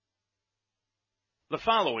The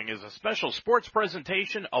following is a special sports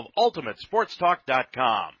presentation of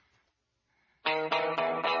UltimateSportsTalk.com.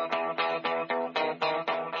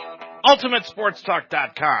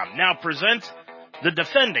 UltimateSportsTalk.com now presents the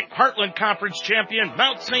defending Heartland Conference champion,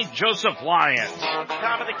 Mount St. Joseph Lions.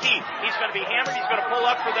 Top of the key. He's going to be hammered. He's going to pull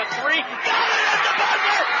up for the three. Got it at the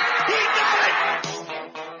buzzer! He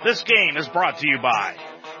got it! This game is brought to you by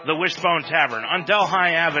the Wishbone Tavern on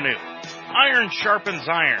Delhi Avenue. Iron sharpens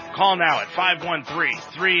iron. Call now at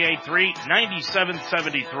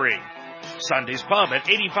 513-383-9773. Sunday's Pub at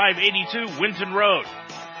 8582 Winton Road.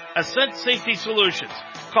 Ascent Safety Solutions.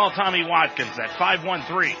 Call Tommy Watkins at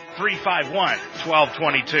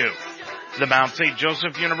 513-351-1222. The Mount St.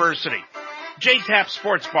 Joseph University. J-Tap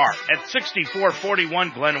Sports Bar at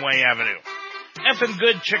 6441 Glenway Avenue. Effin'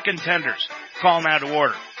 Good Chicken Tenders. Call now to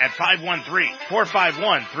order at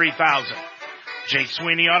 513-451-3000. Jake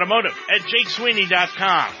Sweeney Automotive at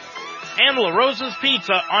jakesweeney.com. And La Rosa's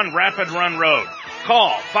Pizza on Rapid Run Road.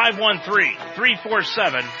 Call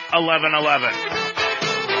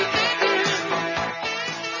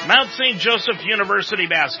 513-347-1111. Mount St. Joseph University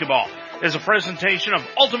basketball is a presentation of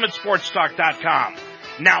UltimateSportsTalk.com.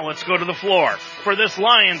 Now let's go to the floor for this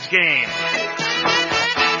Lions game.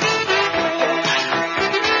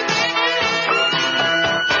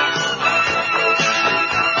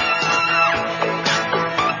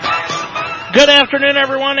 Good afternoon,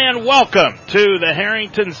 everyone, and welcome to the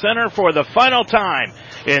Harrington Center for the final time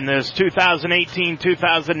in this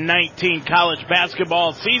 2018-2019 college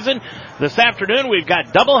basketball season. This afternoon, we've got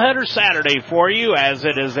doubleheader Saturday for you, as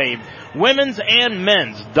it is a women's and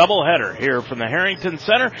men's doubleheader here from the Harrington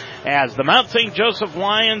Center, as the Mount St. Joseph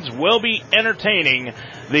Lions will be entertaining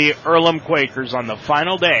the Earlham Quakers on the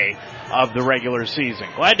final day of the regular season.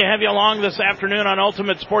 Glad to have you along this afternoon on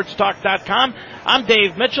UltimateSportsTalk.com. I'm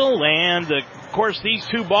Dave Mitchell, and of course these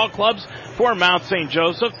two ball clubs for Mount St.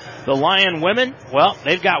 Joseph, the Lion women, well,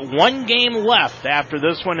 they've got one game left after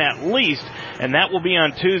this one at least, and that will be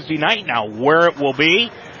on Tuesday night. Now, where it will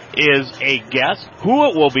be is a guess. Who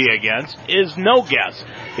it will be against is no guess.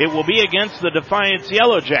 It will be against the Defiance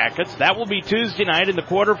Yellow Jackets. That will be Tuesday night in the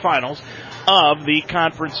quarterfinals of the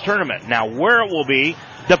conference tournament. Now, where it will be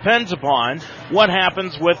depends upon what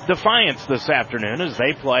happens with Defiance this afternoon as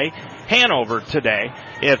they play Hanover today.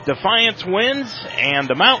 If Defiance wins and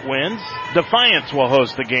the Mount wins, Defiance will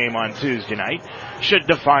host the game on Tuesday night. Should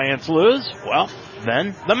Defiance lose, well,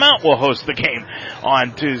 then the Mount will host the game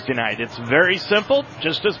on Tuesday night. It's very simple,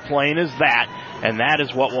 just as plain as that, and that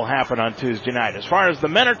is what will happen on Tuesday night. As far as the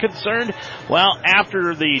men are concerned, well,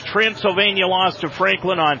 after the Transylvania loss to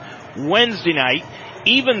Franklin on Wednesday night,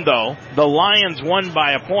 even though the Lions won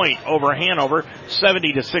by a point over Hanover,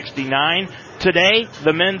 70-69, today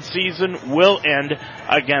the men's season will end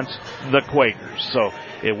against the Quakers. So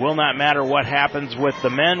it will not matter what happens with the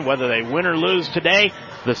men, whether they win or lose today.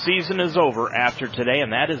 The season is over after today,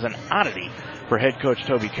 and that is an oddity for head coach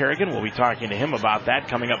Toby Kerrigan. We'll be talking to him about that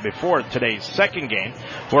coming up before today's second game.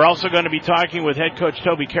 We're also going to be talking with head coach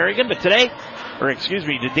Toby Kerrigan, to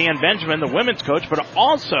Dan Benjamin, the women's coach, but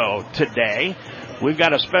also today we've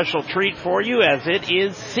got a special treat for you as it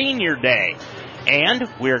is Senior Day. And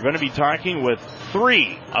we are going to be talking with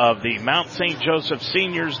three of the Mount St. Joseph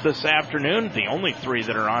seniors this afternoon, the only three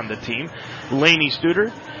that are on the team. Lainey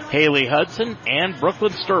Studer, Haley Hudson, and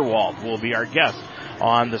Brooklyn Sturwald will be our guests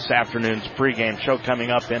on this afternoon's pregame show coming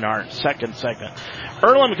up in our second segment.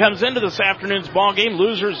 Earlham comes into this afternoon's ball game,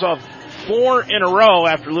 losers of 4 in a row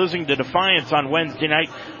after losing to Defiance on Wednesday night,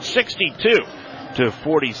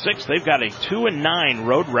 62-46. They've got a 2-9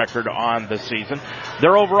 road record on the season.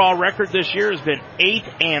 Their overall record this year has been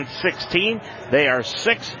 8-16. They are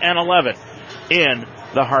 6-11 in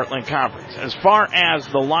the Heartland Conference. As far as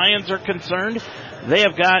the Lions are concerned, they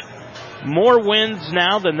have got more wins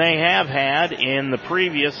now than they have had in the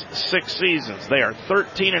previous 6 seasons. They are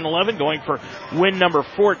 13-11, going for win number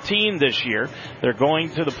 14 this year. They're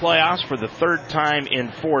going to the playoffs for the third time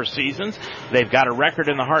in 4 seasons. They've got a record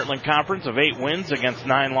in the Heartland Conference of 8 wins against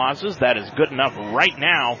 9 losses. That is good enough right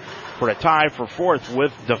now for a tie for 4th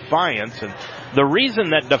with Defiance. And the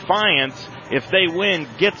reason that Defiance, if they win,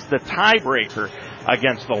 gets the tiebreaker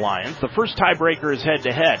against the Lions, the first tiebreaker is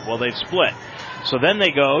head-to-head. Well, they've split. So then they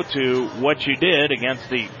go to what you did against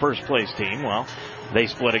the first place team. Well, they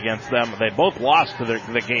split against them. They both lost to the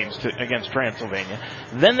games against Transylvania.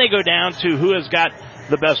 Then they go down to who has got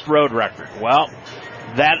the best road record. Well,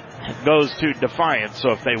 that goes to Defiance.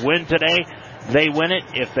 So if they win today, they win it.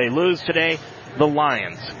 If they lose today, the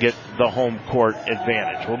Lions get the home court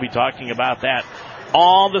advantage. We'll be talking about that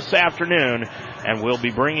all this afternoon, and we'll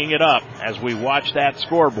be bringing it up as we watch that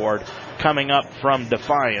scoreboard coming up from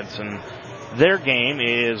Defiance. And Their game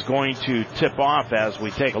is going to tip off as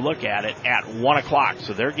we take a look at it at 1 o'clock.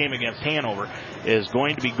 So their game against Hanover is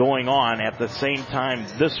going to be going on at the same time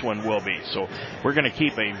this one will be. So we're going to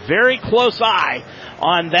keep a very close eye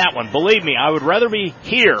on that one. Believe me, I would rather be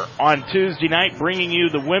here on Tuesday night bringing you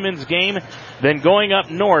the women's game than going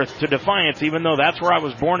up north to Defiance, even though that's where I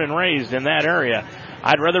was born and raised in that area.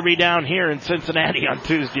 I'd rather be down here in Cincinnati on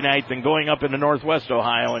Tuesday night than going up into Northwest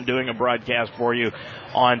Ohio and doing a broadcast for you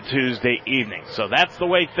on Tuesday evening. So that's the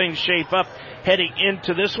way things shape up heading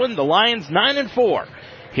into this one. The Lions 9-4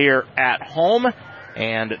 here at home,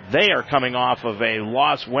 and they are coming off of a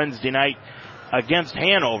loss Wednesday night against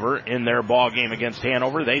Hanover in their ball game against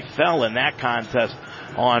Hanover. They fell in that contest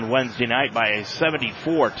on Wednesday night by a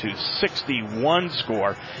 74-61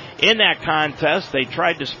 score. In that contest, they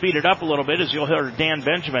tried to speed it up a little bit, as you'll hear Dan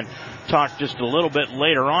Benjamin talk just a little bit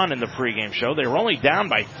later on in the pregame show. They were only down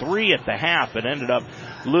by 3 at the half, but ended up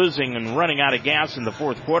losing and running out of gas in the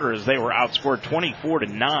fourth quarter as they were outscored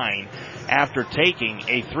 24-9 after taking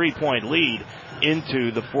a 3-point lead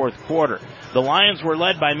into the fourth quarter. The Lions were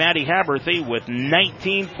led by Maddie Haberthy with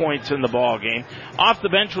 19 points in the ball game. Off the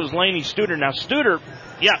bench was Lainey Studer. Now Studer,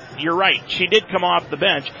 yeah, you're right, she did come off the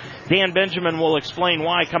bench. Dan Benjamin will explain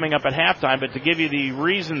why coming up at halftime, but to give you the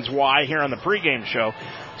reasons why here on the pregame show,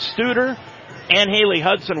 Studer and Haley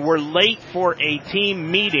Hudson were late for a team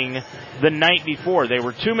meeting the night before. They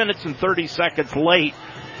were 2 minutes and 30 seconds late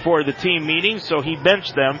for the team meeting, so he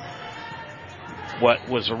benched them what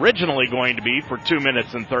was originally going to be for 2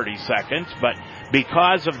 minutes and 30 seconds, but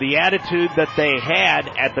because of the attitude that they had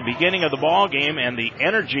at the beginning of the ball game and the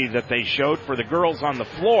energy that they showed for the girls on the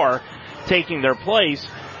floor taking their place,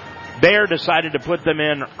 Bayer decided to put them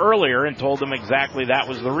in earlier and told them exactly that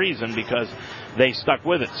was the reason, because they stuck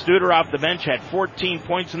with it. Studer off the bench had 14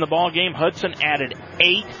 points in the ball game. Hudson added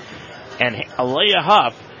 8, and Alea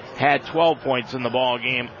Huff had 12 points in the ball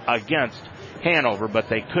game against Hanover, but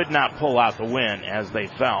they could not pull out the win as they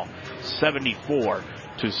fell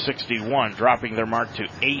 74-61, dropping their mark to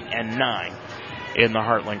 8-9 in the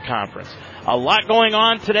Heartland Conference. A lot going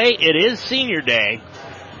on today. It is Senior Day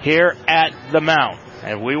here at the Mount,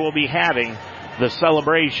 and we will be having the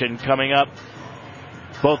celebration coming up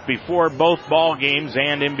both before both ball games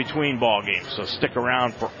and in between ball games. So stick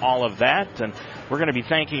around for all of that, and we're going to be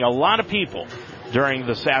thanking a lot of people during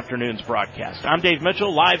this afternoon's broadcast. I'm Dave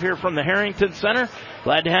Mitchell, live here from the Harrington Center.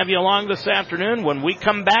 Glad to have you along this afternoon. When we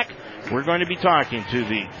come back, we're going to be talking to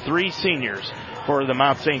the 3 seniors for the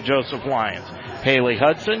Mount St. Joseph Lions: Haley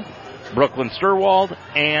Hudson, Brooklyn Sturwald,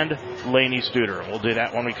 and Lainey Studer. We'll do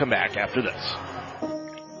that when we come back after this.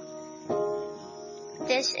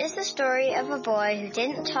 This is the story of a boy who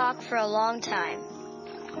didn't talk for a long time.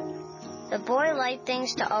 The boy liked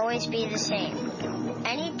things to always be the same.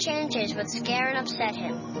 Any changes would scare and upset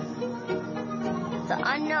him. The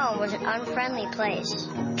unknown was an unfriendly place.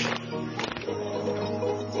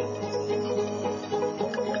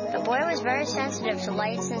 The boy was very sensitive to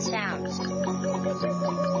lights and sounds.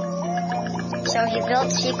 So he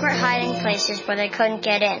built secret hiding places where they couldn't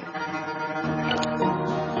get in.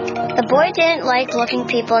 The boy didn't like looking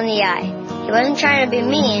people in the eye. He wasn't trying to be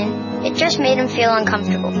mean, it just made him feel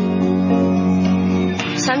uncomfortable.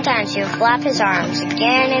 Sometimes he would flap his arms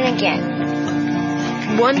again and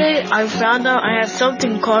again. One day I found out I had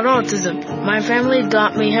something called autism. My family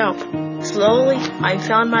got me help. Slowly, I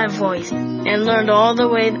found my voice and learned all the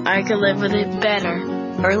ways I could live with it better.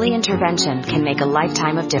 Early intervention can make a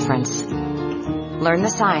lifetime of difference. Learn the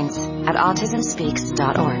signs at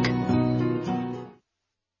autismspeaks.org.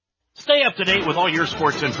 Stay up to date with all your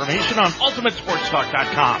sports information on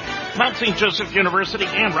UltimateSportsTalk.com. Mount St. Joseph University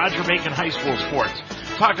and Roger Bacon High School sports.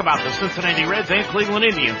 Talk about the Cincinnati Reds and Cleveland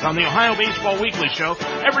Indians on the Ohio Baseball Weekly Show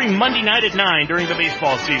every Monday night at 9 during the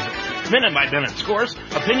baseball season. Minute-by-minute scores,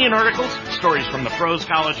 opinion articles, stories from the pros,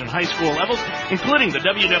 college, and high school levels, including the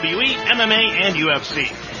WWE, MMA, and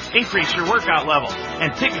UFC. Increase your workout level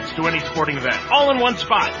and tickets to any sporting event, all in one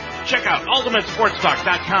spot. Check out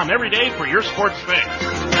UltimateSportsTalk.com every day for your sports fix.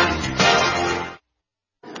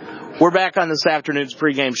 We're back on this afternoon's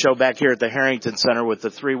pregame show back here at the Harrington Center with the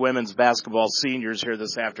 3 women's basketball seniors here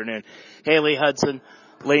this afternoon. Haley Hudson,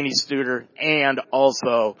 Lainey Studer, and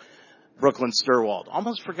also Brooklyn Sturwald.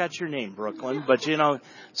 Almost forgot your name, Brooklyn, but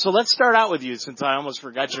so let's start out with you since I almost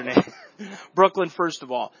forgot your name. Brooklyn, first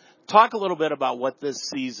of all, talk a little bit about what this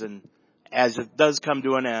season, as it does come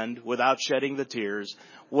to an end, without shedding the tears,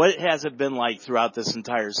 what has it been like throughout this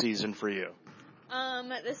entire season for you?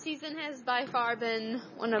 This season has by far been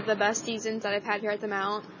one of the best seasons that I've had here at the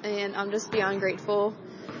Mount, and I'm just beyond grateful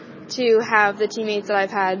to have the teammates that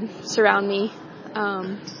I've had surround me.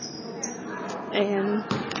 And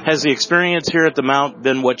Has the experience here at the Mount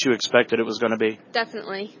been what you expected it was going to be?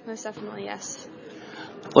 Definitely. Most definitely, yes.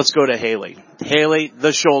 Let's go to Haley. Haley,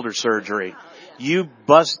 the shoulder surgery. You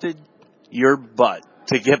busted your butt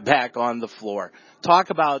to get back on the floor. Talk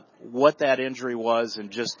about what that injury was and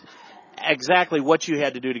just exactly what you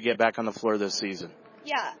had to do to get back on the floor this season.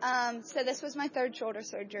 Yeah, so this was my third shoulder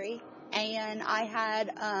surgery, and I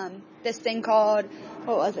had this thing called,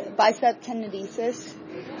 bicep tenodesis,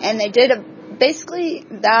 and they did basically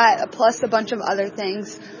that plus a bunch of other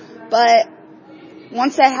things, but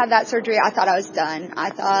once I had that surgery, I thought I was done. I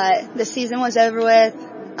thought the season was over with.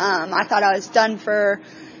 I thought I was done for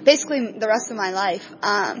basically the rest of my life.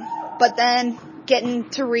 But then getting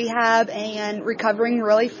to rehab and recovering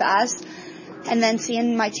really fast, and then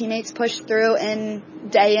seeing my teammates push through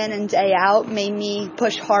and day in and day out made me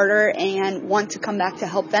push harder and want to come back to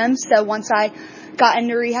help them. So once I got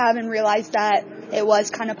into rehab and realized that it was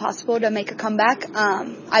kind of possible to make a comeback,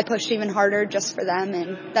 I pushed even harder just for them,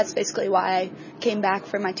 and that's basically why I came back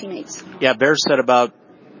for my teammates. Yeah, Bear said about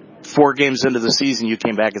 4 games into the season, you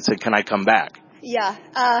came back and said, can I come back? Yeah.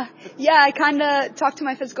 I kind of talked to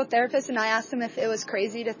my physical therapist, and I asked him if it was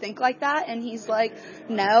crazy to think like that, and he's like,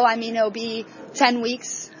 no, I mean, it'll be 10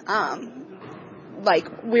 weeks.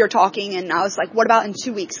 Like, we were talking, and I was like, what about in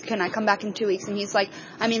 2 weeks? Can I come back in 2 weeks? And he's like,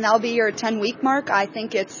 I mean, that'll be your 10-week mark. I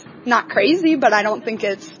think it's not crazy, but I don't think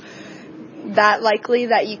it's that likely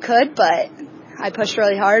that you could, but I pushed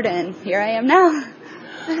really hard, and here I am now.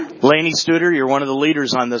 Lainey Studer, you're one of the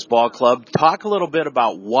leaders on this ball club. Talk a little bit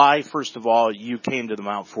about why, first of all, you came to the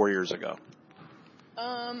Mount 4 years ago.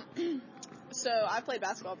 So I played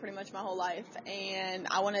basketball pretty much my whole life, and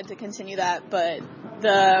I wanted to continue that, but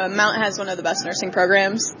the Mount has one of the best nursing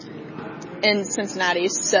programs in Cincinnati,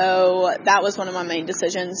 so that was one of my main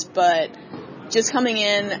decisions. But just coming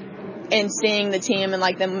in and seeing the team and,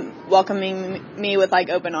 like, them welcoming me with, like,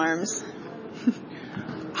 open arms.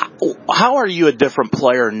 How are you a different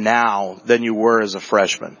player now than you were as a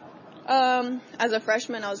freshman? As a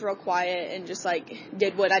freshman, I was real quiet and just, like,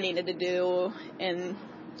 did what I needed to do, and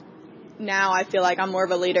now I feel like I'm more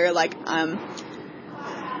of a leader. Like, I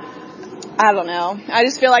don't know. I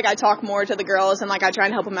just feel like I talk more to the girls, and, like, I try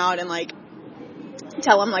and help them out and, like,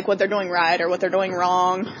 tell them, like, what they're doing right or what they're doing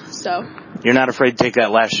wrong. So you're not afraid to take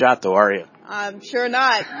that last shot, though, are you? I'm sure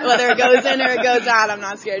not. Whether it goes in or it goes out, I'm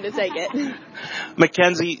not scared to take it.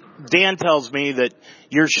 Mackenzie, Dan tells me that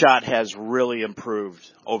your shot has really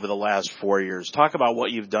improved over the last 4 years. Talk about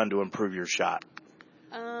what you've done to improve your shot.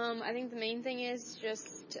 I think the main thing is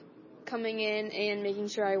just coming in and making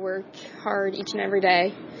sure I work hard each and every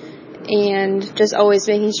day, and just always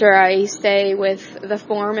making sure I stay with the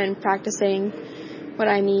form and practicing what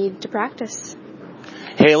I need to practice.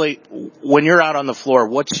 Haley, when you're out on the floor,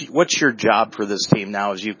 what's your job for this team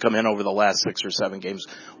now as you've come in over the last 6 or 7 games?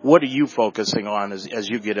 What are you focusing on as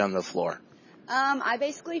you get on the floor? I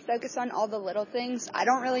basically focus on all the little things. I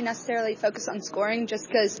don't really necessarily focus on scoring just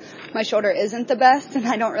because my shoulder isn't the best and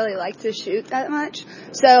I don't really like to shoot that much.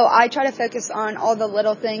 So I try to focus on all the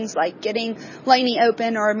little things like getting Lainey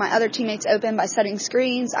open or my other teammates open by setting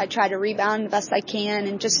screens. I try to rebound the best I can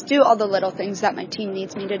and just do all the little things that my team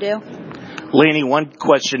needs me to do. Lainey, one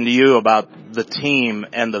question to you about the team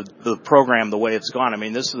and the program, the way it's gone. I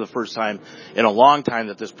mean, this is the first time in a long time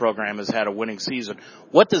that this program has had a winning season.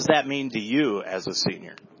 What does that mean to you as a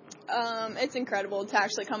senior? It's incredible to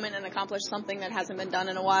actually come in and accomplish something that hasn't been done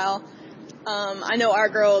in a while. I know our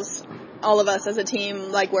girls, all of us as a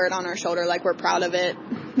team, like, wear it on our shoulder, like, we're proud of it.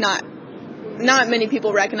 Not many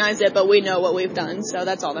people recognize it, but we know what we've done, so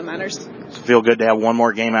that's all that matters. Does it feel good to have one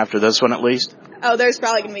more game after this one at least? Oh, there's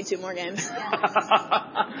probably going to be 2 more games.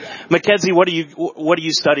 Mackenzie, what do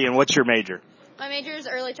you study and what's your major? My major is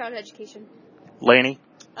early childhood education. Lainey?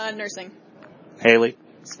 Nursing. Haley?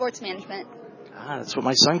 Sports management. That's what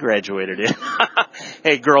my son graduated in.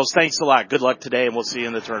 Hey, girls, thanks a lot. Good luck today, and we'll see you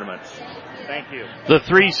in the tournament. Thank you. The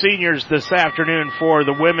 3 seniors this afternoon for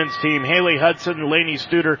the women's team, Haley Hudson, Lainey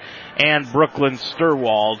Studer, and Brooklyn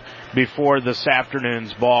Sturwald before this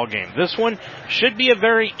afternoon's ball game. This one should be a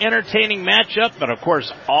very entertaining matchup, but of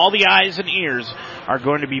course all the eyes and ears are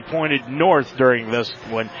going to be pointed north during this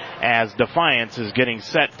one as Defiance is getting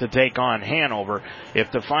set to take on Hanover.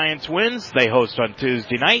 If Defiance wins, they host on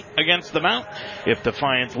Tuesday night against the Mount. If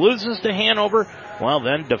Defiance loses to Hanover, well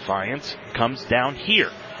then Defiance comes down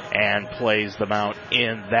here and plays the Mount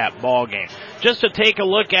in that ball game. Just to take a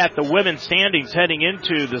look at the women's standings heading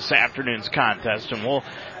into this afternoon's contest, and we'll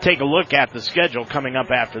take a look at the schedule coming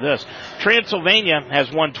up after this. Transylvania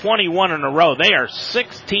has won 21 in a row. They are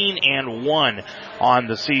 16-1 on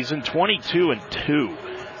the season,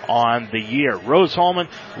 22-2 on the year. Rose-Hulman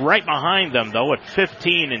right behind them, though, at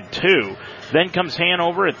 15-2. Then comes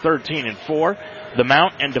Hanover at 13-4. The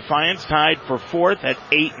Mount and Defiance tied for 4th at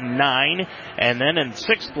 8-9. And then in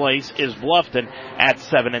 6th place is Bluffton at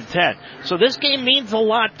 7-10. So this game means a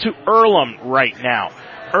lot to Earlham right now.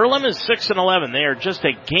 Earlham is 6-11. They are just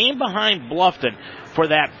a game behind Bluffton for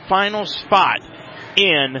that final spot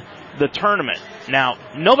in the tournament. Now,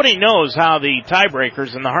 nobody knows how the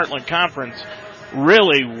tiebreakers in the Heartland Conference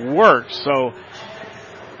really work, so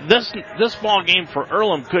this ball game for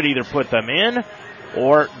Earlham could either put them in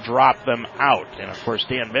or drop them out. And of course,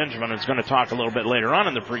 Dan Benjamin is going to talk a little bit later on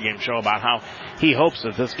in the pregame show about how he hopes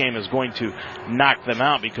that this game is going to knock them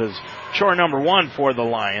out, because chore number one for the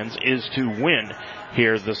Lions is to win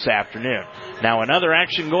here this afternoon. Now, another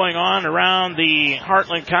action going on around the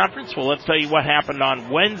Heartland Conference. Well, let's tell you what happened on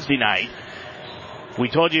Wednesday night. We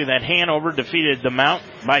told you that Hanover defeated the Mount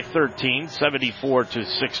by 13,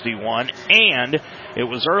 74-61, and it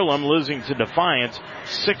was Earlham losing to Defiance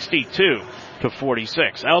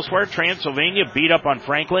 62-46. Elsewhere, Transylvania beat up on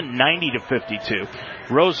Franklin 90-52.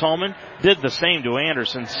 Rose-Hulman did the same to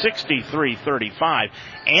Anderson 63-35,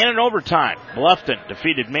 and in overtime, Bluffton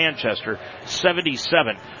defeated Manchester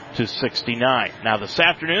 77-69. Now this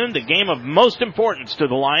afternoon, the game of most importance to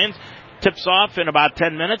the Lions tips off in about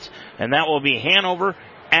 10 minutes, and that will be Hanover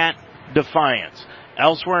at Defiance.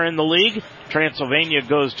 Elsewhere in the league, Transylvania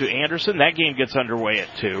goes to Anderson. That game gets underway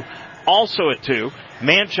at 2. Also at 2,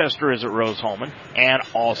 Manchester is at Rose-Hulman, and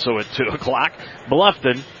also at 2 o'clock,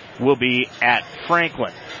 Bluffton will be at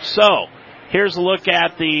Franklin. So, here's a look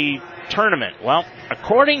at the tournament. Well,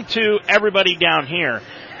 according to everybody down here,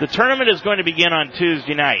 the tournament is going to begin on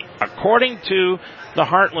Tuesday night. According to the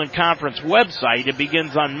Heartland Conference website, it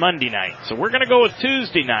begins on Monday night. So we're going to go with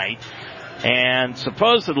Tuesday night, and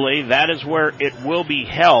supposedly that is where it will be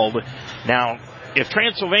held. Now, if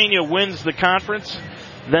Transylvania wins the conference,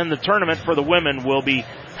 then the tournament for the women will be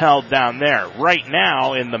held down there. Right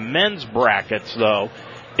now, in the men's brackets, though,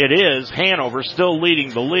 it is Hanover still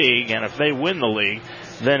leading the league, and if they win the league,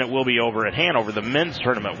 then it will be over at Hanover. The men's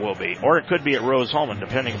tournament will be. Or it could be at Rose-Hulman,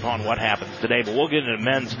 depending upon what happens today. But we'll get into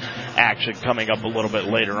men's action coming up a little bit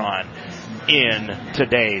later on in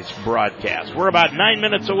today's broadcast. We're about 9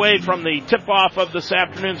 minutes away from the tip-off of this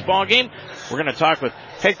afternoon's ball game. We're going to talk with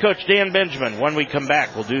head coach Dan Benjamin. When we come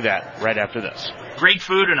back, we'll do that right after this. Great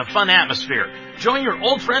food and a fun atmosphere. Join your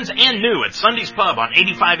old friends and new at Sunday's Pub on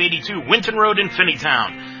 8582 Winton Road in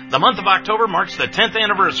Finneytown. The month of October marks the 10th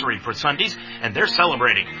anniversary for Sundays, and they're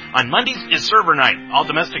celebrating. On Mondays is server night. All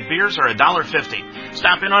domestic beers are $1.50.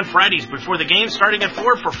 Stop in on Fridays before the game starting at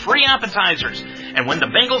 4 for free appetizers. And when the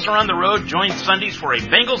Bengals are on the road, join Sundays for a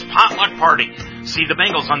Bengals potluck party. See the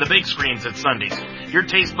Bengals on the big screens at Sundays. Your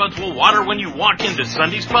taste buds will water when you walk into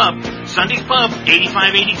Sunday's Pub. Sunday's Pub,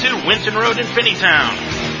 8582 Winton Road in Finneytown.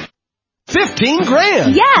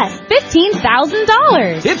 $15,000. Yes,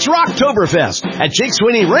 $15,000. It's Rocktoberfest at Jake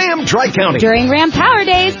Sweeney Ram Tri-County. During Ram Power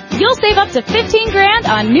Days, you'll save up to $15,000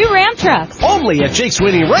 on new Ram trucks. Only at Jake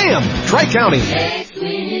Sweeney Ram Tri-County.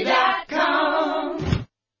 JakeSweeney.com.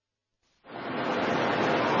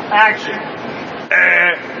 Action.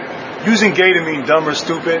 Using gay to mean dumb or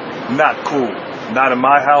stupid, not cool. Not in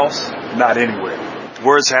my house, not anywhere.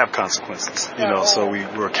 Words have consequences, so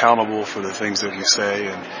we're accountable for the things that we say,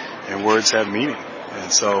 and words have meaning.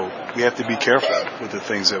 And so we have to be careful with the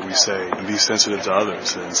things that we say and be sensitive to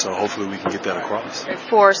others. And so hopefully we can get that across.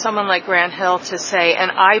 For someone like Grant Hill to say, and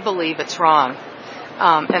I believe it's wrong,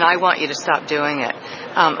 and I want you to stop doing it,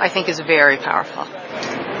 I think is very powerful.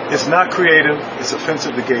 It's not creative. It's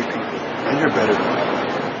offensive to gay people. And you're better than that.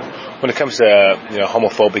 When it comes to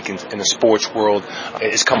homophobic in the sports world,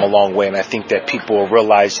 it's come a long way, and I think that people are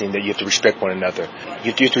realizing that you have to respect one another.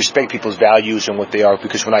 You have to respect people's values and what they are,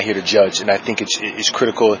 because we're not here to judge. And I think it's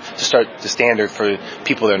critical to start the standard for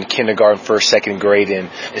people that are in kindergarten, first, second grade, and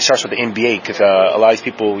it starts with the NBA, because a lot of these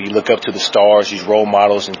people, you look up to the stars, these role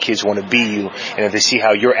models, and kids want to be you. And if they see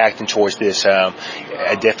how you're acting towards this,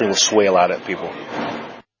 it definitely will sway a lot of people.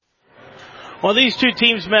 Well, these two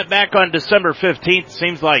teams met back on December 15th.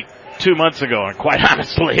 Seems like 2 months ago, and quite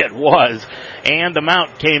honestly it was. And the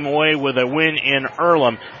Mount came away with a win in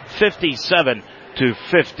Earlham,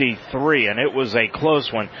 57-53, and it was a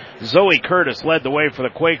close one. Zoe Curtis led the way for the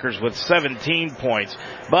Quakers with 17 points,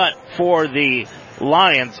 but for the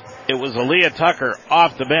Lions, it was Aaliyah Tucker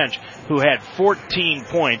off the bench who had 14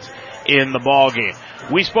 points in the ball game.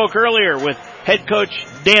 We spoke earlier with head coach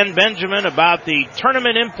Dan Benjamin about the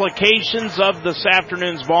tournament implications of this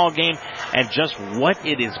afternoon's ball game and just what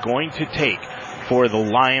it is going to take for the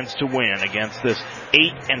Lions to win against this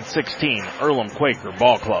 8-16 Earlham Quaker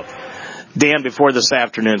Ball Club. Dan, before this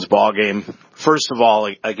afternoon's ball game, first of all,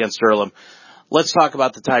 against Earlham, let's talk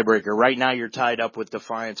about the tiebreaker. Right now you're tied up with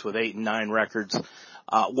Defiance with 8-9 records.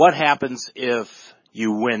 What happens if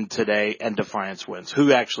you win today and Defiance wins?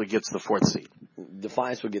 Who actually gets the 4th seed?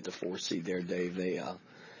 Defiance would get the 4th seed there, Dave.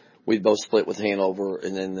 We both split with Hanover,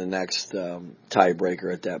 and then the next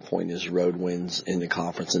tiebreaker at that point is road wins in the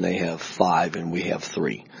conference, and they have 5 and we have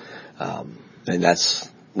 3. And that's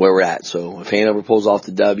where we're at. So if Hanover pulls off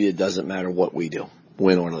the W, it doesn't matter what we do,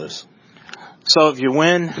 win or lose. So if you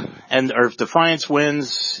win, or if Defiance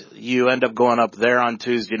wins, you end up going up there on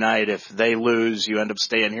Tuesday night. If they lose, you end up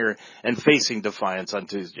staying here and facing Defiance on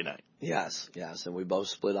Tuesday night. Yes. And we both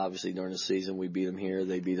split, obviously, during the season. We beat them here.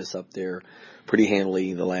 They beat us up there pretty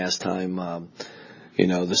handily the last time.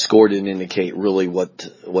 The score didn't indicate really what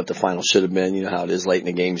the final should have been. You know how it is late in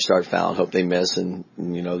the game. You start fouling, hope they miss, and,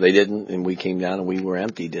 they didn't. And we came down and we were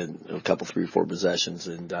empty, did a couple, 3 or 4 possessions.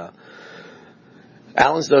 And,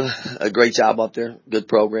 Alan's done a great job up there. Good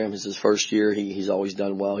program. It's his first year. He's always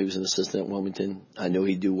done well. He was an assistant at Wilmington. I knew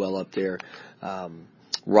he'd do well up there.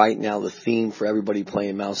 Right now, the theme for everybody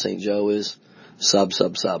playing Mount St. Joe is sub,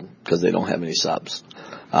 because they don't have any subs.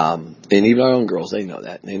 And even our own girls, they know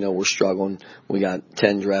that. They know we're struggling. We got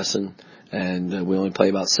 10 dressing, and we only play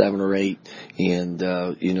about 7 or 8. And,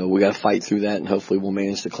 we got to fight through that, and hopefully we'll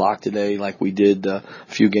manage the clock today like we did a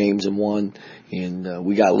few games and won. And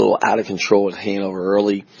we got a little out of control at Hanover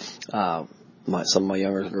early. Some of my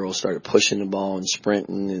younger girls started pushing the ball and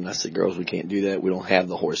sprinting, and I said, girls, we can't do that. We don't have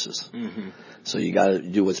the horses. Mm-hmm. So you got to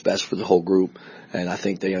do what's best for the whole group, and I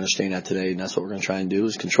think they understand that today, and that's what we're going to try and do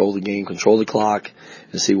is control the game, control the clock,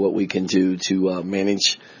 and see what we can do to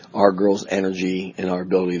manage our girls' energy and our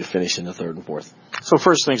ability to finish in the 3rd and 4th. So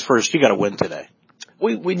first things first, you got to win today.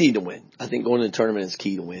 We need to win. I think going to the tournament is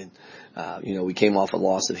key to win. We came off a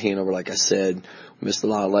loss at Hanover, like I said. We missed a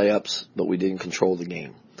lot of layups, but we didn't control the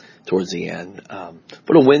game towards the end.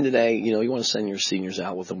 But a win today, you want to send your seniors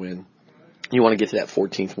out with a win. You want to get to that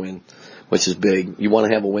 14th win, which is big. You want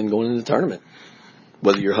to have a win going into the tournament,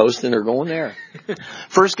 whether you're hosting or going there.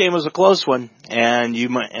 First game was a close one, and you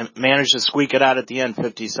managed to squeak it out at the end,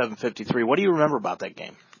 57-53. What do you remember about that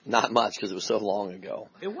game? Not much, because it was so long ago.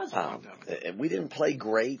 It was long ago. We didn't play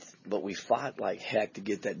great, but we fought like heck to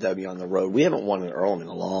get that W on the road. We haven't won an Earlham in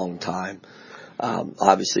a long time.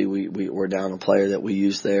 Obviously, we're down a player that we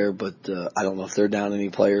used there, but I don't know if they're down any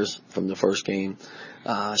players from the first game.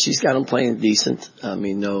 She's got them playing decent. I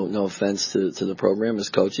mean, no offense to the program. As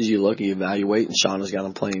coaches, you look, you evaluate, and Shauna's got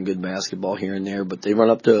them playing good basketball here and there, but they run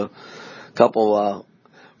up to a couple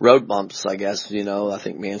road bumps, I guess. I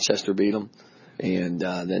think Manchester beat them. And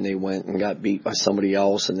then they went and got beat by somebody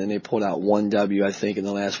else, and then they pulled out 1 W, I think, in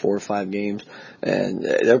the last 4 or 5 games. And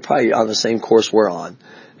they're probably on the same course we're on.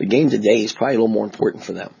 The game today is probably a little more important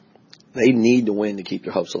for them. They need to win to keep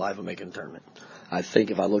their hopes alive of making the tournament. I think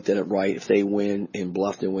if I looked at it right, if they win and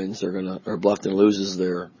Bluffton wins, or Bluffton loses,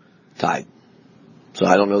 they're tied. So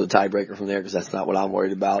I don't know the tiebreaker from there because that's not what I'm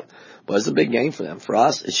worried about. But it's a big game for them. For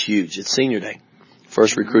us, it's huge. It's senior day.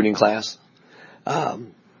 First recruiting class.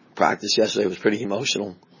 Practice yesterday was pretty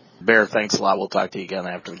emotional. Bear, thanks a lot. We'll talk to you again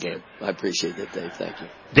after the game. I appreciate that, Dave. Thank you.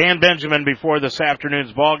 Dan Benjamin before this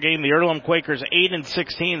afternoon's ball game. The Earlham Quakers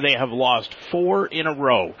 8-16. They have lost 4 in a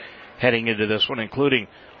row heading into this one, including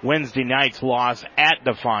Wednesday night's loss at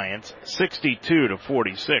Defiance,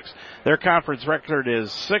 62-46. Their conference record is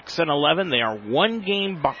 6-11. They are 1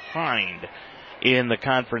 game behind in the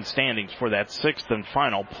conference standings for that 6th and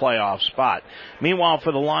final playoff spot. Meanwhile,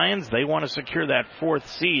 for the Lions, they want to secure that 4th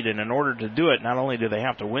seed, and in order to do it, not only do they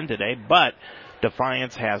have to win today, but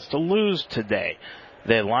Defiance has to lose today.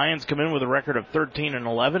 The Lions come in with a record of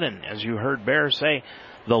 13-11, and as you heard Bear say,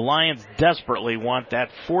 the Lions desperately want that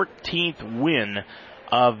 14th win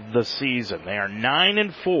of the season. They are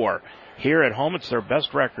 9-4 here at home. It's their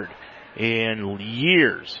best record in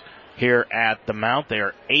years here at the Mount. They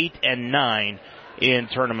are 8-9 in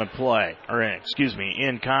tournament play,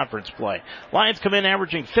 in conference play. Lions come in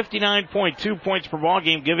averaging 59.2 points per ball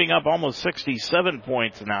game, giving up almost 67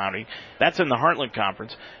 points an outing. That's in the Heartland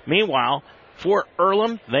Conference. Meanwhile, for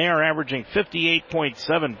Earlham, they are averaging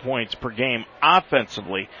 58.7 points per game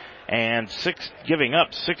offensively and giving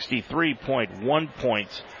up 63.1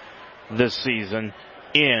 points this season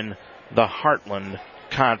in the Heartland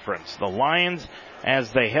Conference. The Lions,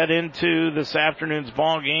 as they head into this afternoon's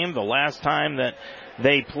ball game, the last time that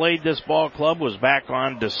they played this ball club was back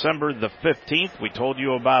on December the 15th. We told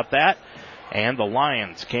you about that. And the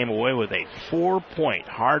Lions came away with a 4-point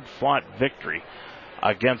hard-fought victory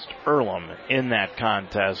against Earlham in that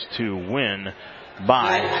contest to win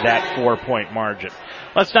by that 4-point margin.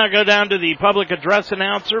 Let's now go down to the public address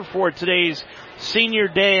announcer for today's Senior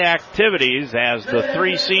Day activities as the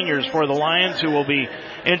 3 seniors for the Lions who will be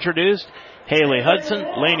introduced: Haley Hudson,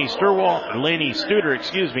 Lainey Studer,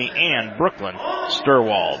 and Brooklyn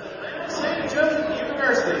Sturwald. St. Joseph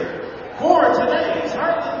University for today's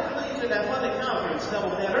Heartland Collegiate Athletic Conference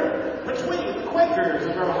doubleheader between the Quakers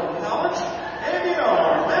of Earlham College and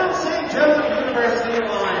your Mount St. Joseph University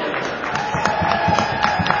Lions.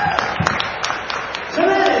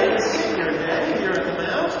 Today is Senior Day here at the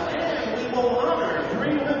Mount, and we will honor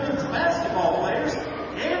 3 women's basketball players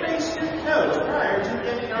and a student coach prior to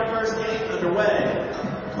getting our first game underway.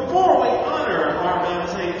 Before we honor our Mount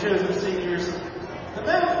St. Joseph seniors, the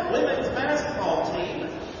Mount women's basketball team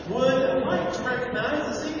would like to recognize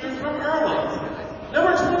the seniors from Earlham.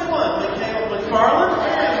 Number 21, Michaela McFarland,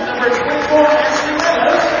 and number 24, Ashley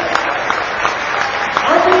Meadows,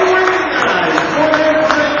 are being recognized for their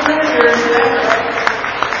great careers at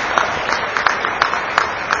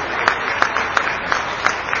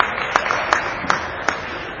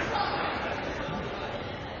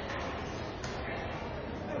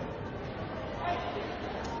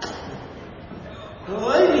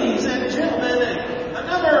Ladies and gentlemen,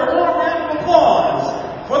 another warm round of applause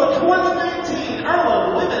for the 2019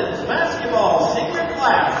 Earlham Women's Basketball Senior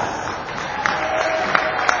Class.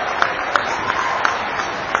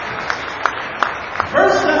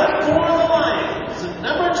 First up for the Lions,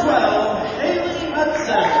 number 12, Haley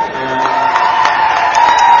Hudson.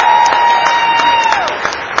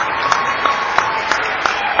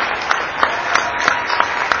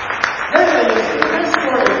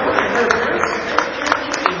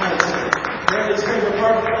 Haley's favorite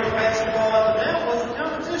part of playing basketball at the Mount was the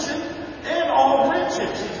competition and all the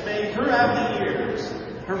friendships she's made throughout the years.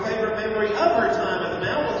 Her favorite memory of her time at the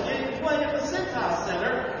Mount was getting to play at the Cintas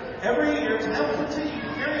Center every year to help continue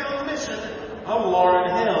to carry on the mission of Lauren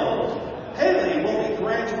Hill. Haley will be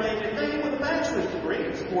graduating in May with a bachelor's degree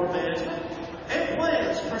in sport management and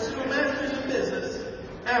plans to pursue a master's in business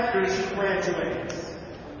after she graduates.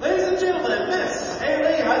 Ladies and gentlemen, Miss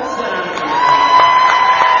Haley Hudson.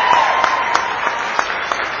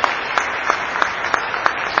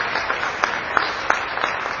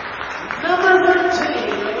 Number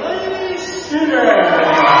 13, Lainey Studer.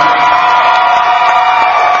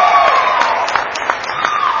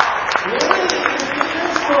 Lainey is the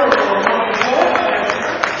historian of the whole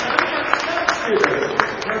Studer.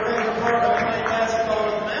 Her favorite part of playing basketball at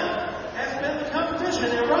the Mount has been the competition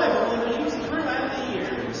and rivalries throughout the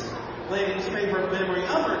years. Lainey's favorite memory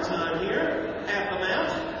of her time here at the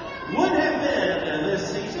Mount would have been this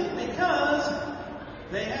season because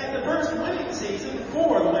they had the first winning season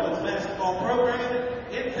for the women's basketball program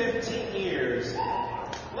in 15 years.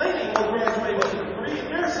 Lainey will graduate with a degree in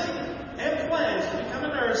nursing and plans to become a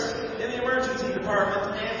nurse in the emergency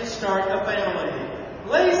department and to start a family.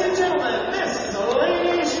 Ladies and gentlemen, Miss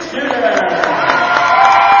Lainey Studer.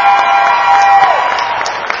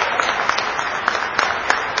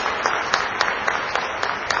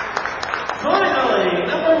 Finally,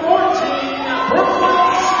 number 14, Brooklyn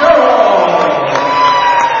Sturwald.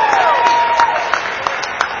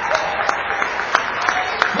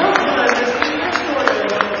 Brooklyn is the historian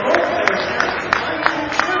of the role players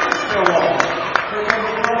Sturwald. Her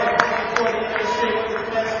favorite part of playing for the United States women's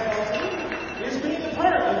basketball team is being a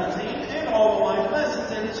part of the team and all the life lessons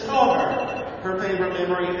it has taught her. Her favorite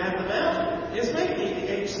memory at the Mount is making the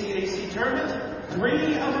HCAC tournament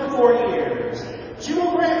 3 of her 4 years. She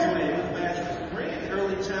will graduate with a bachelor's degree in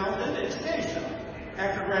early childhood education.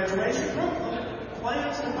 After graduation, Brooklyn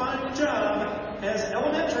plans to find a job as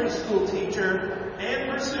elementary school teacher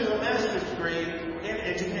and pursue a master's degree in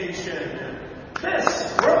education.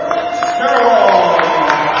 Miss Brooklyn Sturwald.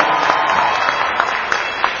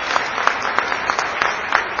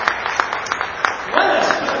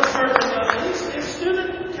 Last but certainly not least is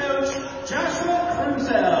student coach Joshua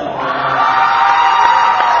Cruzel.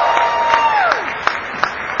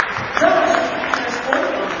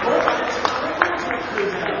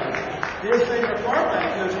 His favorite part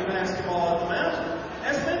about coaching basketball at the Mount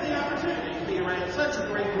has been the opportunity to be around such a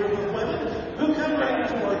great group of women who come ready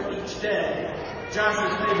to work each day.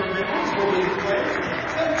 Joshua's favorite memories will be the players and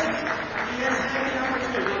coaches he has had the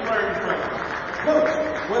opportunity to learn from. Quote,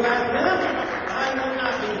 without them, I would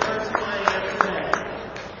not be the person I am today.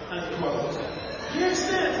 Unquote. He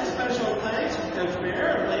extends a special thanks to Coach Bear,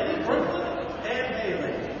 Lady Brooklyn, and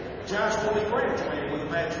Haley. Josh will be graduating with a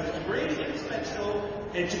bachelor's degree in special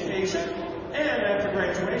education, and after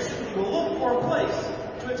graduation, he will look for a place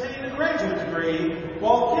to attain a graduate degree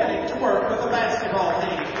while getting to work with a basketball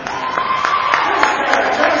team. Mr.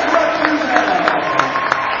 Joshua Cruzel.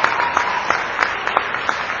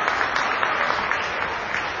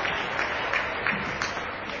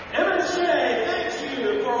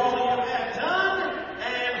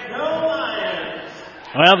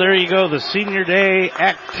 Well, there you go. The Senior Day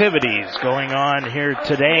activities going on here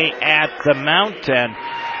today at the Mount. And,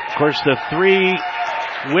 of course, the 3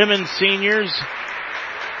 women's seniors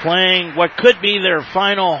playing what could be their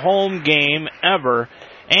final home game ever.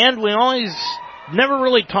 And we never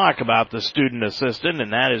really talk about the student assistant,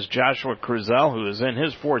 and that is Joshua Cruzel, who is in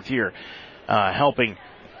his 4th year helping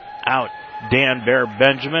out Dan Bear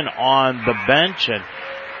Benjamin on the bench. And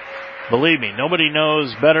believe me, nobody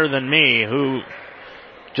knows better than me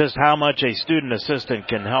just how much a student assistant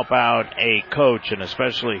can help out a coach, and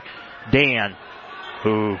especially Dan,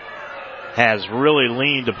 who has really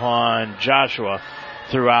leaned upon Joshua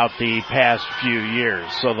throughout the past few years.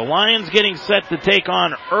 So the Lions getting set to take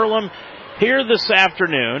on Earlham here this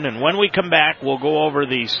afternoon, and when we come back, we'll go over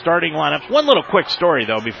the starting lineups. One little quick story,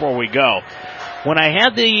 though, before we go. When I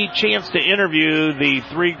had the chance to interview the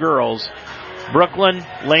 3 girls, Brooklyn,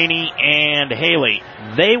 Laney, and Haley,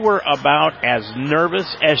 they were about as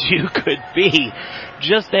nervous as you could be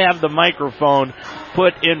just to have the microphone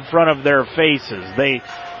put in front of their faces.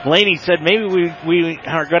 Laney said, maybe we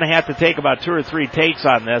are going to have to take about 2 or 3 takes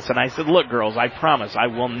on this. And I said, look, girls, I promise I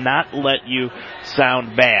will not let you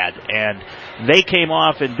sound bad. And they came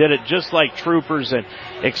off and did it just like troopers and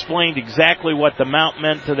explained exactly what the Mount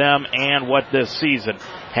meant to them and what this season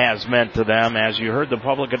has meant to them. As you heard the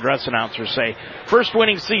public address announcer say, first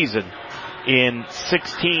winning season in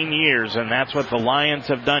 16 years. And that's what the Lions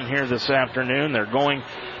have done here this afternoon. They're going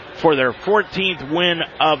for their 14th win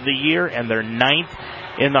of the year and their 9th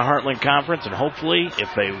in the Heartland Conference, and hopefully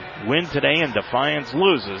if they win today and Defiance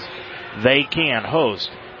loses, they can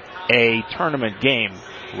host a tournament game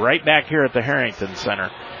right back here at the Harrington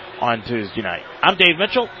Center on Tuesday night. I'm Dave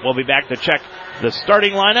Mitchell. We'll be back to check the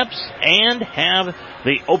starting lineups and have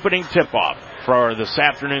the opening tip-off for this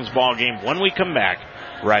afternoon's ball game when we come back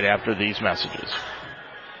right after these messages.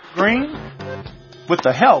 Green, with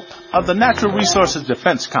the help of the Natural Resources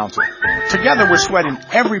Defense Council. Together we're sweating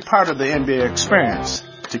every part of the NBA experience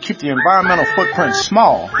to keep the environmental footprint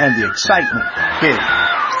small and the excitement big.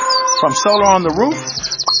 From solar on the roof,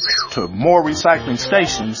 to more recycling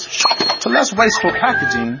stations, to less wasteful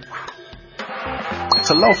packaging,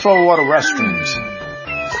 to low flow water restrooms.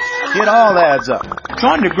 It all adds up.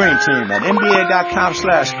 Join the Green Team at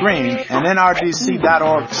nba.com/green and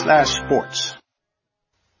nrdc.org/sports.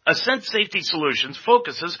 Ascent Safety Solutions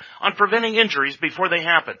focuses on preventing injuries before they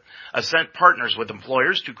happen. Ascent partners with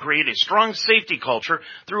employers to create a strong safety culture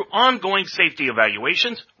through ongoing safety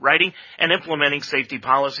evaluations, writing, and implementing safety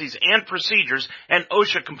policies and procedures and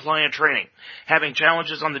OSHA-compliant training. Having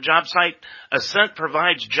challenges on the job site, Ascent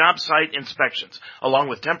provides job site inspections, along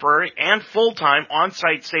with temporary and full-time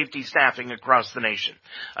on-site safety staffing across the nation.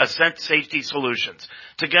 Ascent Safety Solutions.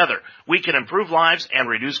 Together, we can improve lives and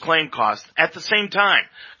reduce claim costs at the same time.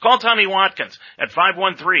 Call Tommy Watkins at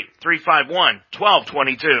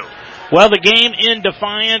 513-351-1222. Well, the game in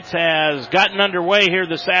Defiance has gotten underway here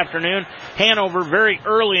this afternoon. Hanover very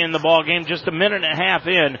early in the ball game, just a minute and a half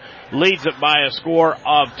in, leads it by a score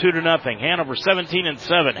of 2-0. Hanover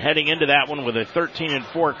 17-7 heading into that one with a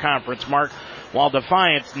 13-4 conference mark, while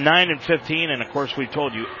Defiance 9-15, and of course we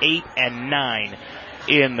told you 8-9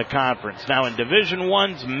 in the conference. Now in Division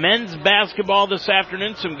I's men's basketball this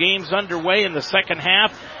afternoon, some games underway in the second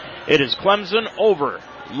half. It is Clemson over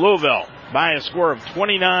Louisville by a score of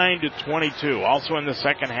 29-22. Also in the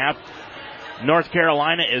second half, North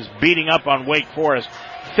Carolina is beating up on Wake Forest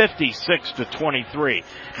 56-23.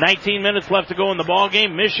 19 minutes left to go in the ball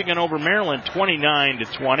game. Michigan over Maryland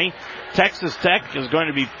 29-20. Texas Tech is going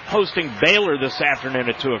to be hosting Baylor this afternoon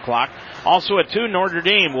at 2 o'clock. Also at 2, Notre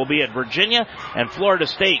Dame will be at Virginia, and Florida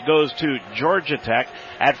State goes to Georgia Tech.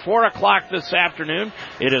 At 4 o'clock this afternoon,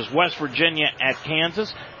 it is West Virginia at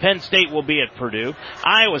Kansas. Penn State will be at Purdue.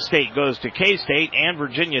 Iowa State goes to K-State, and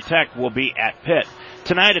Virginia Tech will be at Pitt.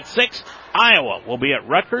 Tonight at 6, Iowa will be at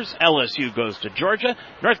Rutgers. LSU goes to Georgia.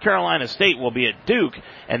 North Carolina State will be at Duke.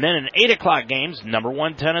 And then in 8 o'clock games, number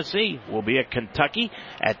 1 Tennessee will be at Kentucky.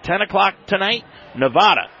 At 10 o'clock tonight,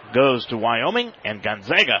 Nevada goes to Wyoming, and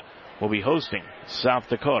Gonzaga will be hosting South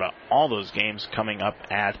Dakota. All those games coming up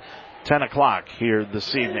at 10 o'clock here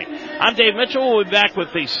this evening. I'm Dave Mitchell. We'll be back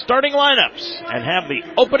with the starting lineups and have the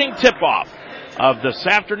opening tip-off of this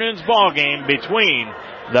afternoon's ball game between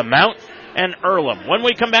the Mount and Earlham when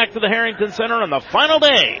we come back to the Harrington Center on the final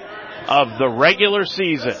day of the regular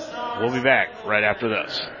season. We'll be back right after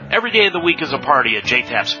this. Every day of the week is a party at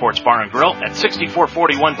J-Tap Sports Bar and Grill at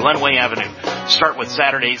 6441 Glenway Avenue. Start with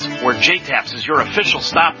Saturdays, where J-Taps is your official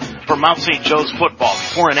stop for Mount St. Joe's football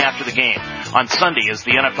before and after the game. On Sunday is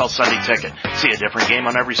the NFL Sunday Ticket. See a different game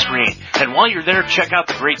on every screen. And while you're there, check out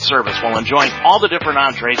the great service while enjoying all the different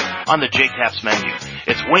entrees on the J-Taps menu.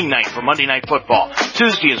 It's wing night for Monday Night Football.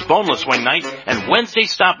 Tuesday is boneless wing night, and Wednesday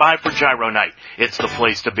stop by for gyro night. It's the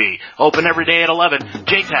place to be. Open every day at 11.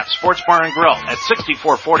 JTAP Sports Bar and Grill at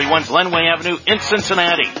 6441 Glenway Avenue in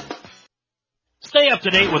Cincinnati. Stay up to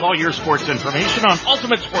date with all your sports information on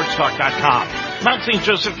UltimateSportsTalk.com. Mount St.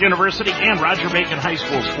 Joseph University and Roger Bacon High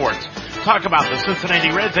School sports. Talk about the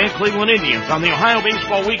Cincinnati Reds and Cleveland Indians on the Ohio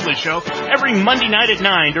Baseball Weekly Show every Monday night at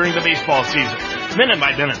 9 during the baseball season.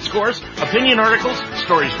 Minute-by-minute scores, opinion articles,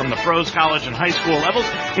 stories from the pros, college, and high school levels,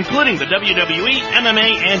 including the WWE,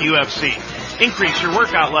 MMA, and UFC. Increase your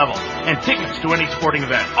workout level and tickets to any sporting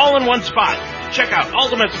event, all in one spot. Check out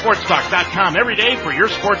UltimateSportsTalk.com every day for your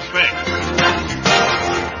sports fix.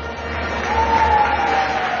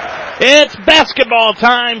 It's basketball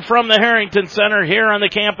time from the Harrington Center here on the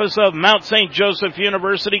campus of Mount St. Joseph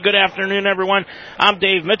University. Good afternoon, everyone. I'm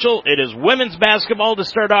Dave Mitchell. It is women's basketball to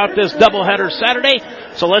start off this doubleheader Saturday.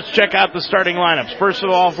 So let's check out the starting lineups. First of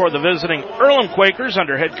all, for the visiting Earlham Quakers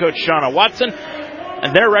under head coach Shauna Watson.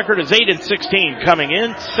 And their record is 8-16 coming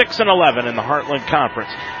in, 6-11 in the Heartland Conference.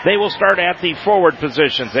 They will start at the forward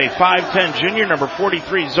positions. A 5'10 junior, number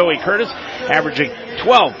 43, Zoe Curtis, averaging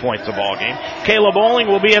 12 points a ball game. Kayla Bowling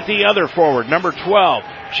will be at the other forward, number 12.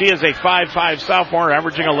 She is a 5'5 sophomore,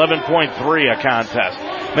 averaging 11.3 a contest.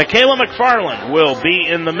 Michaela McFarland will be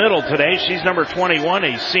in the middle today. She's number 21,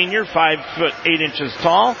 a senior, 5'8"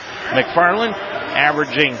 tall. McFarland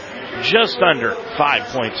averaging just under 5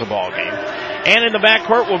 points a ball game. And in the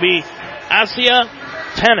backcourt will be Asia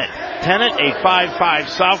Tennant. Tennant, a 5'5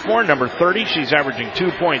 sophomore, number 30. She's averaging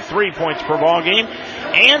 2.3 points per ball game.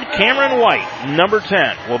 And Cameron White, number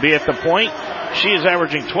 10, will be at the point. She is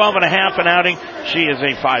averaging 12.5 an outing. She is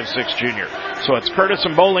a 5'6 junior. So it's Curtis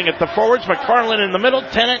and Bowling at the forwards, McFarland in the middle,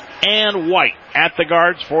 Tennant and White at the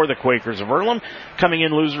guards for the Quakers of Earlham. Coming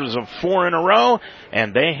in losers of 4 in a row,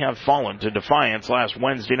 and they have fallen to defiance last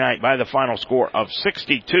Wednesday night by the final score of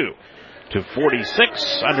 62-46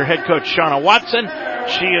 under head coach Shauna Watson.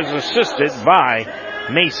 She is assisted by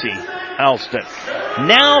Macy Elston.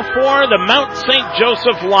 Now for the Mount St.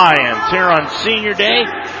 Joseph Lions here on Senior Day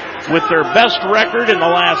with their best record in the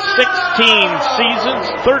last 16 seasons,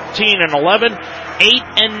 13-11,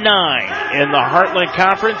 8-9 in the Heartland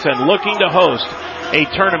Conference, and looking to host a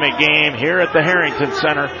tournament game here at the Harrington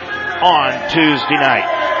Center on Tuesday night.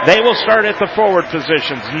 They will start at the forward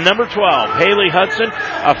positions. Number 12, Haley Hudson,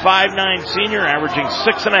 a 5'9 senior, averaging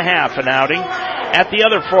 6.5 an outing. At the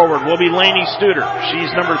other forward will be Lainey Studer.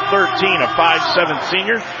 She's number 13, a 5'7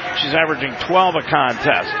 senior. She's averaging 12 a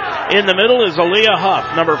contest. In the middle is Aaliyah Huff,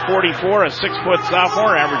 number 44, a 6-foot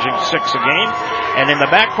sophomore, averaging 6 a game. And in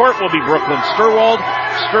the backcourt will be Brooklyn Sturwald.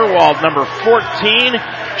 Sturwald, number 14.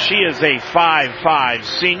 She is a 5'5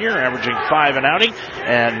 senior, averaging 5 an outing.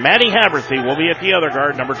 And Maddie Haberthy will be at the other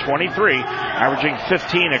guard, number 23, averaging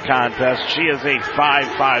 15 a contest. She is a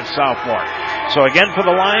 5'5 sophomore. So again for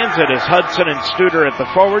the Lions, it is Hudson and Studer at the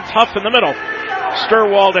forwards, Huff in the middle.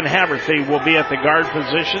 Sturwald and Haberthy will be at the guard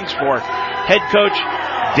positions for head coach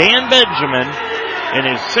Dan Benjamin in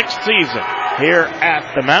his 6th season here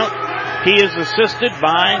at the Mount. He is assisted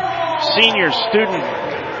by senior student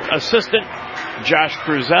assistant Josh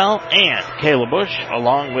Cruzel and Kayla Bush,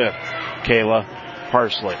 along with Kayla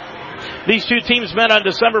Parsley. These two teams met on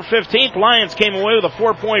December 15th. Lions came away with a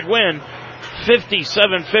 4-point win,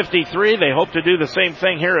 57-53. They hope to do the same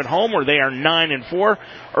thing here at home, where they are 9-4.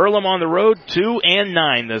 Earlham on the road,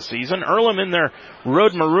 2-9 this season. Earlham in their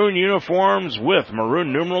road maroon uniforms with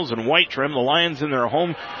maroon numerals and white trim. The Lions in their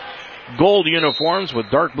home gold uniforms with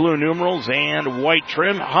dark blue numerals and white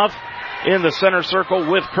trim. Huff in the center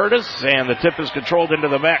circle with Curtis, and the tip is controlled into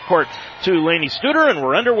the backcourt to Lainey Studer, and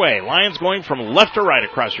we're underway. Lions going from left to right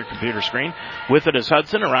across your computer screen. With it is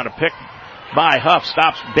Hudson around a pick by Huff,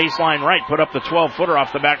 stops baseline right, put up the 12-footer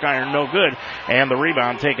off the back iron, no good, and the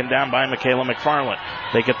rebound taken down by Michaela McFarland.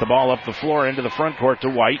 They get the ball up the floor into the front court to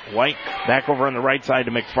White. White back over on the right side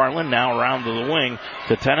to McFarland, now around to the wing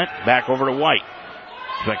to Tennant, back over to White.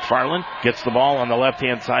 McFarland gets the ball on the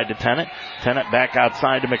left-hand side to Tennant. Tennant back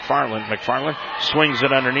outside to McFarland. McFarland swings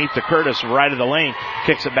it underneath to Curtis, right of the lane.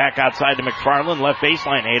 Kicks it back outside to McFarland. Left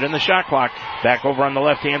baseline, 8 in the shot clock. Back over on the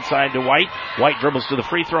left-hand side to White. White dribbles to the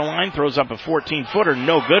free throw line, throws up a 14-footer,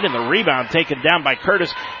 no good, and the rebound taken down by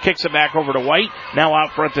Curtis. Kicks it back over to White, now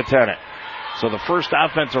out front to Tennant. So the first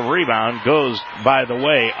offensive rebound goes by the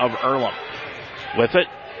way of Earlham. With it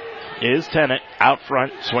is Tennant out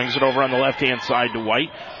front, swings it over on the left-hand side to White.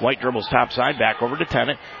 White dribbles top side, back over to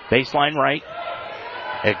Tennant. Baseline right.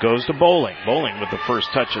 It goes to Bowling. Bowling with the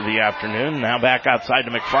first touch of the afternoon. Now back outside to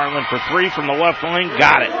McFarland for 3 from the left wing.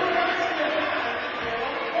 Got it.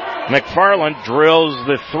 McFarland drills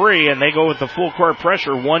the three, and they go with the full court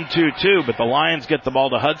pressure, 1-2-2, but the Lions get the ball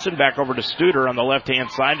to Hudson, back over to Studer on the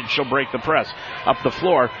left-hand side, and she'll break the press. Up the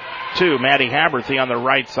floor to Maddie Haberthy on the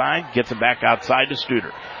right side, gets it back outside to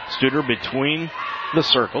Studer. Studer between the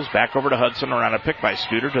circles, back over to Hudson around a pick by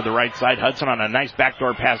Studer to the right side. Hudson on a nice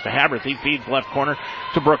backdoor pass to Haberthy, feeds left corner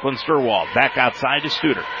to Brooklyn Sturwald. Back outside to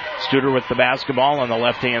Studer. Studer with the basketball on the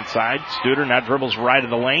left-hand side. Studer now dribbles right of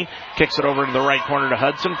the lane, kicks it over to the right corner to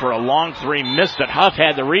Hudson for a long three, missed it. Huff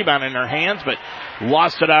had the rebound in her hands, but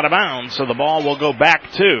lost it out of bounds, so the ball will go back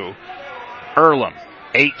to Earlham.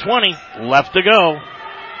 8:20 left to go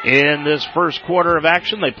in this first quarter of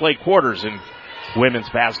action. They play quarters in women's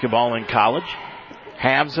basketball in college.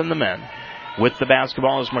 Halves in the men. With the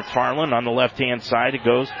basketball is McFarland on the left-hand side. It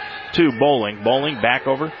goes to Bowling. Bowling back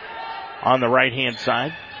over on the right-hand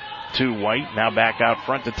side to White. Now back out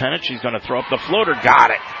front to Tennant. She's going to throw up the floater. Got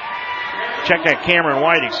it. Check that Cameron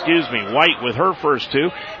White, excuse me. White with her first two,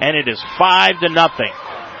 and it is 5-0.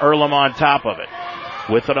 Earlham on top of it.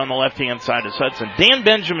 With it on the left-hand side is Hudson. Dan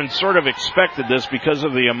Benjamin sort of expected this because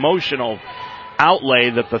of the emotional outlay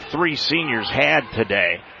that the three seniors had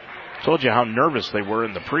today. Told you how nervous they were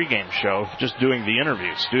in the pregame show, just doing the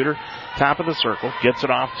interview. Studer, top of the circle, gets it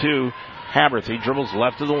off to Haberthy, dribbles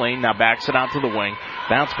left of the lane, now backs it out to the wing.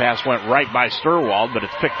 Bounce pass went right by Sturwald, but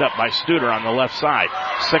it's picked up by Studer on the left side.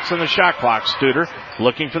 6 on the shot clock. Studer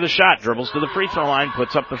looking for the shot, dribbles to the free throw line,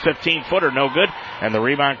 puts up the 15-footer, no good, and the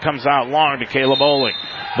rebound comes out long to Kayla Bowling.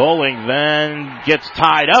 Bowling then gets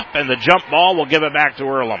tied up, and the jump ball will give it back to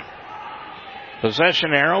Earlham.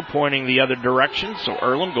 Possession arrow pointing the other direction, so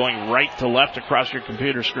Earlham going right to left across your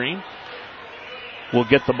computer screen will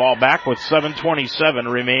get the ball back with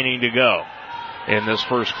 7:27 remaining to go in this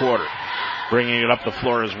first quarter. Bringing it up the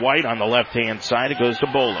floor is White on the left-hand side. It goes to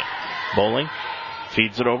Bowling. Bowling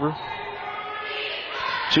feeds it over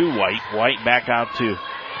to White. White back out to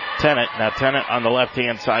Tennant. Now Tennant on the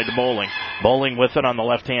left-hand side to Bowling. Bowling with it on the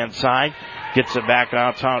left-hand side. Gets it back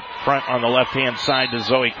out front on the left-hand side to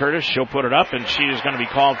Zoe Curtis. She'll put it up, and she is going to be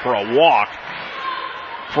called for a walk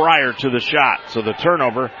prior to the shot. So the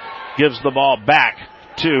turnover gives the ball back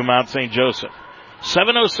to Mount St. Joseph.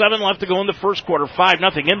 7:07 left to go in the first quarter.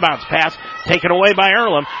 5-0 inbounds pass taken away by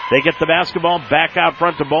Earlham. They get the basketball back out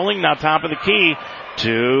front to Bowling. Now top of the key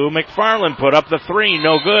to McFarland. Put up the three.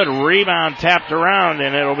 No good. Rebound tapped around,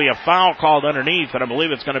 and it'll be a foul called underneath, and I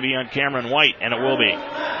believe it's going to be on Cameron White, and it will be.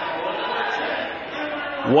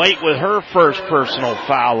 White with her first personal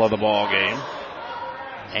foul of the ball game.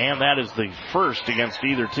 And that is the first against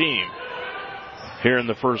either team here in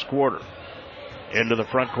the first quarter. Into the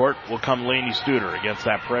front court will come Lainey Studer against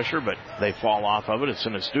that pressure, but they fall off of it as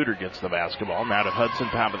soon as Studer gets the basketball. Now to Hudson,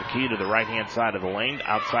 top of the key to the right-hand side of the lane,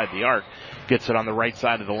 outside the arc. Gets it on the right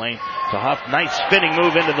side of the lane to Huff. Nice spinning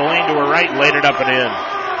move into the lane to her right, laid it up and in.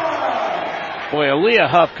 Boy, Aaliyah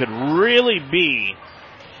Huff could really be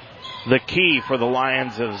the key for the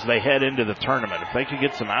Lions as they head into the tournament. If they could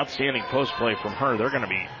get some outstanding post play from her, they're going to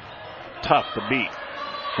be tough to beat.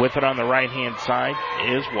 With it on the right-hand side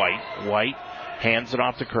is White. White hands it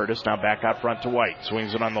off to Curtis. Now back out front to White.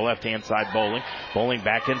 Swings it on the left-hand side, Bowling. Bowling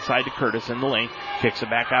back inside to Curtis in the lane. Kicks it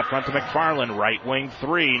back out front to McFarland. Right wing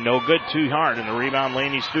three. No good, too hard. And the rebound,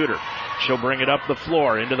 Lainey Studer. She'll bring it up the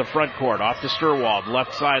floor into the front court. Off to Sturwald,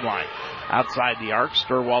 left sideline. Outside the arc,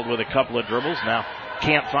 Sturwald with a couple of dribbles. Now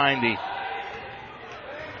can't find the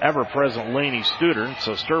ever-present Lainey Studer,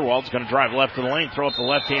 so Sturwald's going to drive left of the lane, throw up the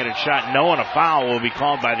left-handed shot. No, and a foul will be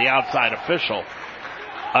called by the outside official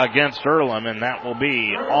against Earlham, and that will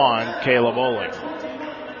be on Kayla Bowling.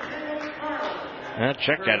 And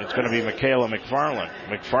check that, it's going to be Michaela McFarland.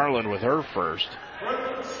 McFarland with her first.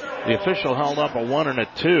 The official held up a 1 and a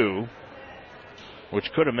 2,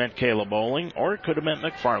 which could have meant Kayla Bowling, or it could have meant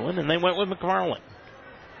McFarland, and they went with McFarland.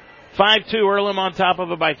 5-2, Earlham on top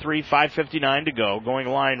of it by 3, 5:59 to go. Going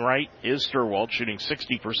line right is Sturwald, shooting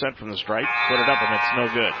 60% from the stripe. Put it up, and it's no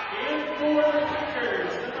good.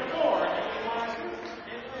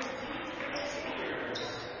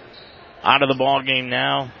 Out of the ball game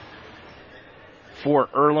now for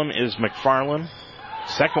Earlham is McFarland.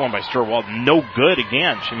 Second one by Sturwald, no good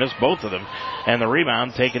again. She missed both of them. And the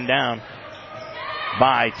rebound taken down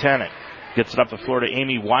by Tennant. Gets it up the floor to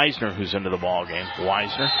Amy Weisner, who's into the ball game.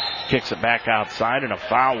 Weisner kicks it back outside, and a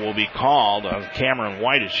foul will be called on Cameron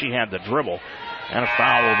White as she had the dribble. And a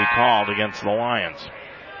foul will be called against the Lions.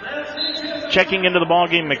 Checking into the ball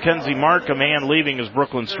game, Mackenzie Mark. A man leaving is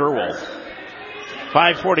Brooklyn Sturwald.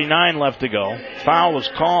 5:49 left to go. Foul was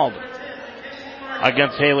called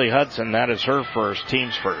against Haley Hudson. That is her first,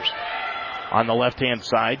 team's first. On the left-hand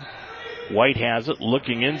side White has it,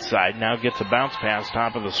 looking inside, now gets a bounce pass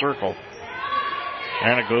top of the circle.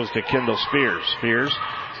 And it goes to Kendall Spears. Spears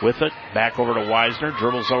with it, back over to Weisner,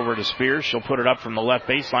 dribbles over to Spears. She'll put it up from the left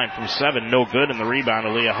baseline from 7, no good, and the rebound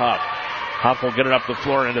to Leah Huff. Huff will get it up the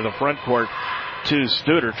floor into the front court to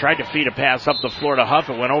Studer. Tried to feed a pass up the floor to Huff.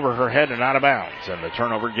 It went over her head and out of bounds. And the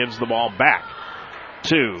turnover gives the ball back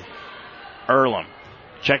to Earlham.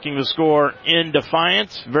 Checking the score in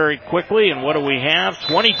Defiance very quickly. And what do we have?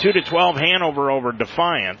 22-12 Hanover over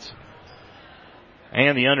Defiance.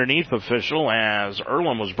 And the underneath official, as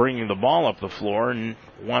Earlham was bringing the ball up the floor and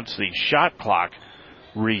wants the shot clock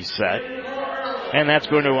reset. And that's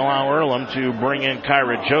going to allow Earlham to bring in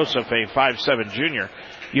Kyra Joseph, a 5'7" junior.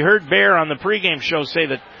 You heard Bear on the pregame show say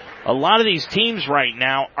that a lot of these teams right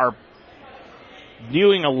now are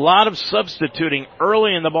doing a lot of substituting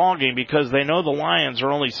early in the ballgame because they know the Lions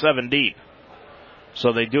are only 7 deep.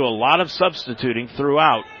 So they do a lot of substituting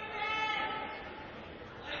throughout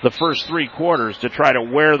the first 3 quarters to try to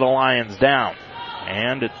wear the Lions down.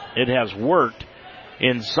 And it has worked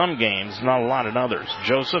in some games, not a lot in others.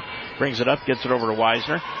 Joseph brings it up, gets it over to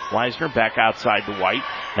Weisner. Weisner back outside to White.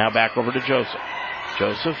 Now back over to Joseph.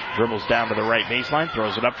 Joseph dribbles down to the right baseline,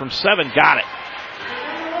 throws it up from 7, got it.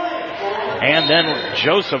 And then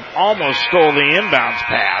Joseph almost stole the inbounds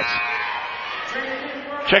pass.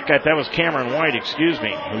 Check that was Cameron White,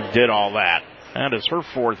 who did all that. That is her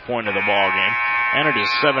 4th point of the ball game, and it is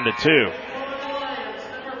 7-2.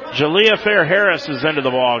 Jalea Fair-Harris is into the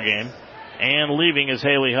ball game, and leaving is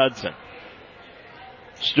Haley Hudson.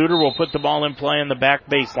 Studer will put the ball in play in the back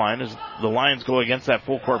baseline as the Lions go against that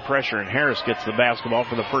full court pressure, and Harris gets the basketball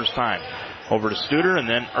for the first time. Over to Studer, and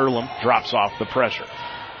then Earlham drops off the pressure.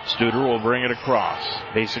 Studer will bring it across,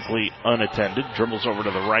 basically unattended, dribbles over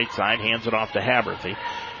to the right side, hands it off to Haberthy.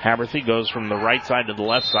 Haberthy goes from the right side to the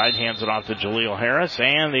left side, hands it off to Jaleel Harris,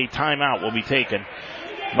 and the timeout will be taken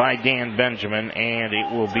by Dan Benjamin, and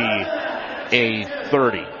it will be a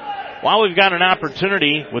 30. While we've got an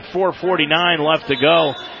opportunity with 4:49 left to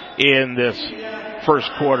go in this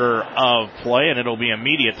first quarter of play, and it'll be a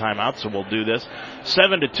media timeout, so we'll do this.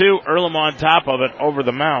 7-2, Earlham on top of it over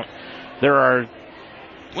the Mount.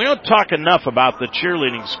 We don't talk enough about the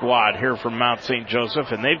cheerleading squad here from Mount St.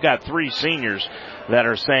 Joseph, and they've got 3 seniors that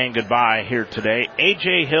are saying goodbye here today.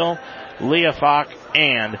 A.J. Hill, Leah Falk,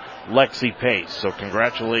 and Lexi Pace. So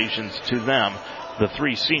congratulations to them, the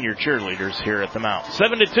 3 senior cheerleaders here at the Mount.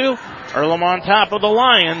 7-2, Earlham on top of the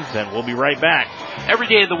Lions, and we'll be right back. Every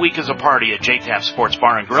day of the week is a party at J-Taps Sports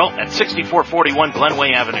Bar and Grill at 6441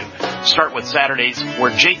 Glenway Avenue. Start with Saturdays,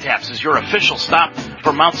 where J-Taps is your official stop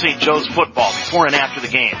for Mount St. Joe's football before and after the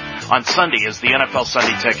game. On Sunday is the NFL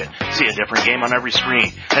Sunday Ticket. See a different game on every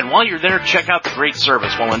screen. And while you're there, check out the great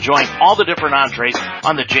service while enjoying all the different entrees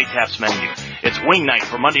on the J-Taps menu. It's wing night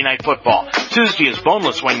for Monday Night Football. Tuesday is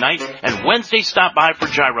boneless wing night, and Wednesday stop by for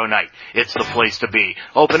gyro night. It's the place to be.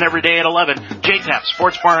 Open every day at 11. J-Taps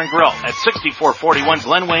Sports Bar and Grill at 6441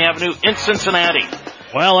 Glenway Avenue in Cincinnati.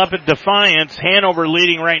 Well, up at Defiance, Hanover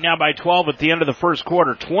leading right now by 12 at the end of the first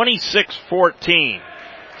quarter, 26-14.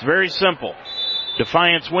 It's very simple.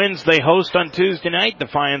 Defiance wins, they host on Tuesday night.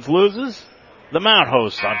 Defiance loses, the Mount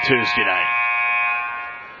hosts on Tuesday night.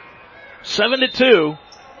 7-2,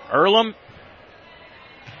 Earlham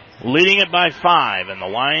leading it by 5, and the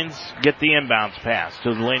Lions get the inbounds pass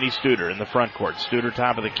to Delaney Studer in the front court. Studer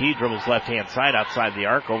top of the key, dribbles left-hand side outside the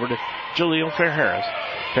arc over to Jaleel Fair-Harris.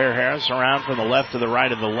 Fair-Harris around from the left to the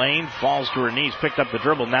right of the lane, falls to her knees, picked up the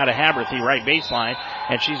dribble, now to Haberthy, right baseline,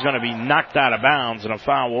 and she's going to be knocked out of bounds, and a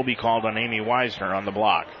foul will be called on Amy Weisner on the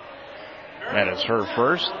block. That is her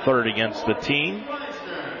first, 3rd against the team.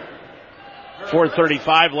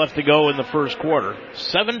 4:35 left to go in the first quarter.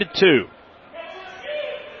 7-2.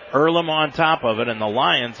 Earlham on top of it, and the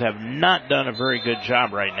Lions have not done a very good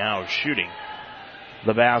job right now of shooting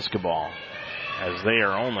the basketball, as they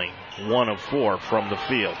are only 1 of 4 from the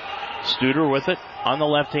field. Studer with it on the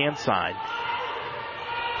left-hand side.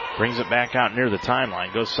 Brings it back out near the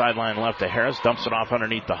timeline. Goes sideline left to Harris. Dumps it off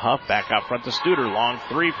underneath the Huff. Back out front to Studer. Long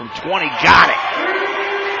 3 from 20. Got it!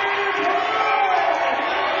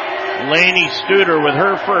 Lainey Studer with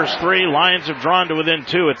her first 3. Lions have drawn to within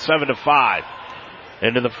 2 at 7-5.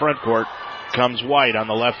 Into the front court comes White on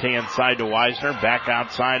the left-hand side to Weisner. Back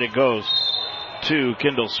outside it goes to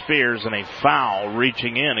Kendall Spears, and a foul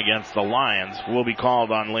reaching in against the Lions will be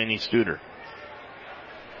called on Lainey Studer.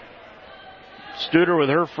 Studer with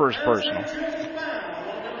her first personal.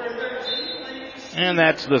 And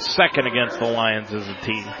that's the second against the Lions as a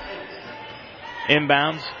team.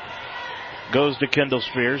 Inbounds Goes to Kendall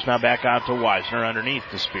Spears. Now back out to Weisner underneath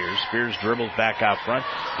to Spears. Spears dribbles back out front.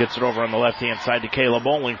 Gets it over on the left-hand side to Kayla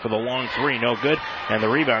Bowling for the long three. No good. And the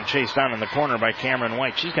rebound chased down in the corner by Cameron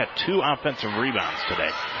White. She's got 2 offensive rebounds today.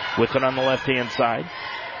 With it on the left-hand side.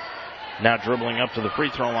 Now dribbling up to the free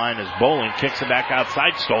throw line as Bowling kicks it back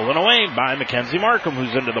outside. Stolen away by Mackenzie Markham,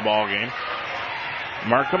 who's into the ball game.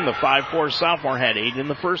 Markham, the 5'4 sophomore, had 8 in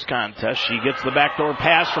the first contest. She gets the backdoor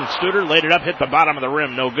pass from Studer, laid it up, hit the bottom of the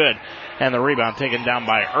rim, no good. And the rebound taken down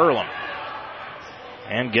by Earlham.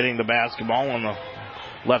 And getting the basketball on the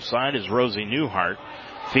left side is Rosie Newhart.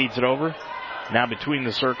 Feeds it over, now between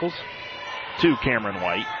the circles, to Cameron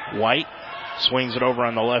White. White swings it over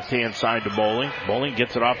on the left-hand side to Bowling. Bowling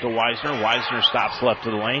gets it off to Weisner. Weisner stops left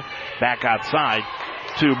of the lane, back outside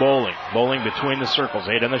to Bowling. Bowling between the circles.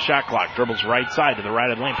 8 on the shot clock. Dribbles right side to the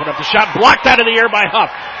right of the lane. Put up the shot. Blocked out of the air by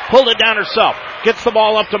Huff. Pulled it down herself. Gets the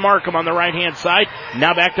ball up to Markham on the right-hand side.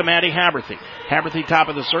 Now back to Maddie Haberthy. Haberthy top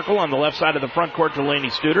of the circle on the left side of the front court to Lainey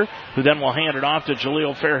Studer, who then will hand it off to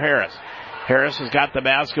Jaleel Fair-Harris. Harris has got the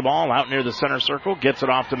basketball out near the center circle. Gets it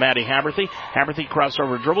off to Maddie Haberthy. Haberthy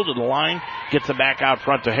crossover dribble to the line. Gets it back out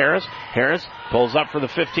front to Harris. Harris pulls up for the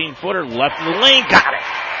 15-footer. Left of the lane. Got it.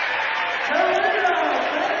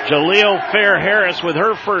 Jaleel Fair-Harris with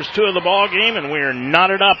her first 2 of the ball game, and we're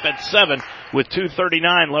knotted up at 7 with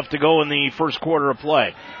 2:39 left to go in the first quarter of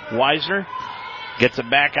play. Weisner gets it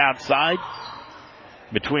back outside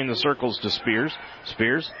between the circles to Spears.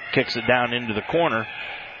 Spears kicks it down into the corner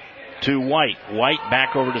to White. White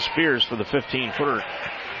back over to Spears for the 15-footer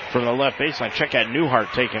from the left baseline. Check out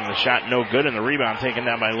Newhart taking the shot, no good, and the rebound taken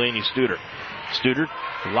down by Lainey Studer. Studer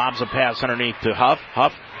lobs a pass underneath to Huff.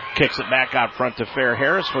 Huff kicks it back out front to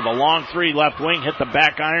Fair-Harris for the long 3 left wing. Hit the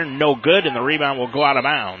back iron, no good, and the rebound will go out of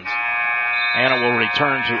bounds. And it will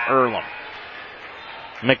return to Earlham.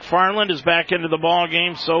 McFarland is back into the ball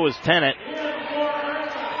game, so is Tennant.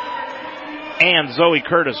 And Zoe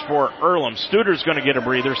Curtis for Earlham. Studer's going to get a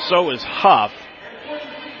breather, so is Huff.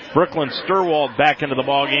 Brooklyn Sturwald back into the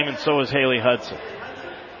ball game, and so is Haley Hudson.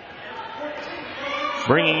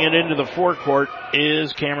 Bringing it into the forecourt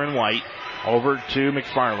is Cameron White. Over to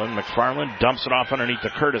McFarland. McFarland dumps it off underneath to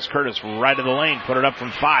Curtis. Curtis right of the lane. Put it up from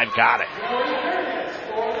 5. Got it.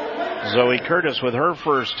 Zoe Curtis with her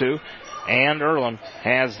first 2. And Earlham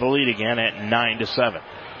has the lead again at 9-7.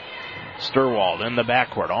 Sturwald in the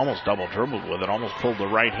backcourt. Almost double dribbled with it. Almost pulled the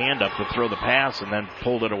right hand up to throw the pass and then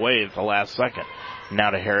pulled it away at the last second. Now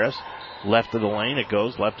to Harris. Left of the lane it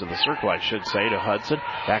goes, left of the circle I should say, to Hudson.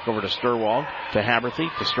 Back over to Sturwald, to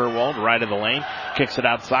Haberthy, to Sturwald, right of the lane. Kicks it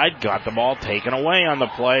outside, got the ball taken away on the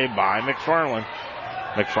play by McFarland.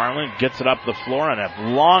 McFarland gets it up the floor on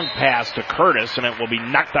a long pass to Curtis, and it will be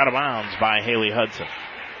knocked out of bounds by Haley Hudson.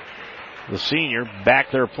 The senior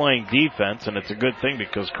back there playing defense, and it's a good thing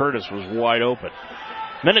because Curtis was wide open.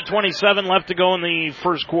 Minute 27 left to go in the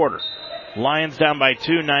first quarter. Lions down by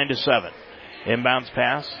 2, 9-7. Inbounds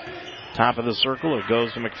pass. Top of the circle, it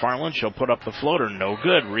goes to McFarland. She'll put up the floater. No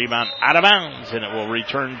good. Rebound out of bounds, and it will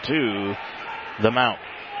return to the Mount.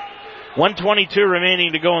 1:22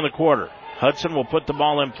 remaining to go in the quarter. Hudson will put the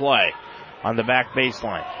ball in play on the back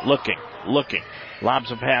baseline. Looking.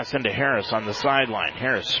 Lobs a pass into Harris on the sideline.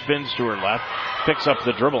 Harris spins to her left, picks up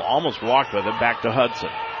the dribble, almost walked with it, back to Hudson.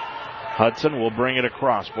 Hudson will bring it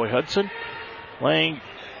across. Boy, Hudson playing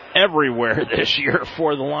everywhere this year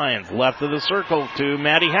for the Lions. Left of the circle to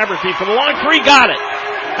Maddie Haberthy for the long 3. Got it.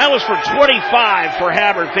 That was for 25 for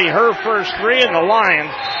Haberthy, her first 3, and the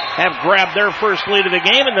Lions have grabbed their first lead of the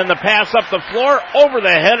game, and then the pass up the floor, over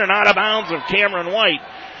the head and out of bounds of Cameron White.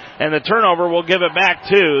 And the turnover will give it back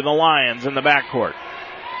to the Lions in the backcourt.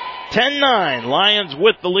 10-9, Lions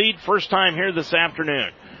with the lead, first time here this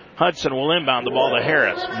afternoon. Hudson will inbound the ball to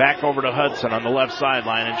Harris. Back over to Hudson on the left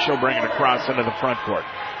sideline, and she'll bring it across into the front court.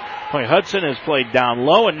 Boy, Hudson has played down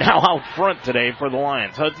low and now out front today for the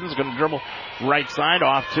Lions. Hudson's going to dribble right side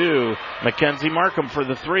off to Mackenzie Markham for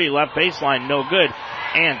the 3. Left baseline, no good.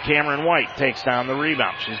 And Cameron White takes down the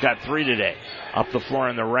rebound. She's got 3 today. Up the floor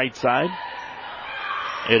on the right side.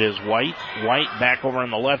 It is White. White back over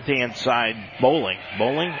on the left-hand side. Bowling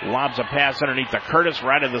lobs a pass underneath to Curtis,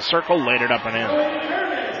 right of the circle, laid it up and in.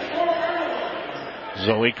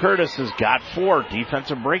 Zoe Curtis has got 4.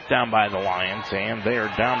 Defensive breakdown by the Lions, and they are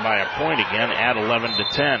down by a point again at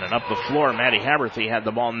 11-10. And up the floor, Maddie Haberthy had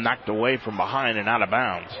the ball knocked away from behind and out of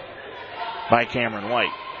bounds by Cameron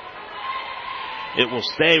White. It will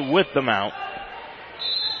stay with the Mount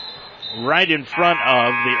right in front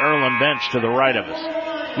of the Earlham bench to the right of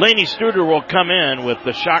us. Lainey Studer will come in with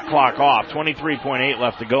the shot clock off. 23.8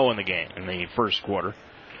 left to go in the game, in the first quarter.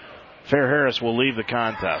 Fair-Harris will leave the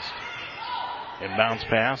contest. Inbounds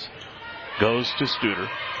pass goes to Studer.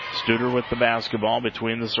 Studer with the basketball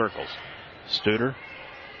between the circles. Studer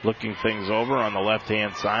looking things over on the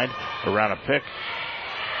left-hand side around a pick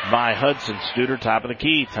by Hudson. Studer, top of the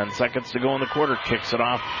key. 10 seconds to go in the quarter. Kicks it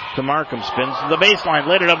off to Markham. Spins to the baseline.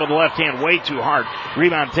 Laid it up with the left hand way too hard.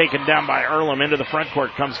 Rebound taken down by Earlham. Into the front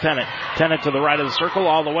court comes Tennant. Tennant to the right of the circle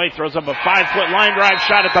all the way. Throws up a 5-foot line drive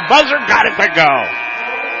shot at the buzzer. Got it to go.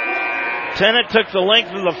 Tennant took the length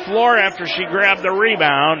of the floor after she grabbed the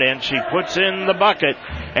rebound, and she puts in the bucket.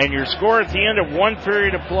 And your score at the end of one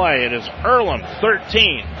period of play, it is Earlham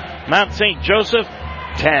 13, Mount St. Joseph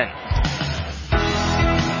 10.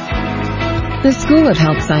 The School of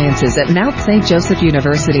Health Sciences at Mount St. Joseph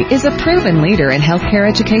University is a proven leader in healthcare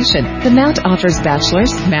education. The Mount offers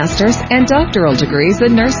bachelor's, master's, and doctoral degrees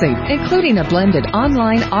in nursing, including a blended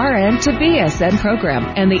online RN to BSN program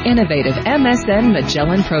and the innovative MSN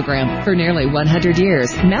Magellan program. For nearly 100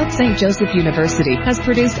 years, Mount St. Joseph University has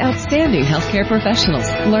produced outstanding healthcare professionals.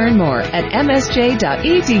 Learn more at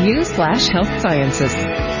msj.edu/healthsciences.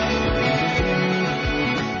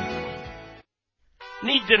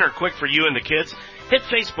 Need dinner quick for you and the kids? Hit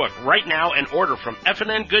Facebook right now and order from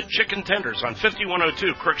F&N Good Chicken Tenders on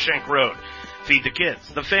 5102 Crookshank Road. Feed the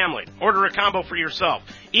kids, the family. Order a combo for yourself.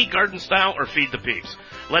 Eat garden style or feed the peeps.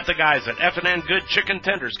 Let the guys at F&N Good Chicken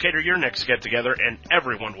Tenders cater your next get-together, and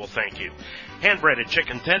everyone will thank you. Hand-breaded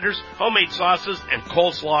chicken tenders, homemade sauces, and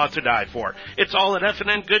coleslaw to die for. It's all at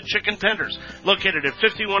F&N Good Chicken Tenders, located at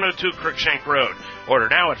 5102 Crookshank Road. Order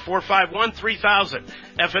now at 451-3000.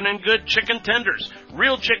 F&N Good Chicken Tenders.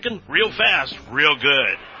 Real chicken, real fast, real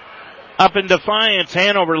good. Up in Defiance,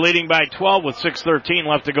 Hanover leading by 12 with 6:13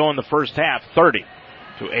 left to go in the first half,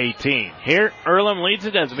 30-18. Here, Earlham leads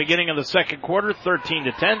it as the beginning of the second quarter,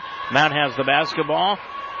 13-10. Mount has the basketball.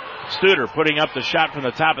 Studer putting up the shot from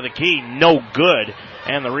the top of the key, no good.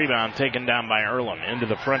 And the rebound taken down by Earlham. Into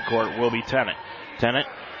the front court will be Tennant. Tennant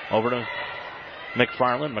over to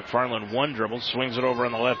McFarland. McFarland one dribble, swings it over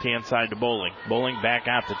on the left-hand side to Bowling. Bowling back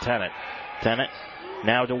out to Tennant. Tennant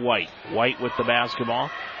now to White. White with the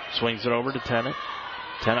basketball. Swings it over to Tennant.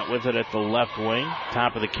 Tennant with it at the left wing.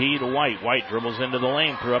 Top of the key to White. White dribbles into the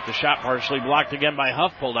lane. Threw up the shot, partially blocked again by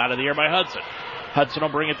Huff. Pulled out of the air by Hudson. Hudson will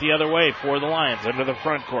bring it the other way for the Lions into the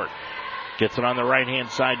front court. Gets it on the right-hand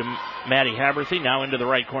side to Maddie Haberthy. Now into the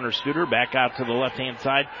right corner, Studer. Back out to the left-hand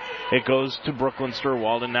side. It goes to Brooklyn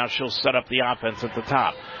Sturwald, and now she'll set up the offense at the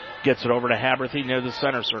top. Gets it over to Haberthy near the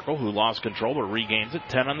center circle, who lost control but regains it.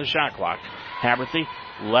 10 on the shot clock. Haberthy,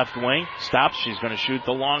 left wing, stops. She's going to shoot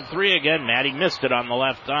the long three again. Maddie missed it on the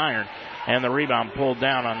left iron, and the rebound pulled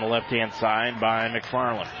down on the left-hand side by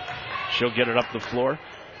McFarland. She'll get it up the floor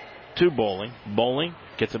to Bowling. Bowling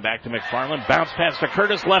gets it back to McFarland. Bounce pass to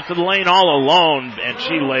Curtis, left of the lane all alone, and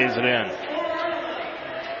she lays it in.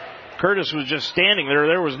 Curtis was just standing there.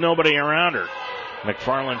 There was nobody around her.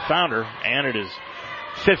 McFarland found her, and it is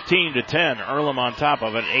 15-10. Earlham on top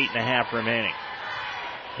of it, 8.5 remaining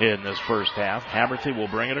in this first half. Haberthy will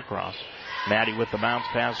bring it across. Maddie with the bounce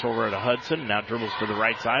pass over to Hudson. Now dribbles to the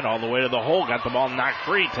right side all the way to the hole. Got the ball knocked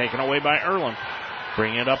free, taken away by Earlham.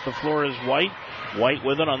 Bringing it up the floor is White. White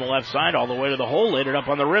with it on the left side all the way to the hole. Laid it up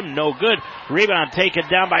on the rim. No good. Rebound taken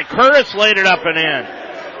down by Curtis. Laid it up and in.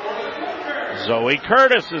 Zoe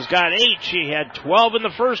Curtis has got 8. She had 12 in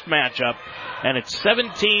the first matchup. And it's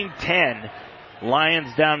 17-10.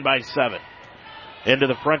 Lions down by 7. Into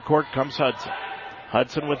the front court comes Hudson.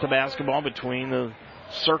 Hudson with the basketball between the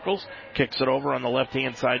circles. Kicks it over on the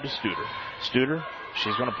left-hand side to Studer. Studer,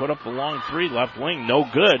 she's going to put up the long three. Left wing, no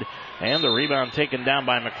good. And the rebound taken down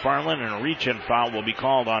by McFarland, and a reach-in foul will be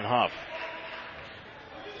called on Huff.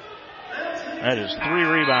 That is 3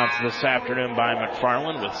 rebounds this afternoon by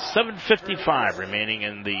McFarland with 7:55 remaining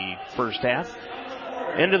in the first half.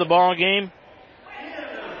 Into the ball game,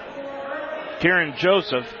 Kieran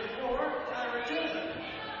Joseph.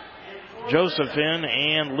 Joseph in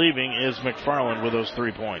and leaving is McFarland with those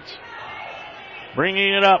 3 points.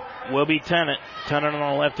 Bringing it up will be Tennant. Tennant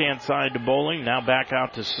on the left-hand side to Bowling. Now back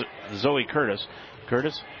out to Zoe Curtis.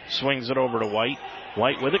 Curtis swings it over to White.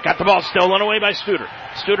 White with it. Got the ball stolen away by Studer.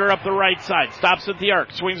 Studer up the right side. Stops at the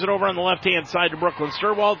arc. Swings it over on the left-hand side to Brooklyn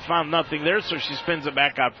Sturwald. Found nothing there, so she spins it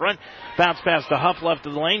back out front. Bounce pass to Huff left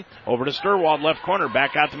of the lane. Over to Sturwald left corner.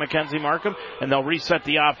 Back out to Mackenzie Markham. And they'll reset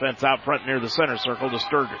the offense out front near the center circle to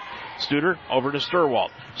Studer. Studer over to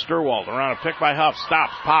Sturwald. Sturwald around a pick by Huff.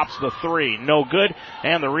 Stops. Pops the 3. No good.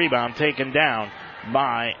 And the rebound taken down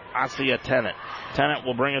by Asia Tennant. Tennant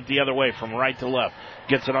will bring it the other way from right to left.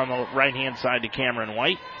 Gets it on the right-hand side to Cameron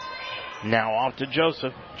White. Now off to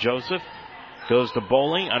Joseph. Joseph goes to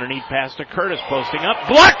Bowling. Underneath pass to Curtis. Posting up.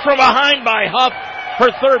 Blocked from behind by Huff.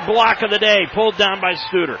 Her third block of the day. Pulled down by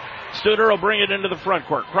Studer. Studer will bring it into the front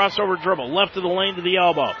court. Crossover dribble, left of the lane to the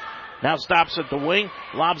elbow. Now stops at the wing,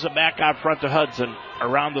 lobs it back out front to Hudson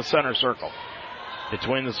around the center circle.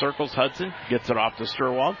 Between the circles, Hudson gets it off to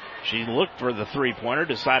Sturwald. She looked for the three-pointer,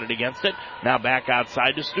 decided against it. Now back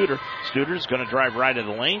outside to Studer. Studer's going to drive right in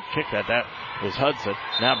the lane. Kicked at that was Hudson.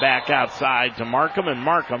 Now back outside to Markham, and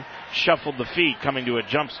Markham shuffled the feet, coming to a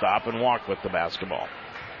jump stop and walked with the basketball.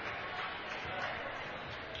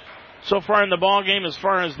 So far in the ball game, as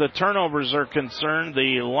far as the turnovers are concerned,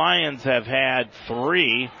 the Lions have had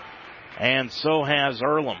 3, and so has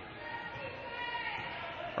Earlham.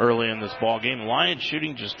 Early in this ball game, Lions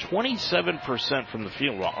shooting just 27% from the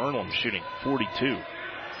field, while Earlham shooting 42.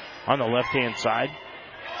 On the left-hand side,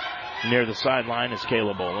 near the sideline, is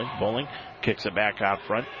Kayla Bowling. Bowling kicks it back out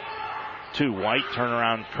front to White.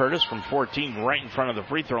 Turnaround Curtis from 14, right in front of the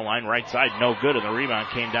free throw line. Right side, no good, and the rebound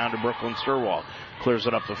came down to Brooklyn Sturwald. Clears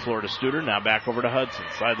it up the floor to Studer. Now back over to Hudson.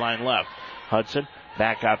 Sideline left. Hudson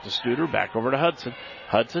back out to Studer. Back over to Hudson.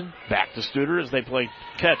 Hudson back to Studer as they play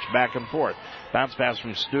catch back and forth. Bounce pass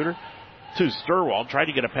from Studer to Sturwald. Tried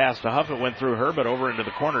to get a pass to Huff. It went through her, but over into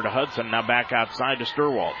the corner to Hudson. Now back outside to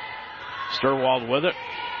Sturwald. Sturwald with it.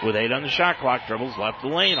 With 8 on the shot clock. Dribbles left the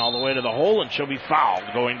lane all the way to the hole, and she'll be fouled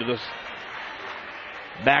going to this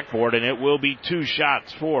backboard, and it will be 2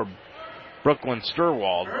 shots for Brooklyn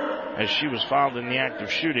Sturwald as she was fouled in the act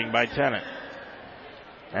of shooting by Tennant.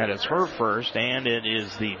 That is her first, and it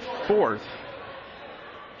is the 4th.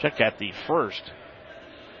 Check out the first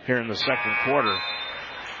here in the second quarter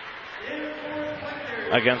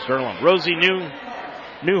against Earlham. Rosie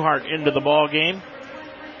Newhart into the ball game.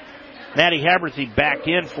 Maddie Haberthy back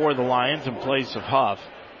in for the Lions in place of Huff.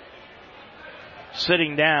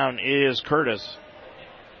 Sitting down is Curtis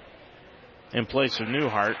in place of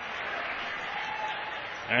Newhart.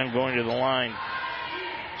 And going to the line,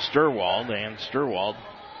 Sturwald, and Sturwald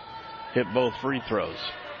hit both free throws.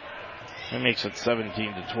 That makes it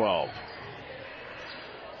 17-12.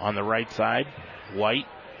 On the right side, White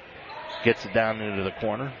gets it down into the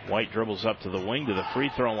corner. White dribbles up to the wing to the free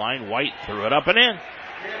throw line. White threw it up and in.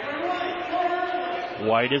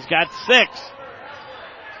 White has got 6.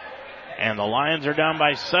 And the Lions are down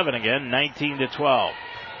by 7 again, 19-12.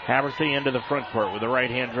 Haberthy into the front court with a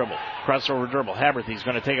right-hand dribble. Crossover dribble. Haberthy's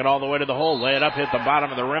going to take it all the way to the hole, lay it up, hit the bottom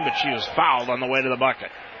of the rim, but she was fouled on the way to the bucket.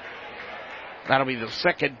 That'll be the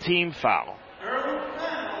second team foul.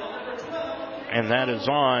 And that is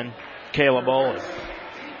on Kayla Bowling.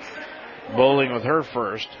 Bowling with her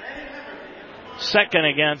first. Second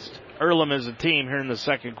against Earlham as a team here in the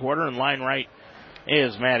second quarter, and line right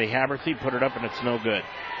is Maddie Haberthy. Put it up, and it's no good.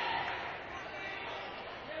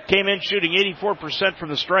 Came in shooting 84% from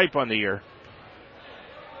the stripe on the year.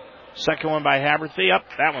 Second one by Haberthy. Up.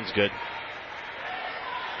 That one's good.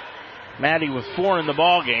 Maddie with 4 in the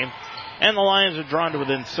ball game. And the Lions are drawn to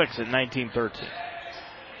within 6 at 19-13.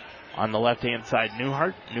 On the left-hand side,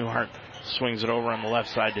 Newhart. Newhart swings it over on the left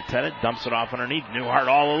side to Tennant. Dumps it off underneath. Newhart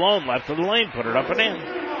all alone. Left of the lane. Put it up and in.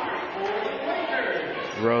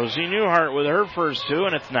 Rosie Newhart with her first 2.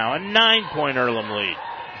 And it's now a 9-point Earlham lead.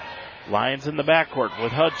 Lions in the backcourt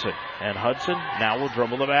with Hudson. And Hudson now will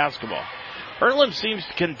dribble the basketball. Earlham seems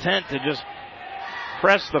content to just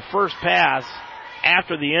press the first pass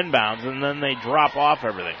after the inbounds, and then they drop off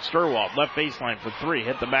everything. Sturwald, left baseline for 3,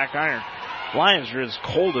 hit the back iron. Lions are as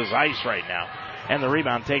cold as ice right now. And the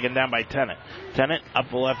rebound taken down by Tennant. Tennant up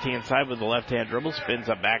the left-hand side with the left-hand dribble, spins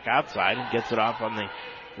up back outside and gets it off on the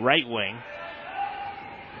right wing.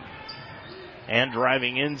 And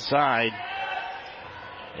driving inside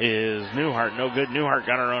is Newhart. No good. Newhart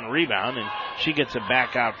got her own rebound, and she gets it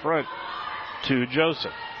back out front to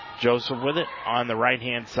Joseph. Joseph with it on the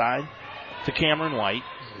right-hand side to Cameron White.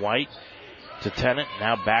 White to Tennant.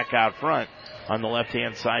 Now back out front on the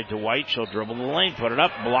left-hand side to White. She'll dribble the lane, put it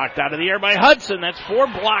up, blocked out of the air by Hudson. That's 4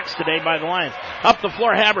 blocks today by the Lions. Up the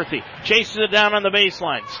floor, Haberthy chases it down on the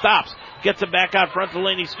baseline. Stops. Gets it back out front to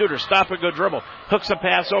Lainey Studer. Stop and go dribble. Hooks a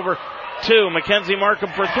pass over to Mackenzie Markham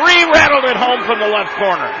for 3. Rattled it home from the left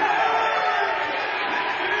corner.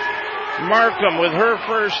 Markham with her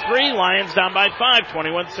first 3. Lions down by 5,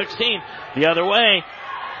 21-16. The other way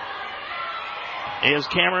is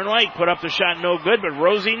Cameron White. Put up the shot, no good, but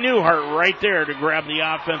Rosie Newhart right there to grab the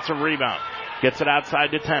offensive rebound. Gets it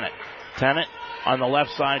outside to Tennant. Tennant on the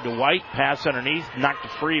left side to White. Pass underneath, knocked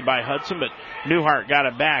free by Hudson, but Newhart got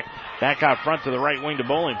it back. Back out front to the right wing to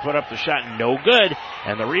Bowling. Put up the shot, no good.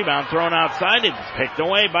 And the rebound thrown outside. It's picked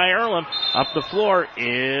away by Earlham. Up the floor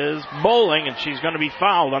is Bowling, and she's going to be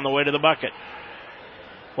fouled on the way to the bucket.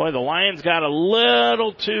 Boy, the Lions got a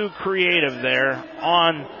little too creative there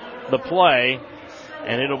on the play.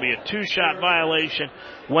 and it'll be a 2-shot violation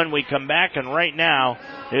when we come back. And right now,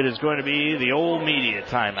 it is going to be the old media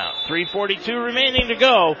timeout. 3:42 remaining to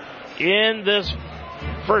go in this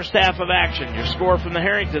first half of action. Your score from the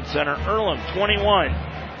Harrington Center, Earlham 21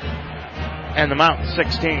 and the Mountain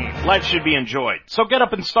 16. Life should be enjoyed, so get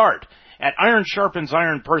up and start. At Iron Sharpens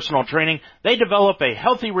Iron Personal Training, they develop a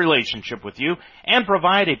healthy relationship with you and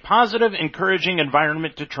provide a positive, encouraging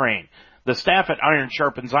environment to train. The staff at Iron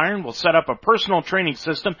Sharpens Iron will set up a personal training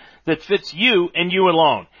system that fits you and you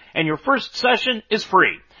alone. And your first session is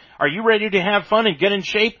free. Are you ready to have fun and get in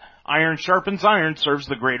shape? Iron Sharpens Iron serves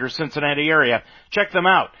the greater Cincinnati area. Check them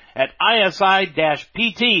out at isi-pt.com.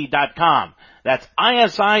 That's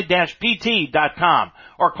isi-pt.com.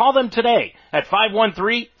 Or call them today at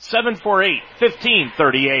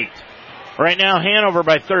 513-748-1538. Right now, Hanover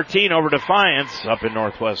by 13 over Defiance up in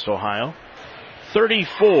Northwest Ohio.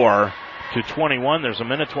 34-21. There's a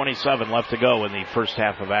minute 27 left to go in the first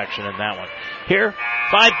half of action in that one. Here,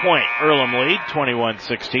 5-point Earlham lead,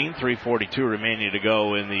 21-16. 3:42 remaining to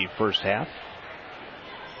go in the first half.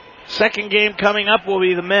 Second game coming up will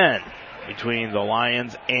be the men between the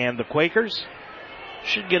Lions and the Quakers.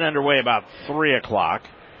 Should get underway about 3 o'clock.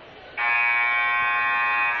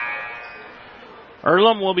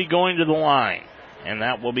 Earlham will be going to the line, and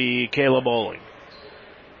that will be Kayla Bowling.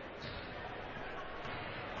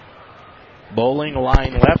 Bowling,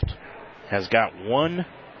 line left, has got 1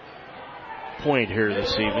 point here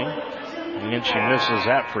this evening, and then she misses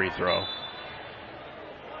that free throw.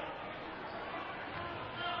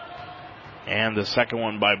 And the second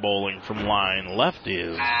one by Bowling from line left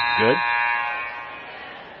is good.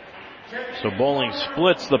 So Bowling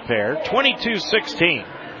splits the pair, 22-16.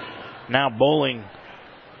 Now Bowling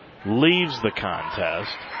leaves the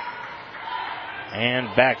contest.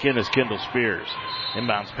 And back in is Kendall Spears.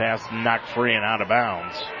 Inbounds pass knocked free and out of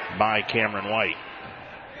bounds by Cameron White.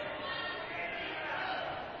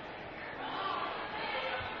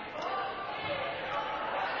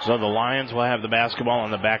 So the Lions will have the basketball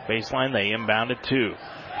on the back baseline. They inbound it to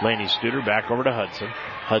Lainey Studer, back over to Hudson.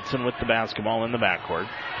 Hudson with the basketball in the backcourt.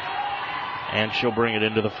 And she'll bring it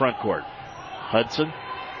into the front court. Hudson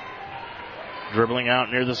dribbling out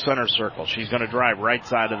near the center circle. She's going to drive right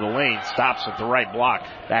side of the lane. Stops at the right block.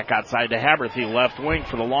 Back outside to Haberthy, left wing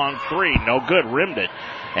for the long three. No good, rimmed it.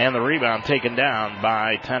 And the rebound taken down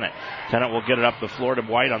by Tennant. Tennant will get it up the floor to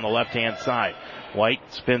White on the left-hand side. White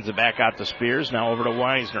spins it back out to Spears. Now over to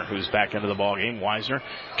Weisner, who's back into the ballgame. Weisner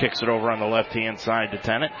kicks it over on the left-hand side to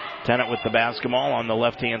Tennant. Tennant with the basketball on the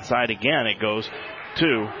left-hand side again. It goes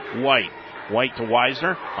to White. White to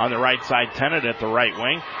Weisner. On the right side, Tennant at the right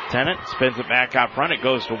wing. Tennant spins it back out front. It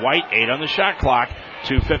goes to White. 8 on the shot clock.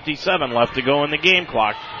 2:57 left to go in the game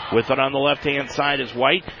clock. With it on the left-hand side is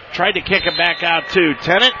White. Tried to kick it back out to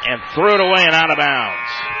Tennant and threw it away and out of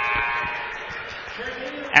bounds.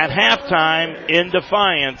 At halftime in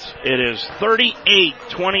Defiance, it is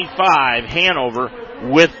 38-25. Hanover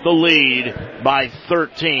with the lead by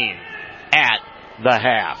 13 at the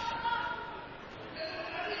half.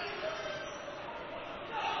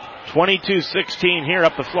 22-16 here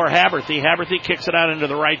up the floor. Haberthy. Haberthy kicks it out into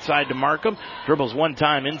the right side to Markham. Dribbles one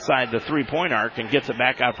time inside the three-point arc and gets it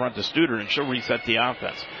back out front to Studer, and she'll reset the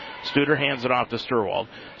offense. Studer hands it off to Sturwald.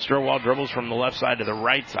 Sturwald dribbles from the left side to the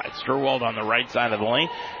right side. Sturwald on the right side of the lane.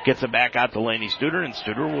 Gets it back out to Lainey Studer, and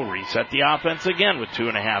Studer will reset the offense again with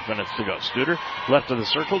 2.5 minutes to go. Studer left of the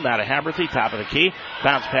circle, now to Haberthy, top of the key.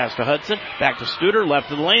 Bounce pass to Hudson. Back to Studer,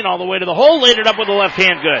 left of the lane, all the way to the hole. Laid it up with the left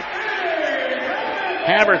hand, good.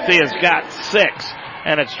 Haberthy has got 6,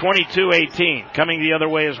 and it's 22-18. Coming the other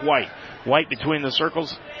way is White. White between the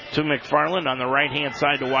circles to McFarland on the right-hand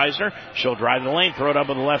side to Weisner. She'll drive the lane, throw it up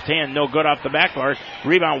with the left hand. No good off the backboard.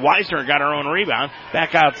 Rebound, Weisner got her own rebound.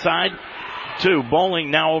 Back outside to Bowling,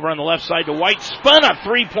 now over on the left side to White. Spun a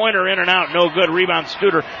three-pointer in and out. No good. Rebound,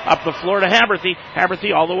 Studer up the floor to Haberthy.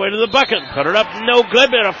 Haberthy all the way to the bucket. Put it up. No good,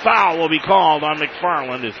 but a foul will be called on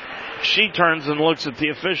McFarland as she turns and looks at the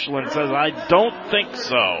official and says, I don't think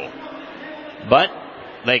so. But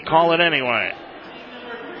they call it anyway.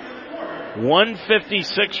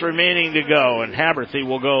 1:56 remaining to go, and Haberthy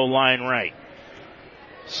will go line right.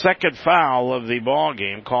 Second foul of the ball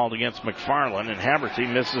game called against McFarland, and Haberthy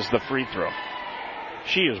misses the free throw.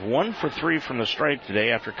 She is 1 for 3 from the stripe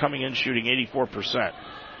today after coming in shooting 84%.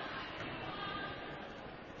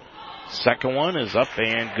 Second one is up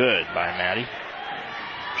and good by Maddie.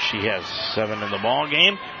 She has 7 in the ball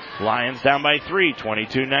game. Lions down by 3,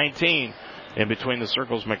 22-19. In between the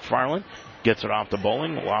circles, McFarland gets it off to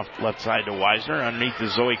Bowling, left side to Weisner, underneath to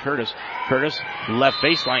Zoe Curtis. Curtis, left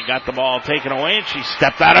baseline, got the ball taken away, and she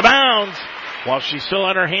stepped out of bounds. while she's still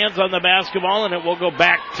on her hands on the basketball, and it will go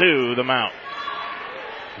back to the Mount.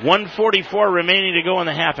 1:44 remaining to go in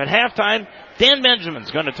the half. At halftime, Dan Benjamin's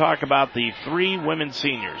going to talk about the 3 women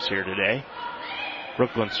seniors here today.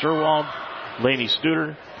 Brooklyn Sturwald, Lainey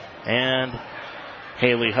Studer, and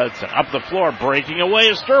Haley Hudson. Up the floor, breaking away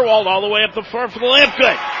is Sturwald all the way up the floor for the layup.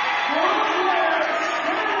 Good.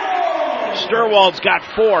 Sturwald's got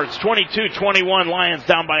 4. It's 22-21. Lions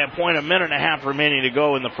down by a point. A minute and a half remaining to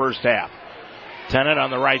go in the first half. Tennant on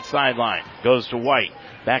the right sideline. Goes to White.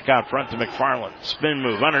 Back out front to McFarland. Spin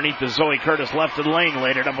move underneath to Zoe Curtis. Left to Lane.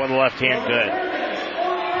 Laid it up with the left hand. Good.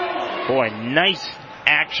 Boy, nice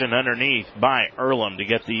action underneath by Earlham to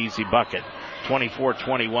get the easy bucket.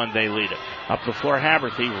 24-21, they lead it. Up the floor,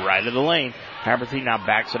 Haberthy, right of the lane. Haberthy now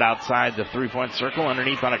backs it outside the three-point circle.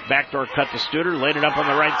 Underneath on a backdoor cut to Studer. Laid it up on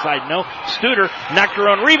the right side. No. Studer knocked her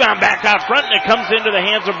own rebound back out front, and it comes into the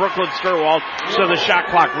hands of Brooklyn Sturwald, so the shot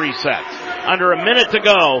clock resets. Under a minute to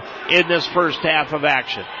go in this first half of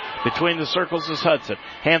action. Between the circles is Hudson.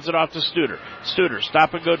 Hands it off to Studer. Studer,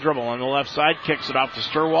 stop and go dribble on the left side. Kicks it off to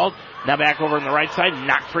Sturwald. Now back over on the right side.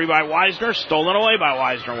 Knocked free by Weisner. Stolen away by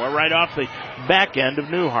Weisner. We're right off the back end of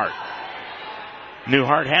Newhart.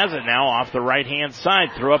 Newhart has it now off the right-hand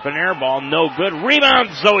side. Threw up an air ball. No good.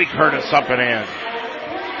 Rebound. Zoe Curtis up and in.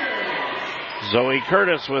 Zoe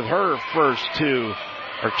Curtis with her first 2,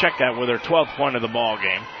 or check that, with her 12th point of the ball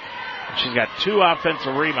game. She's got 2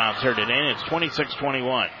 offensive rebounds here today, and it's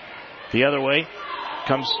 26-21. The other way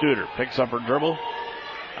comes Studer. Picks up her dribble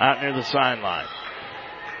out near the sideline.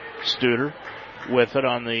 Studer with it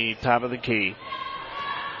on the top of the key.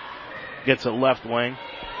 Gets it left wing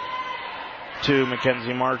to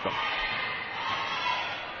Mackenzie Markham.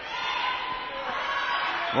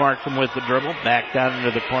 Markham with the dribble. Back down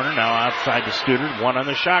into the corner. Now outside to Studer. 1 on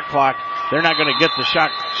the shot clock. They're not going to get the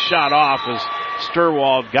shot off as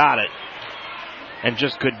Sturwald got it and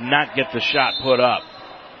just could not get the shot put up.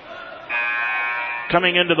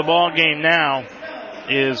 Coming into the ball game now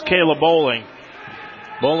is Kayla Bowling.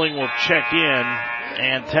 Bowling will check in,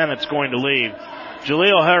 and Tennant's going to leave.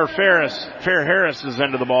 Jaleel Fair-Harris is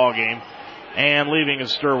into the ball game, and leaving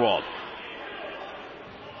is Sturwald.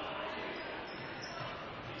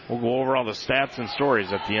 We'll go over all the stats and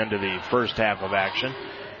stories at the end of the first half of action.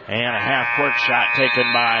 And a half-court shot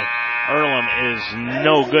taken by Earlham is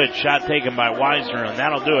no good. Shot taken by Weisner, and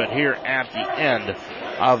that'll do it here at the end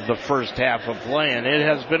of the first half of play. And it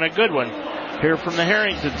has been a good one here from the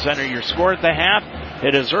Harrington Center. Your score at the half,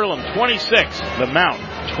 it is Earlham 26, the Mount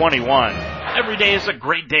 21. Every day is a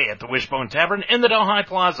great day at the Wishbone Tavern in the Delhi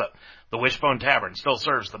Plaza. The Wishbone Tavern still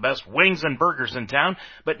serves the best wings and burgers in town,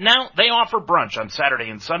 but now they offer brunch on Saturday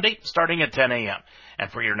and Sunday starting at 10 a.m.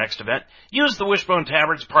 And for your next event, use the Wishbone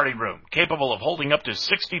Tavern's party room, capable of holding up to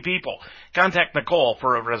 60 people. Contact Nicole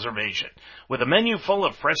for a reservation. With a menu full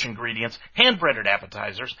of fresh ingredients, hand-breaded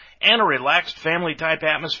appetizers, and a relaxed family-type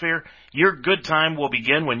atmosphere, your good time will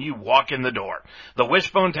begin when you walk in the door. The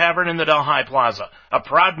Wishbone Tavern in the Delhi Plaza, a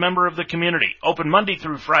proud member of the community, open Monday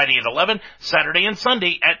through Friday at 11, Saturday and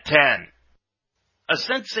Sunday at 10.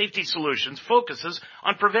 Ascent Safety Solutions focuses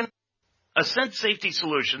on preventing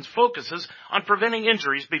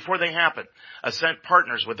injuries before they happen. Ascent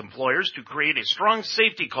partners with employers to create a strong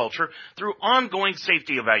safety culture through ongoing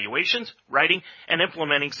safety evaluations, writing and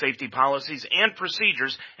implementing safety policies and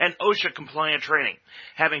procedures, and OSHA-compliant training.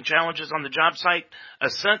 Having challenges on the job site?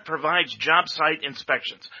 Ascent provides job site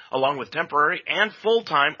inspections, along with temporary and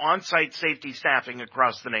full-time on-site safety staffing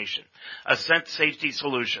across the nation. Ascent Safety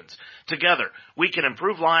Solutions. Together, we can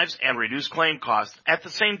improve lives and reduce claim costs at the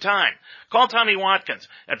same time. Call Tommy Watkins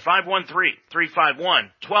at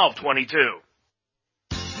 513-351-1222.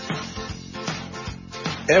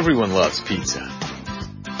 Everyone loves pizza.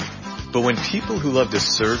 But when people who love to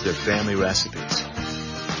serve their family recipes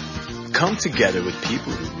come together with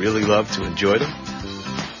people who really love to enjoy them,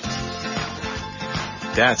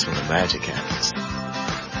 that's when the magic happens.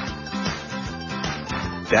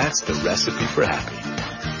 That's the recipe for happy.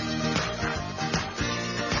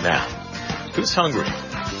 Now, who's hungry?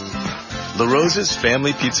 La Rosa's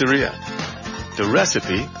Family Pizzeria. The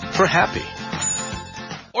recipe for happy.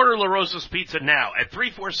 Order La Rosa's Pizza now at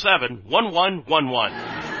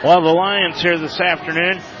 347-1111. Well, the Lions here this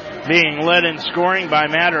afternoon being led in scoring by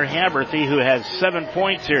Matter Haberthy, who has 7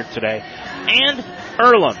 points here today. And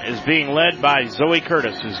Earlham is being led by Zoe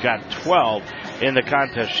Curtis, who's got 12 in the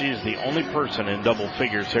contest. She is the only person in double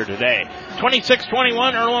figures here today.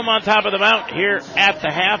 26-21, Earlham on top of the Mount here at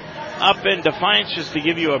the half. Up in Defiance, just to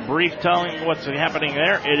give you a brief telling what's happening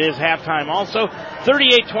there. It is halftime also.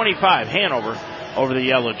 38-25, Hanover over the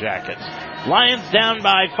Yellow Jackets. Lions down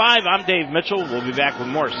by 5. I'm Dave Mitchell. We'll be back with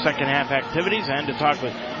more second half activities and to talk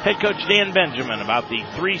with head coach Dan Benjamin about the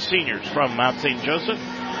 3 seniors from Mount St. Joseph,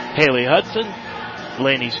 Haley Hudson,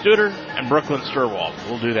 Lainey Studer, and Brooklyn Sturwald.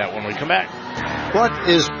 We'll do that when we come back. What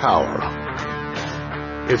is power?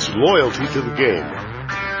 It's loyalty to the game.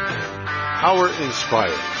 Power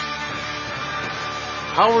inspires.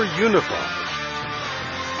 Power unifies.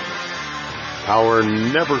 Power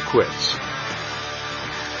never quits.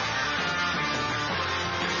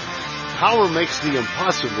 Power makes the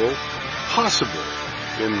impossible possible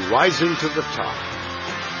in rising to the top.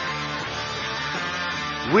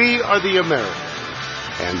 We are the Americans,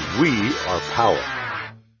 and we are power.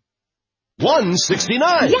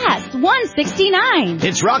 169. Yes, 169.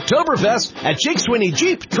 It's Rocktoberfest at Jake Sweeney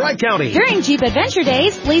Jeep, Tri-County. During Jeep Adventure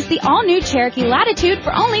Days, lease the all-new Cherokee Latitude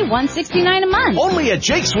for only $169 a month. Only at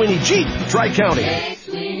Jake Sweeney Jeep, Tri-County.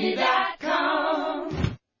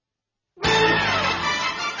 JakeSweeney.com.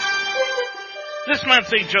 This Mount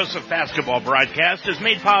St. Joseph basketball broadcast is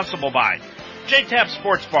made possible by J-Tap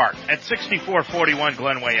Sports Bar at 6441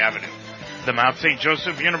 Glenway Avenue, the Mount St.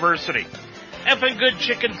 Joseph University, Effin' Good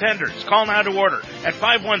Chicken Tenders. Call now to order at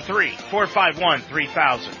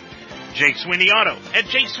 513-451-3000. Jake Sweeney Auto at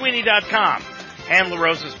JakeSweeney.com. And La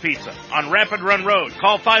Rosa's Pizza on Rapid Run Road.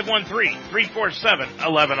 Call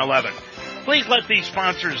 513-347-1111. Please let these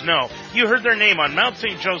sponsors know you heard their name on Mount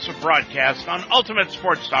St. Joseph broadcast on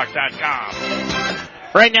UltimateSportsTalk.com.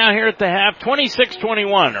 Right now here at the half,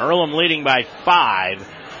 26-21. Earlham leading by 5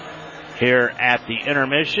 here at the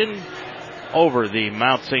intermission over the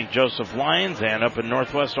Mount St. Joseph Lions. And up in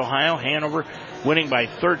Northwest Ohio, Hanover winning by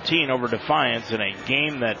 13 over Defiance in a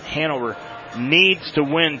game that Hanover needs to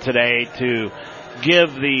win today to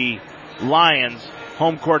give the Lions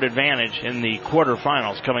home court advantage in the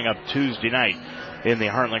quarterfinals coming up Tuesday night in the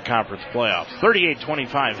Heartland Conference playoffs.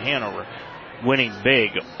 38-25 Hanover winning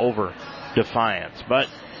big over Defiance. But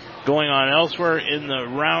going on elsewhere in the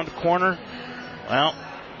round corner, well,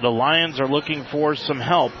 the Lions are looking for some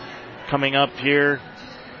help coming up here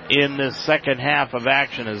in the second half of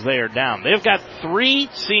action as they are down. They've got 3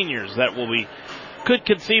 seniors that could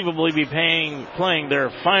conceivably be playing their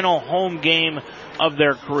final home game of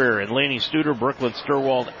their career in Lainey Studer, Brooklyn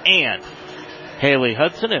Sturwald, and Haley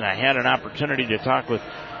Hudson. And I had an opportunity to talk with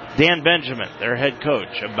Dan Benjamin, their head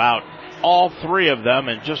coach, about all 3 of them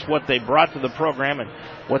and just what they brought to the program and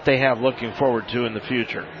what they have looking forward to in the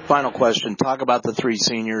future. Final question. Talk about the 3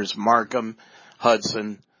 seniors, Markham,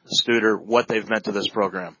 Hudson, Studer, what they've meant to this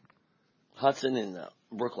program. Hudson and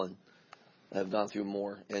Brooklyn have gone through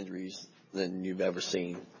more injuries than you've ever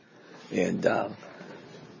seen. And, I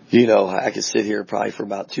could sit here probably for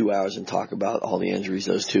about 2 hours and talk about all the injuries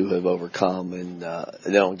those 2 have overcome, and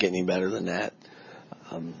they don't get any better than that.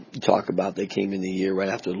 You talk about they came in the year right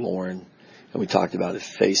after Lauren, and we talked about it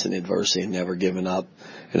facing adversity and never giving up.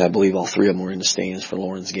 And I believe all 3 of them were in the stands for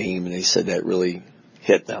Lauren's game, and they said that really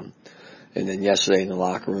hit them. And then yesterday in the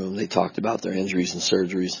locker room, they talked about their injuries and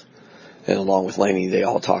surgeries. And along with Lainey, they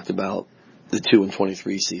all talked about the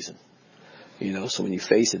 2-23 season. So when you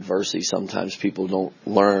face adversity, sometimes people don't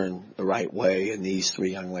learn the right way, and these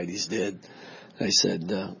 3 young ladies did. They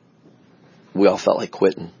said, we all felt like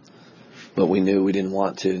quitting, but we knew we didn't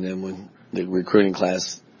want to. And then when the recruiting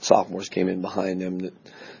class, sophomores came in behind them,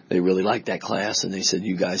 they really liked that class, and they said,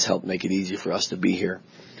 you guys helped make it easy for us to be here.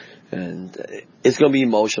 And it's going to be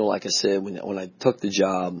emotional, like I said. When I took the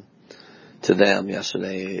job to them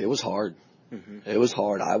yesterday, it was hard. Mm-hmm. It was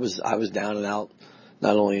hard. I was down and out,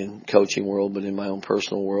 not only in coaching world, but in my own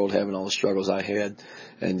personal world, having all the struggles I had,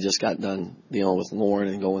 and just got done dealing with Lauren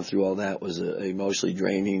and going through all that was emotionally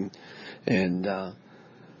draining. And I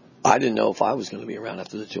didn't know if I was going to be around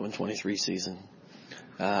after the 2-23 season.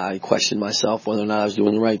 I questioned myself whether or not I was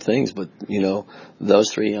doing the right things, but,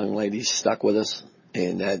 those 3 young ladies stuck with us.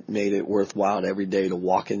 And that made it worthwhile every day to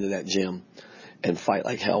walk into that gym and fight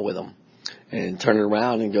like hell with them and turn it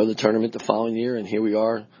around and go to the tournament the following year. And here we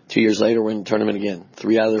are 2 years later, we're in the tournament again,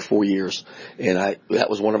 3 out of their 4 years. And that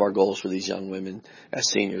was one of our goals for these young women as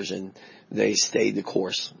seniors. And they stayed the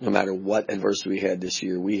course no matter what adversity we had this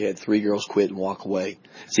year. We had 3 girls quit and walk away.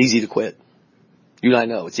 It's easy to quit. You and I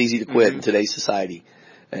know it's easy to quit in today's society.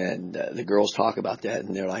 And the girls talk about that,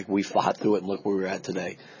 and they're like, we fought through it and look where we're at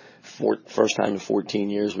today. First time in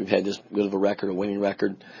 14 years we've had this good of a record, a winning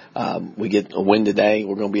record. We get a win today,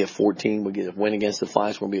 we're going to be at 14. We get a win against the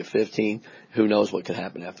Defiance, we're going to be at 15. Who knows what could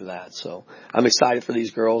happen after that? So I'm excited for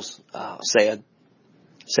these girls. Sad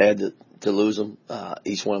to lose them.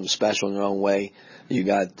 Each one of them special in their own way. You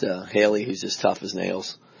got Haley, who's as tough as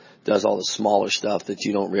nails. does all the smaller stuff that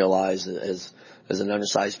you don't realize as an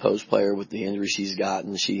undersized post player with the injury she's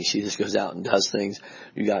gotten. She just goes out and does things.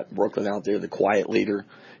 You got Brooklyn out there, the quiet leader.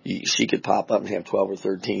 She could pop up and have 12 or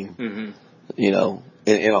 13, in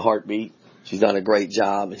a heartbeat. She's done a great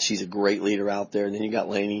job, and she's a great leader out there. And then you got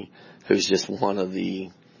Lainey, who's just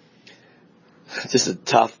just a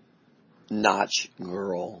top-notch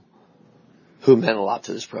girl who meant a lot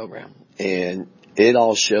to this program. And it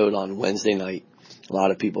all showed on Wednesday night. A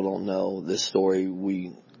lot of people don't know this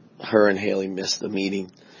story. Her and Haley missed the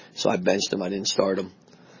meeting, so I benched them. I didn't start them.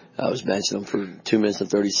 I was benching them for 2 minutes and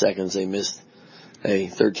 30 seconds. They missed a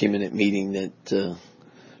 13-minute meeting that,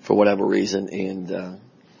 for whatever reason, and,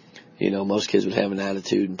 most kids would have an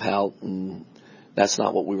attitude and pout, and that's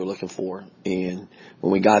not what we were looking for. And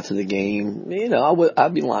when we got to the game,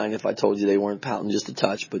 I'd be lying if I told you they weren't pouting just a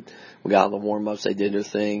touch, but we got on the warm-ups, they did their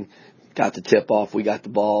thing, got the tip off, we got the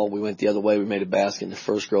ball, we went the other way, we made a basket, and the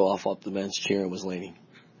first girl off the bench cheering was Lainey.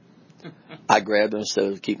 I grabbed her instead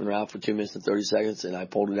of keeping her out for 2 minutes and 30 seconds, and I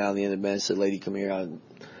pulled her down the end of the bench and said, "Lady, come here.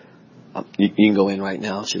 You can go in right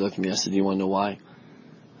now." She looked at me. I said, "Do you want to know why?"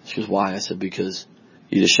 She goes, "Why?" I said, "Because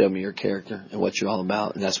you just showed me your character and what you're all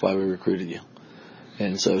about, and that's why we recruited you."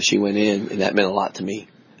 And so she went in, and that meant a lot to me.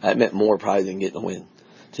 That meant more probably than getting a win.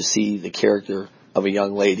 To see the character of a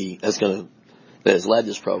young lady that has led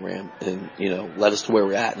this program and, led us to where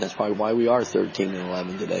we're at, and that's probably why we are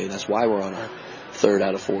 13-11 today, and that's why we're on our third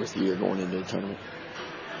out of fourth year going into the tournament.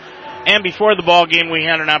 And before the ball game, we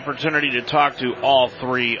had an opportunity to talk to all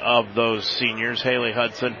three of those seniors, Haley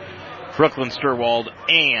Hudson, Brooklyn Sturwald,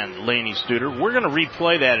 and Lainey Studer. We're going to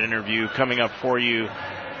replay that interview coming up for you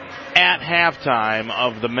at halftime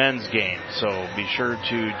of the men's game. So be sure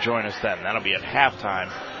to join us then. That'll be at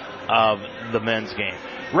halftime of the men's game.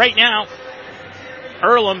 Right now,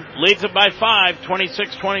 Earlham leads it by 5,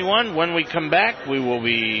 26-21. When we come back, we will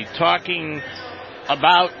be talking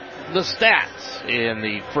about the stats in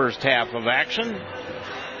the first half of action.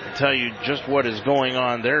 I'll tell you just what is going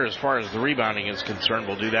on there as far as the rebounding is concerned.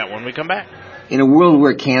 We'll do that when we come back. In a world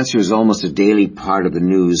where cancer is almost a daily part of the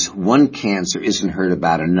news, one cancer isn't heard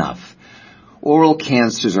about enough. Oral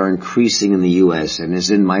cancers are increasing in the U.S., and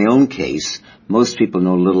as in my own case, most people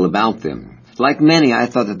know little about them. Like many, I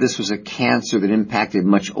thought that this was a cancer that impacted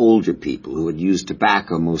much older people who had used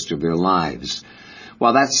tobacco most of their lives.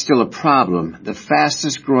 While that's still a problem, the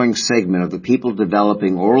fastest growing segment of the people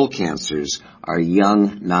developing oral cancers are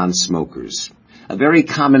young non-smokers. A very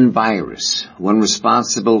common virus, one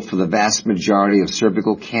responsible for the vast majority of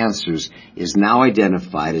cervical cancers, is now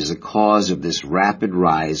identified as a cause of this rapid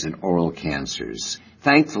rise in oral cancers.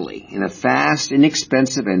 Thankfully, in a fast,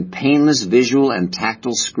 inexpensive, and painless visual and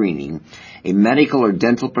tactile screening, a medical or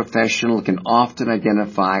dental professional can often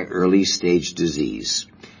identify early-stage disease.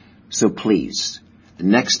 So please, the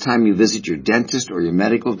next time you visit your dentist or your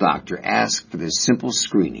medical doctor, ask for this simple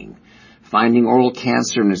screening. Finding oral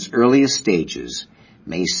cancer in its earliest stages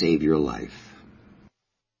may save your life.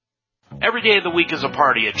 Every day of the week is a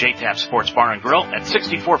party at JTAP Sports Bar and Grill at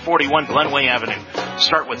 6441 Glenway Avenue.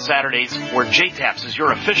 Start with Saturdays, where JTAP's is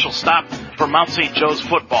your official stop for Mount St. Joe's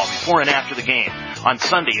football before and after the game. On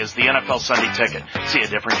Sunday is the NFL Sunday Ticket. See a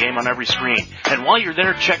different game on every screen. And while you're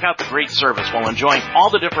there, check out the great service while enjoying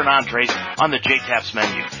all the different entrees on the JTAP's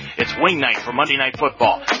menu. It's wing night for Monday Night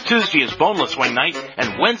Football. Tuesday is boneless wing night,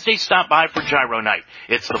 and Wednesday stop by for gyro night.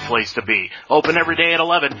 It's the place to be. Open every day at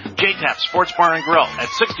 11. JTAP Sports Bar and Grill at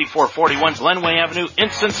 6441 Glenway Avenue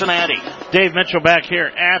in Cincinnati. Dave Mitchell back here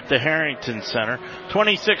at the Harrington Center.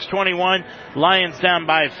 26-21, Lions down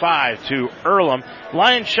by 5 to Earlham.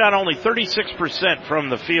 Lions shot only 36% from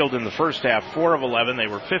the field in the first half, 4 of 11. They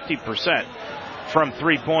were 50% from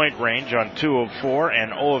three-point range on 2 of 4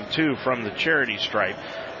 and 0 of 2 from the charity stripe.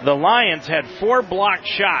 The Lions had 4 blocked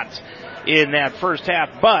shots in that first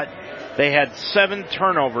half, but they had 7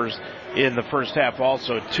 turnovers in the first half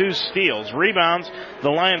also, 2 steals. Rebounds, the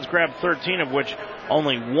Lions grabbed 13, of which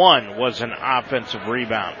only 1 was an offensive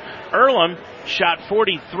rebound. Earlham shot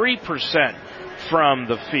 43% from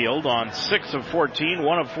the field on 6 of 14,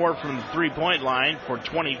 1 of 4 from the three-point line for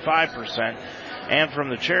 25%, and from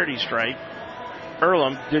the charity stripe,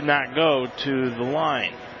 Earlham did not go to the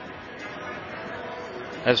line.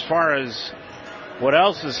 As far as what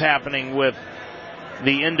else is happening with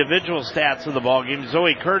the individual stats of the ballgame,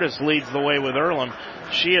 Zoe Curtis leads the way with Earlham.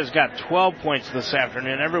 She has got 12 points this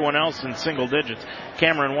afternoon. Everyone else in single digits.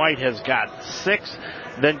 Cameron White has got 6.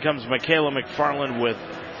 Then comes Michaela McFarland with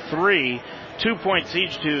 3. 2 points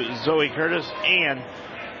each to Zoe Curtis and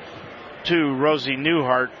to Rosie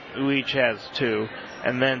Newhart, who each has 2.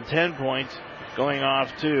 And then 10 points going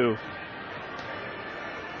off to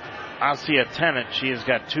Asia Tennant. She has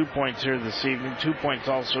got 2 points here this evening, 2 points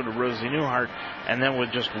also to Rosie Newhart, and then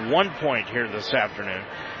with just 1 point here this afternoon,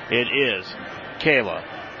 it is Kayla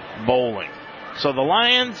Bowling. So the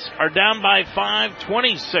Lions are down by 5,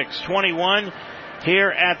 26-21 here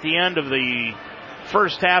at the end of the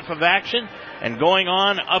first half of action, and going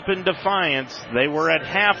on up in Defiance. They were at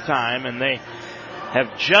halftime, and they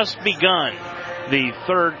have just begun the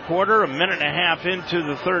third quarter, a minute and a half into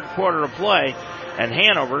the third quarter of play, and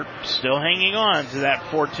Hanover still hanging on to that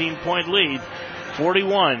 14-point lead,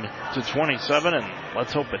 41-27, and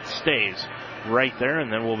let's hope it stays right there,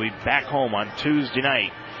 and then we'll be back home on Tuesday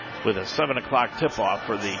night with a 7 o'clock tip-off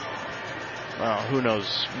for the, who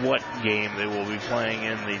knows what game they will be playing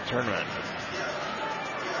in the tournament.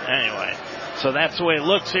 Anyway, so that's the way it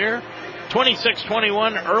looks here.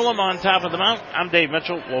 26-21, Earlham on top of the mount. I'm Dave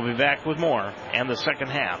Mitchell. We'll be back with more and the second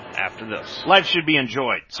half after this. Life should be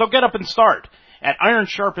enjoyed, so get up and start. At Iron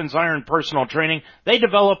Sharpens Iron Personal Training, they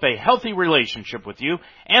develop a healthy relationship with you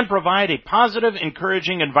and provide a positive,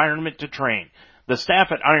 encouraging environment to train. The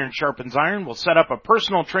staff at Iron Sharpens Iron will set up a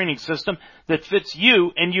personal training system that fits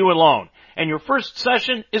you and you alone. And your first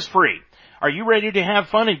session is free. Are you ready to have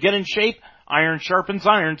fun and get in shape? Iron Sharpens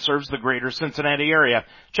Iron serves the greater Cincinnati area.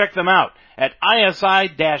 Check them out at isi-pt.com.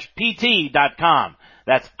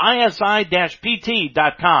 That's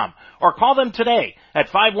isi-pt.com. Or call them today at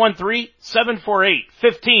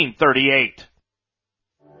 513-748-1538.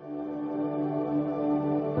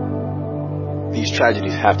 These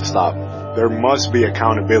tragedies have to stop. There must be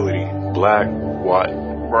accountability. Black, white,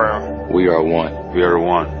 brown. We are one. We are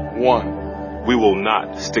one. One. We will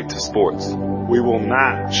not stick to sports. We will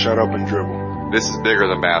not shut up and dribble. This is bigger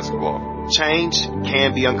than basketball. Change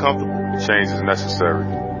can be uncomfortable. Change is necessary.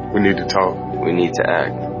 We need to talk. We need to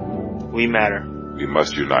act. We matter. We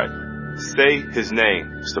must unite. Say his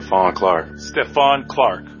name. Stephon Clark. Stephon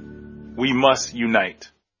Clark. We must unite.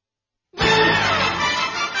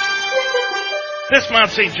 This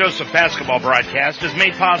Mount St. Joseph basketball broadcast is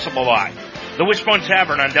made possible by the Wishbone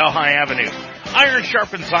Tavern on Delhi Avenue. Iron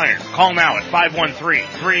Sharpens Iron. Call now at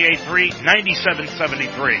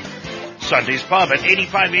 513-383-9773. Sunday's Pub at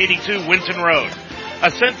 8582 Winton Road.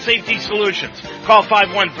 Ascent Safety Solutions. Call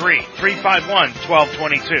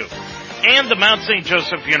 513-351-1222. And the Mount St.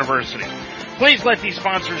 Joseph University. Please let these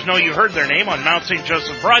sponsors know you heard their name on Mount St.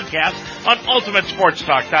 Joseph broadcast on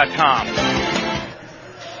UltimateSportsTalk.com.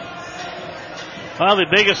 Well, the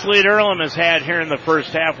biggest lead Earlham has had here in the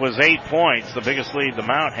first half was 8 points. The biggest lead the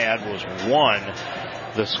Mount had was 1.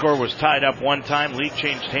 The score was tied up one time. Lead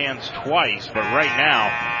changed hands twice, but right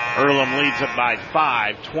now, Earlham leads it by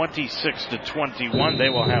 5, 26-21. They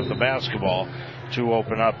will have the basketball to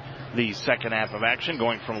open up the second half of action.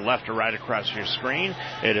 Going from left to right across your screen,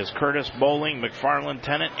 it is Curtis, Bowling, McFarland,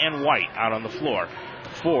 Tennant, and White out on the floor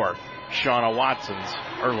for Shauna Watson's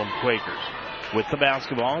Earlham Quakers. With the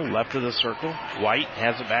basketball, left of the circle, White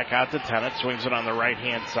has it back out to Tennant, swings it on the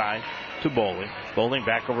right-hand side to Bowling. Bowling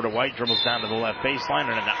back over to White, dribbles down to the left baseline,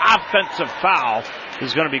 and an offensive foul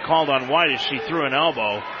is going to be called on White as she threw an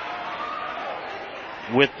elbow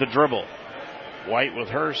with the dribble. White with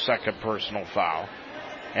her second personal foul,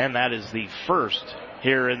 and that is the first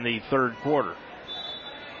here in the third quarter.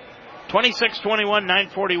 26-21,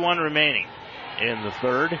 9:41 remaining in the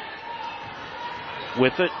third.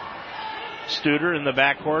 With it, Studer in the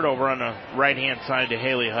backcourt over on the right-hand side to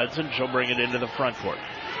Haley Hudson. She'll bring it into the front court.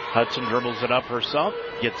 Hudson dribbles it up herself,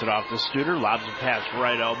 gets it off to Studer, lobs it past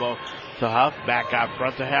right elbow to Huff, back out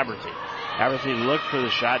front to Haberthy. Haberthy looked for the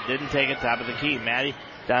shot, didn't take it, top of the key. Maddie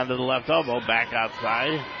down to the left elbow, back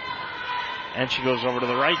outside, and she goes over to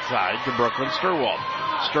the right side to Brooklyn Sturwald.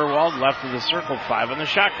 Sturwald left of the circle, 5 on the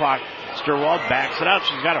shot clock. Sturwald backs it out.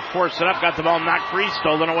 She's got to force it up, got the ball knocked free,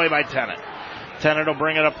 stolen away by Tennant. Tennant will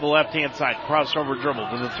bring it up the left-hand side. Crossover dribble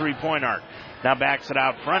to the three-point arc. Now backs it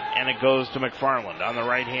out front, and it goes to McFarland. On the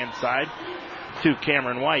right-hand side to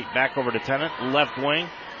Cameron White. Back over to Tennant. Left wing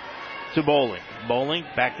to Bowling. Bowling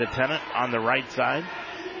back to Tennant on the right side.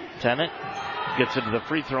 Tennant gets it to the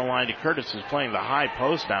free throw line to Curtis, who's playing the high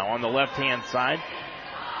post now. On the left-hand side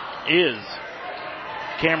is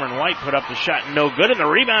Cameron White. Put up the shot. No good. And the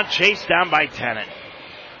rebound chased down by Tennant.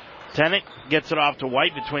 Tennant gets it off to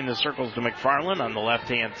White between the circles to McFarland on the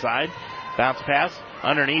left-hand side. Bounce pass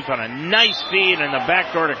underneath on a nice feed in the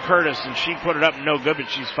back door to Curtis, and she put it up no good, but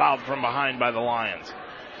she's fouled from behind by the Lions.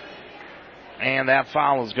 And that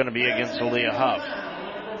foul is going to be against Aaliyah Huff.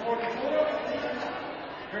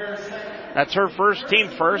 That's her first, team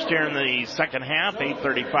first here in the second half.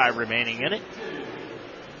 8:35 remaining in it.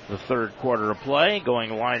 The third quarter of play.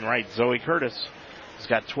 Going line right, Zoe Curtis. She's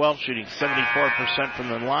got 12, shooting 74% from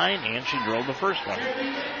the line, and she drilled the first one.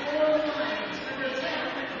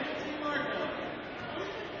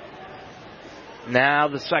 Now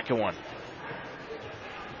the second one.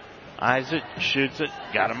 Eyes it, shoots it,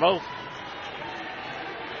 got them both.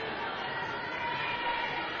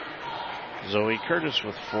 Zoe Curtis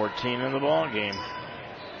with 14 in the ball game.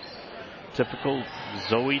 Typical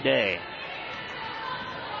Zoe day.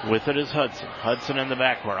 With it is Hudson. Hudson in the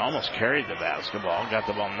backcourt. Almost carried the basketball. Got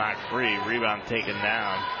the ball knocked free. Rebound taken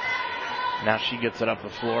down. Now she gets it up the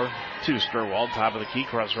floor to Sturwald. Top of the key.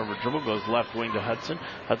 Crossover dribble. Goes left wing to Hudson.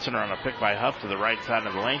 Hudson on a pick by Huff to the right side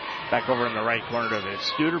of the lane. Back over in the right corner to the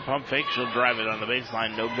Studer. Pump fake. She'll drive it on the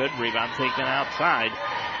baseline. No good. Rebound taken outside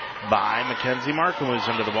by Mackenzie Markham, who's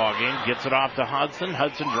into the ball game. Gets it off to Hudson.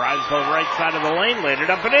 Hudson drives to the right side of the lane. Laid it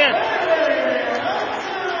up and in.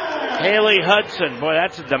 Haley Hudson. Boy,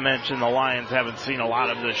 that's a dimension the Lions haven't seen a lot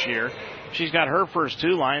of this year. She's got her first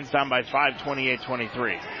two. Lions down by 5,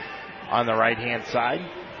 28-23. On the right-hand side.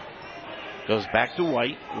 Goes back to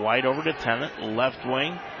White. White over to Tennant. Left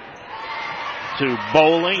wing to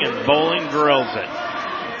Bowling, and Bowling drills it.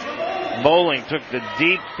 Bowling took the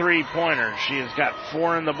deep three-pointer. She has got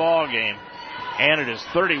 4 in the ball game. And it is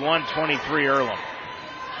 31-23 Earlham.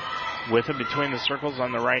 With it between the circles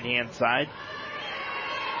on the right-hand side.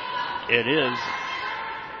 It is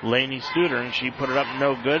Lainey Studer, and she put it up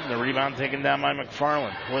no good, and the rebound taken down by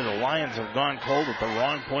McFarland. Boy, the Lions have gone cold at the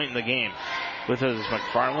wrong point in the game. With it is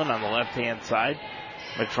McFarland on the left-hand side.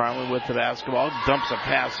 McFarland with the basketball, dumps a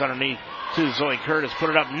pass underneath to Zoe Curtis, put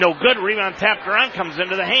it up no good, rebound tapped around, comes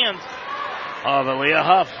into the hands of Aaliyah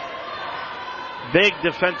Huff. Big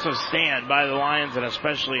defensive stand by the Lions, and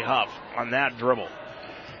especially Huff on that dribble.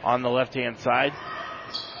 On the left-hand side,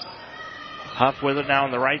 Huff with it now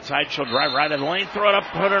on the right side. She'll drive right in the lane, throw it up,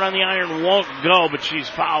 put it on the iron, won't go, but she's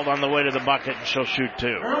fouled on the way to the bucket, and she'll shoot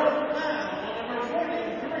 2.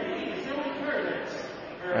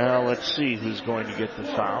 Well, let's see who's going to get the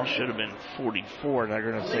foul. Should have been 44.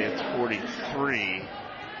 They're going to say it's 43.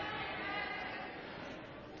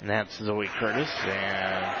 And that's Zoe Curtis,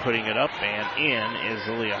 and putting it up and in is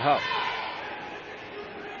Aaliyah Huff.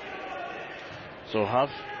 So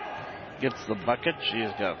Huff gets the bucket. She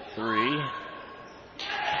has got 3.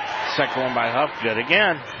 Second one by Huff. Good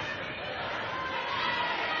again.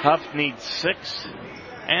 Huff needs 6.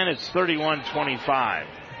 And it's 31-25.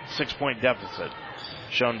 6-point deficit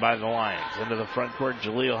shown by the Lions. Into the front court,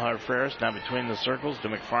 Jaleel Harfaris now between the circles to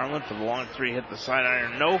McFarland for the long 3. Hit the side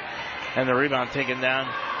iron. No. And the rebound taken down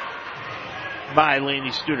by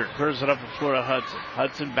Lainey Studer. Clears it up the floor to Hudson.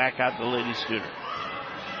 Hudson back out to Lainey Studer.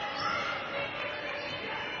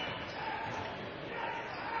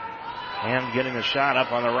 And getting the shot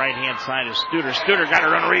up on the right-hand side is Studer. Studer got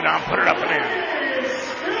her own rebound, put it up and in.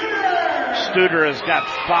 Studer has got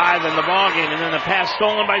 5 in the ballgame, and then the pass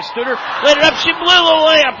stolen by Studer. Laid it up, she blew the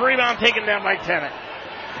layup. Rebound taken down by Tennant.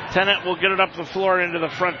 Tennant will get it up the floor into the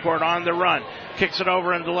front court on the run. Kicks it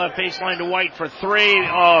over into the left baseline to White for 3.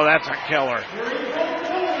 Oh, that's a killer.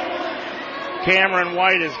 Cameron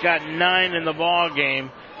White has got 9 in the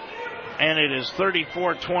ballgame, and it is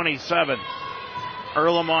 34-27.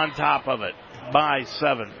 Earlham on top of it by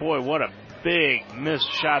 7. Boy, what a big missed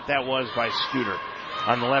shot that was by Studer.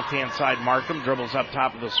 On the left-hand side, Markham dribbles up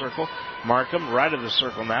top of the circle. Markham right of the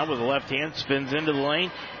circle now with the left hand, spins into the lane,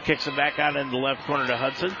 kicks it back out into the left corner to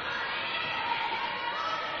Hudson.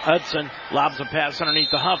 Hudson lobs a pass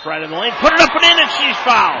underneath the Huff right in the lane, put it up and in, and she's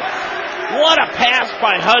fouled. What a pass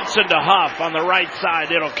by Hudson to Huff on the right side.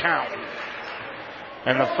 It'll count.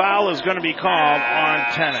 And the foul is going to be called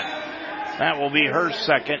on Tennant. That will be her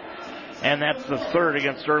second, and that's the 3rd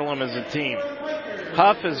against Earlham as a team.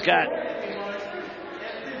 Huff has got,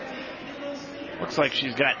 looks like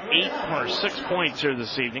she's got 8 or 6 points here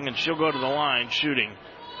this evening, and she'll go to the line shooting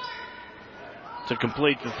to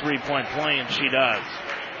complete the 3-point play, and she does.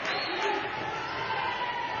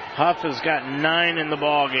 Huff has got 9 in the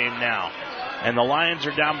ball game now, and the Lions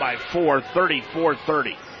are down by 4,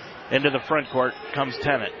 34-30. Into the front court comes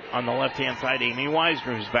Tennant. On the left-hand side, Amy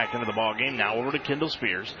Weisner, who's back into the ball game. Now over to Kendall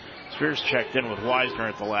Spears. Spears checked in with Weisner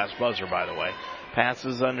at the last buzzer, by the way.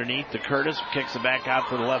 Passes underneath to Curtis. Kicks it back out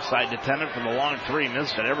to the left side to Tennant from the long 3.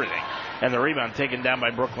 Missed it, everything. And the rebound taken down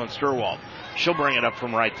by Brooklyn Sturwald. She'll bring it up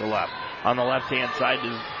from right to left. On the left-hand side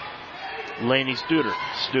is Lainey Studer.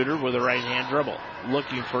 Studer with a right-hand dribble.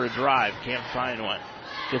 Looking for a drive. Can't find one.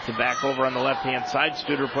 Gets it back over on the left-hand side.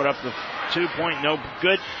 Studer put up the 2-point, no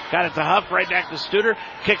good. Got it to Huff, right back to Studer.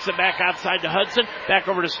 Kicks it back outside to Hudson. Back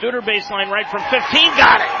over to Studer, baseline right from 15.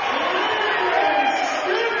 Got it!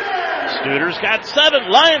 Studer's got 7.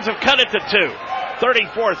 Lions have cut it to 2.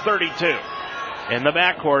 34-32. In the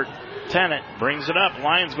backcourt, Tennant brings it up.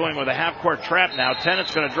 Lions going with a half-court trap now.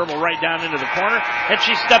 Tennant's going to dribble right down into the corner, and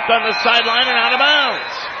she stepped on the sideline and out of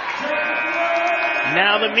bounds.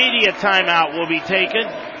 Now the media timeout will be taken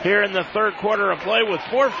here in the third quarter of play with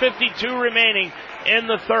 4:52 remaining in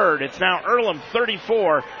the third. It's now Earlham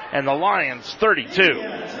 34 and the Lions 32.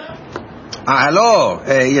 Hello.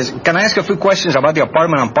 Yes. Can I ask a few questions about the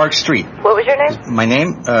apartment on Park Street? What was your name? My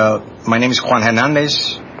name is Juan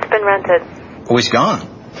Hernandez. It's been rented. Oh, it's gone.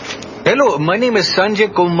 Hello, my name is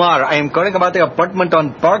Sanjay Kumar. I am calling about the apartment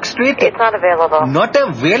on Park Street. It's not available. Not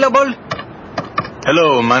available?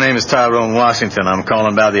 Hello, my name is Tyrone Washington. I'm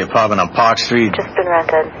calling about the apartment on Park Street. Just been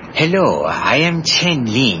rented. Hello, I am Chen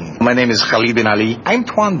Ling. My name is Khalid bin Ali. I'm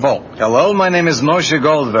Tuan Vo. Hello, my name is Moshe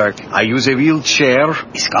Goldberg. I use a wheelchair.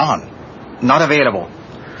 It's gone. Not available.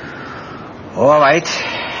 All right.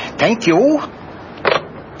 Thank you.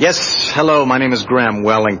 Yes, hello, my name is Graham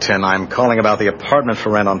Wellington. I'm calling about the apartment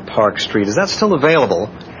for rent on Park Street. Is that still available?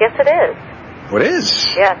 Yes, it is. Oh, it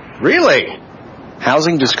is? Yes. Really?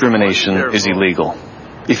 Housing discrimination is illegal.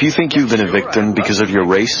 If you think you've been a victim because of your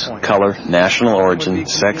race, color, national origin,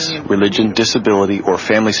 sex, religion, disability, or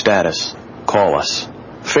family status, call us.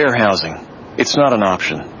 Fair housing. It's not an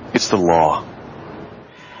option. It's the law.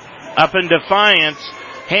 Up in Defiance,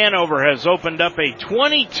 Hanover has opened up a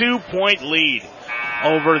 22-point lead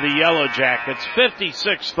over the Yellow Jackets,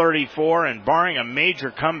 56-34, and barring a major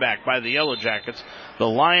comeback by the Yellow Jackets, the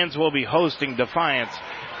Lions will be hosting Defiance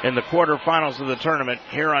in the quarterfinals of the tournament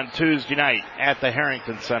here on Tuesday night at the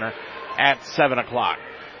Harrington Center at 7 o'clock.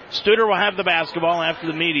 Studer will have the basketball after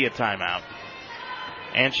the media timeout.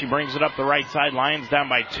 And she brings it up the right side. Lions down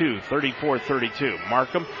by 2, 34-32.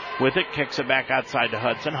 Markham with it, kicks it back outside to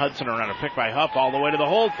Hudson. Hudson around a pick by Huff all the way to the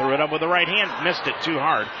hole. Threw it up with the right hand, missed it too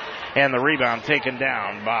hard. And the rebound taken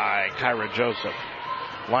down by Kyra Joseph.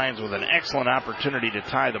 Lions with an excellent opportunity to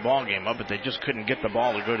tie the ball game up, but they just couldn't get the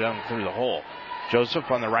ball to go down through the hole.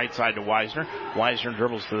 Joseph on the right side to Weisner. Weisner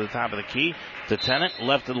dribbles to the top of the key to Tennant.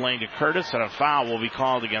 Left of the lane to Curtis, and a foul will be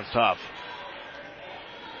called against Huff.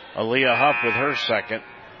 Aaliyah Huff with her second.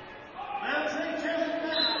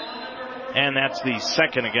 And that's the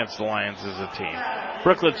second against the Lions as a team.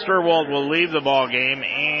 Brooklyn Sturwald will leave the ball game,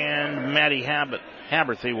 and Maddie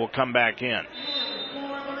Haberthy will come back in.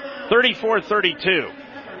 34-32.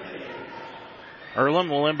 Earlham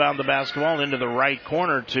will inbound the basketball into the right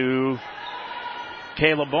corner to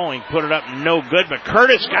Kayla Boeing. Put it up, no good, but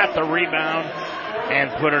Curtis got the rebound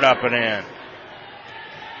and put it up and in.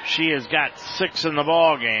 She has got 6 in the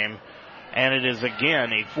ball game, and it is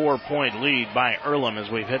again a 4-point lead by Earlham as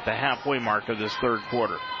we've hit the halfway mark of this third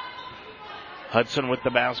quarter. Hudson with the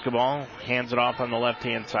basketball, hands it off on the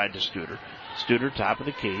left-hand side to Studer. Studer, top of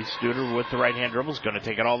the key. Studer with the right-hand dribble is going to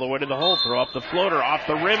take it all the way to the hole, throw up the floater off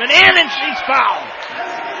the rim and in, and she's fouled.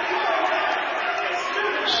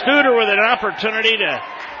 Studer with an opportunity to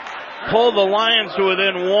pull the Lions to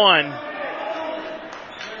within 1.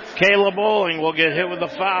 Kayla Bowling will get hit with a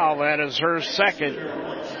foul. That is her second.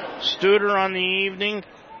 Studer on the evening,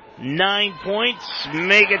 9 points,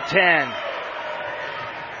 make it 10.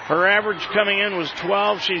 Her average coming in was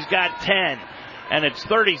 12. She's got 10. And it's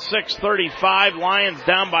 36-35. Lions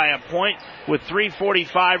down by a point with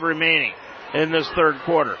 3:45 remaining in this third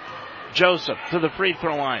quarter. Joseph to the free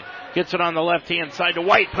throw line. Gets it on the left-hand side to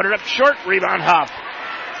White. Put it up short. Rebound Huff.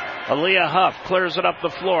 Aaliyah Huff clears it up the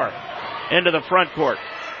floor into the front court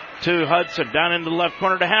to Hudson. Down into the left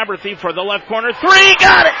corner to Haberthy for the left corner. 3.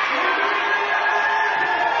 Got it!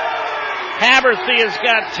 Haberthy has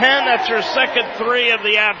got 10. That's her second 3 of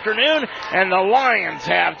the afternoon. And the Lions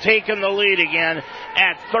have taken the lead again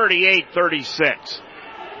at 38-36.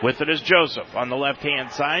 With it is Joseph on the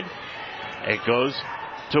left-hand side. It goes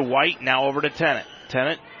to White. Now over to Tennant.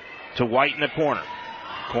 Tennant to White in the corner.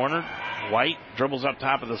 Corner. White dribbles up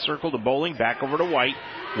top of the circle to Bowling. Back over to White.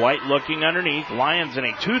 White looking underneath. Lions in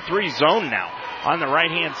a 2-3 zone now. On the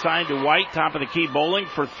right-hand side to White. Top of the key. Bowling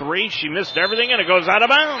for 3. She missed everything and it goes out of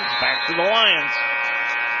bounds. Back to the Lions.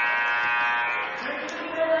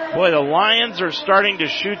 Boy, the Lions are starting to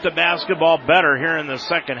shoot the basketball better here in the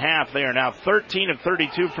second half. They are now 13 of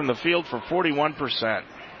 32 from the field for 41%.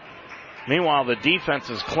 Meanwhile, the defense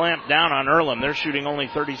has clamped down on Earlham. They're shooting only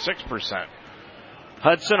 36%.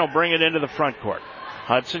 Hudson will bring it into the front court.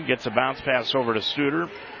 Hudson gets a bounce pass over to Studer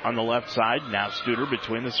on the left side. Now Studer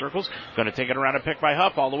between the circles. Going to take it around a pick by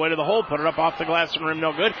Huff all the way to the hole. Put it up off the glass and rim,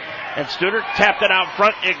 no good. And Studer tapped it out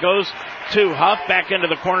front. It goes to Huff. Back into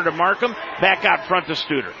the corner to Markham. Back out front to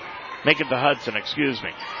Studer. Make it to Hudson, excuse me.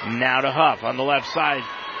 Now to Huff on the left side.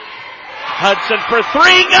 Hudson for 3.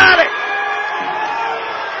 Got it!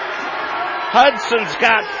 Hudson's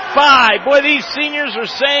got 5. Boy, these seniors are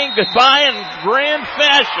saying goodbye in grand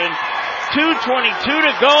fashion. 2:22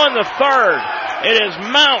 to go in the third. It is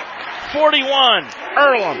Mount 41,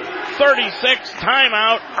 Earlham 36,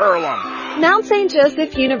 timeout, Earlham. Mount St.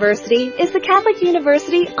 Joseph University is the Catholic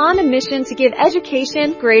university on a mission to give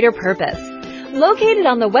education greater purpose. Located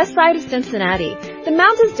on the west side of Cincinnati, the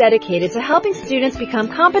Mount is dedicated to helping students become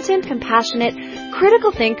competent, compassionate,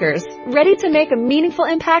 critical thinkers, ready to make a meaningful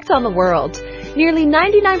impact on the world. Nearly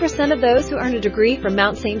 99% of those who earn a degree from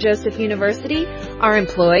Mount St. Joseph University are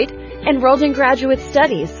employed, enrolled in graduate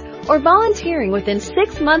studies, or volunteering within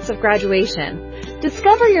 6 months of graduation.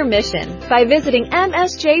 Discover your mission by visiting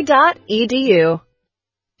msj.edu.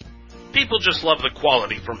 People just love the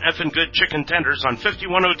quality from Effin' Good Chicken Tenders on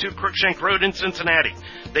 5102 Crookshank Road in Cincinnati.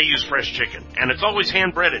 They use fresh chicken, and it's always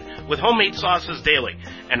hand-breaded with homemade sauces daily.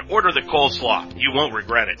 And order the coleslaw. You won't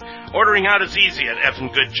regret it. Ordering out is easy at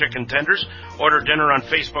Effin' Good Chicken Tenders. Order dinner on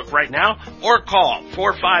Facebook right now or call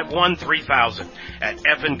 451-3000. At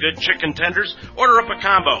Effin' Good Chicken Tenders, order up a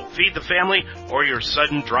combo, feed the family, or your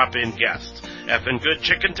sudden drop-in guests. Effin' Good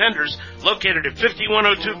Chicken Tenders, located at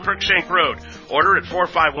 5102 Crookshank Road. Order at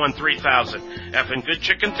 451-3000. Effin' Good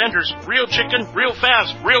Chicken Tenders, real chicken, real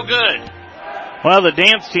fast, real good. Well, the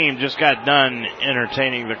dance team just got done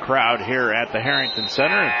entertaining the crowd here at the Harrington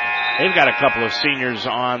Center. They've got a couple of seniors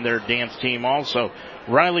on their dance team also,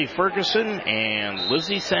 Riley Ferguson and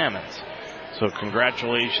Lizzie Sammons. So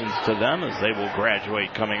congratulations to them as they will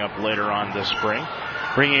graduate coming up later on this spring.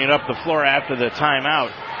 Bringing it up the floor after the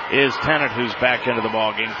timeout is Tennant, who's back into the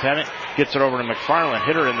ball game. Tennant gets it over to McFarland,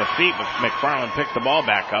 hit her in the feet, but McFarland picked the ball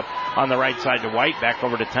back up on the right side to White, back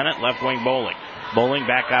over to Tennant, left wing Bowling. Bowling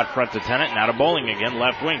back out front to Tennant, now to Bowling again,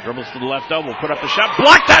 left wing, dribbles to the left elbow, put up the shot,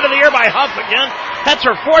 blocked out of the air by Huff again. That's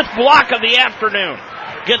her fourth block of the afternoon.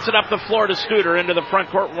 Gets it up the floor to Studer into the front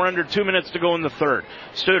court. We're under 2 minutes to go in the third.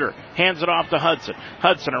 Studer hands it off to Hudson.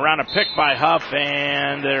 Hudson around a pick by Huff,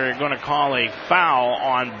 and they're going to call a foul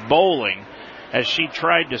on Bowling as she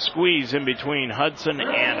tried to squeeze in between Hudson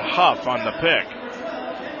and Huff on the pick.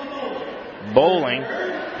 Bowling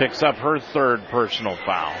picks up her third personal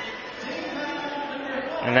foul.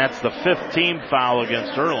 And that's the fifth team foul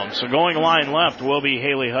against Earlham. So going line left will be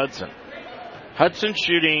Haley Hudson. Hudson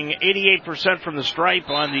shooting 88% from the stripe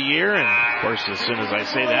on the year, and of course as soon as I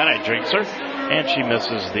say that I jinx her, and she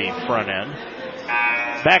misses the front end.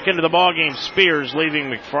 Back into the ball game, Spears leaving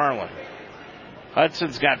McFarland.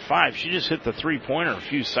 Hudson's got 5. She just hit the three-pointer a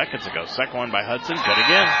few seconds ago. Second one by Hudson, good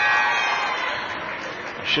again.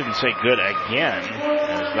 I shouldn't say good again,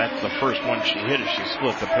 as that's the first one she hit as she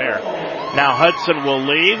split the pair. Now Hudson will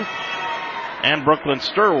leave, and Brooklyn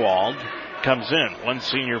Sturwald comes in, one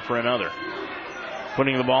senior for another.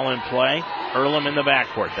 Putting the ball in play, Earlham in the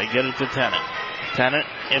backcourt. They get it to Tennant. Tennant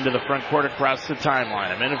into the front court across the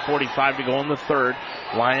timeline. A minute 45 to go in the third.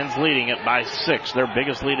 Lions leading it by 6, their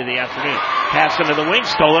biggest lead of the afternoon. Pass into the wing,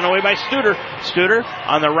 stolen away by Studer. Studer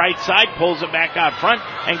on the right side, pulls it back out front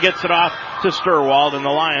and gets it off to Sturwald, and the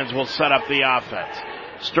Lions will set up the offense.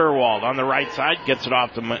 Sturwald on the right side, gets it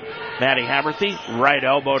off to Maddie Haberthy. Right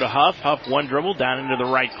elbow to Huff. Huff one dribble down into the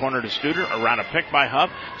right corner to Studer. Around a pick by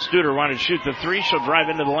Huff. Studer wanted to shoot the three. She'll drive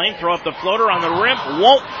into the lane, throw up the floater on the rim.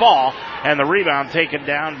 Won't fall. And the rebound taken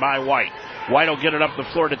down by White. White will get it up the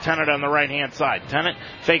floor to Tennant on the right-hand side. Tennant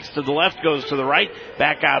fakes to the left, goes to the right.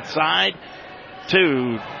 Back outside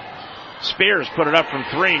to Spears, put it up from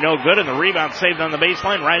 3, no good, and the rebound saved on the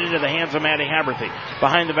baseline, right into the hands of Maddie Haberthy.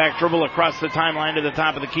 Behind the back dribble across the timeline to the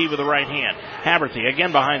top of the key with the right hand. Haberthy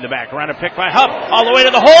again behind the back, around a pick by Huff, all the way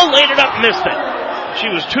to the hole, laid it up, missed it. She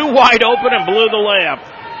was too wide open and blew the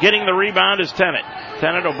layup. Getting the rebound is Tennant.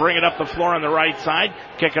 Tennant will bring it up the floor on the right side,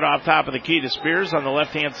 kick it off top of the key to Spears. On the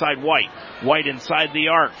left-hand side, White. White inside the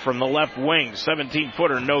arc from the left wing,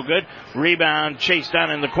 17-footer, no good. Rebound chased down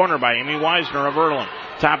in the corner by Amy Weisner of Earlham.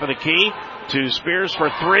 Top of the key to Spears for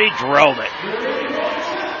 3, drilled it.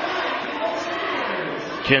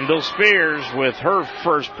 Kendall Spears with her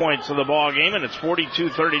first points of the ball game, and it's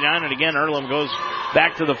 42-39, and again Earlham goes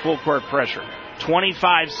back to the full court pressure.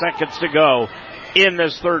 25 seconds to go in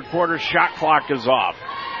this third quarter. Shot clock is off.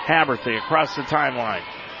 Haberthy across the timeline.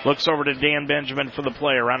 Looks over to Dan Benjamin for the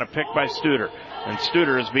play around a pick by Studer. And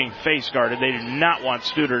Studer is being face guarded. They do not want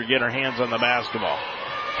Studer to get her hands on the basketball.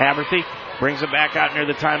 Haberthy brings it back out near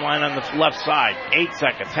the timeline on the left side. 8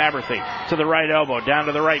 seconds. Haberthy to the right elbow, down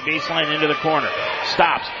to the right baseline, into the corner.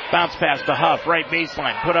 Stops. Bounce pass to Huff. Right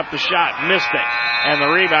baseline. Put up the shot. Missed it. And the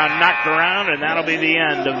rebound knocked around, and that'll be the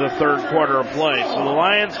end of the third quarter of play. So the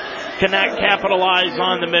Lions cannot capitalize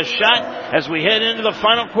on the missed shot as we head into the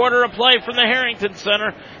final quarter of play from the Harrington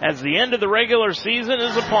Center as the end of the regular season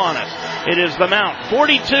is upon us. It is the Mount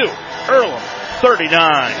 42, Earlham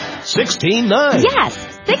 39. 16-9.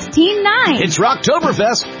 Yes, $16,900. It's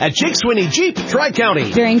Rocktoberfest at Jake Swinney Jeep,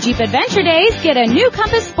 Tri-County. During Jeep Adventure Days, get a new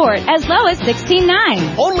Compass Sport as low as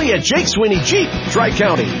 $16,900. Only at Jake Swinney Jeep,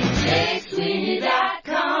 Tri-County.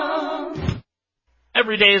 JakeSwinney.com.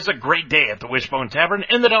 Every day is a great day at the Wishbone Tavern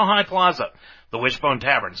in the Delhi Plaza. The Wishbone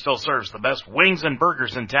Tavern still serves the best wings and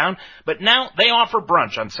burgers in town, but now they offer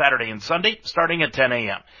brunch on Saturday and Sunday starting at 10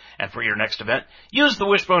 a.m. And for your next event, use the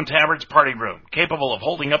Wishbone Tavern's party room, capable of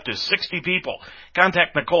holding up to 60 people.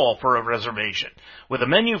 Contact Nicole for a reservation. With a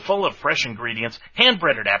menu full of fresh ingredients,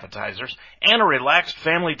 hand-breaded appetizers, and a relaxed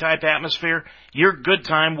family-type atmosphere, your good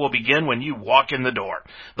time will begin when you walk in the door.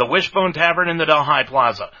 The Wishbone Tavern in the Delhi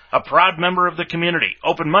Plaza, a proud member of the community,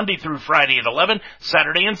 open Monday through Friday at 11,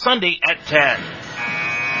 Saturday and Sunday at 10.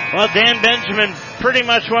 Well, Dan Benjamin pretty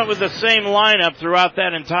much went with the same lineup throughout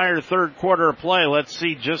that entire third quarter of play. Let's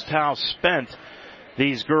see just how spent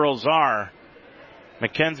these girls are.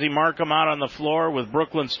 Mackenzie Markham out on the floor with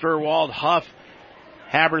Brooklyn Sturwald, Huff,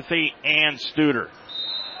 Haberthy, and Studer.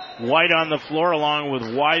 White on the floor along with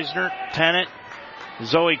Weisner, Tennant,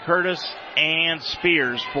 Zoe Curtis, and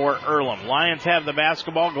Spears for Earlham. Lions have the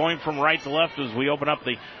basketball going from right to left as we open up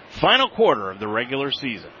the final quarter of the regular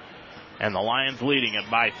season. And the Lions leading it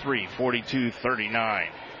by 3, 42-39.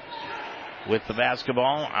 With the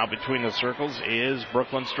basketball out between the circles is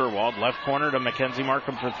Brooklyn Sturwald. Left corner to Mackenzie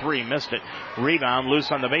Markham for 3. Missed it. Rebound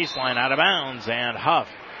loose on the baseline, out of bounds. And Huff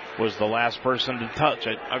was the last person to touch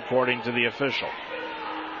it, according to the official.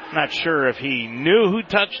 Not sure if he knew who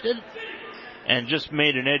touched it and just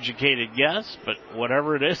made an educated guess, but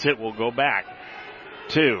whatever it is, it will go back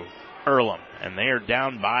to Earlham. And they are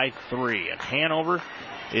down by 3. And Hanover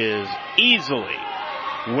is easily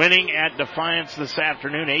winning at Defiance this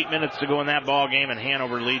afternoon. 8 minutes to go in that ball game, and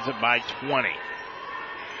Hanover leads it by 20.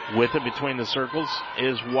 With it between the circles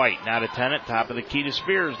is White. Now to Tennant, top of the key to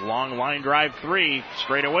Spears. Long line drive 3,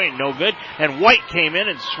 straight away, no good. And White came in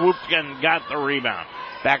and swooped and got the rebound.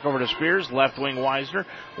 Back over to Spears, left wing Weisner.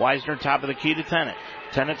 Weisner, top of the key to Tennant.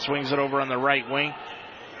 Tennant swings it over on the right wing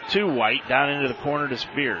to White, down into the corner to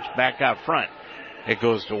Spears. Back out front. It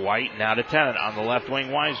goes to White, now to Tennant on the left wing,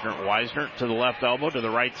 Weisner. Weisner to the left elbow, to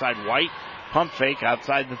the right side, White. Pump fake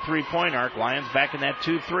outside the three-point arc. Lions back in that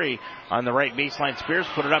 2-3. On the right baseline, Spears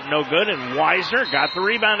put it up, no good, and Weisner got the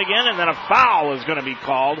rebound again, and then a foul is going to be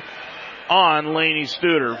called on Lainey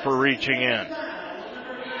Studer for reaching in.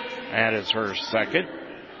 That is her second.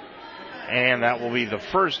 And that will be the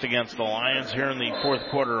first against the Lions here in the fourth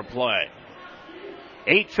quarter of play.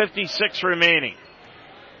 8:56 remaining.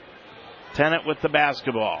 Tennant with the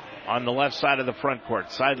basketball on the left side of the front court.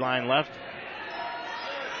 Sideline left.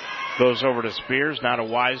 Goes over to Spears. Now to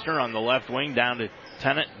Weisner on the left wing. Down to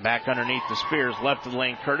Tennant. Back underneath to Spears. Left to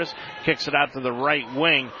Lane Curtis. Kicks it out to the right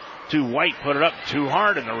wing to White. Put it up too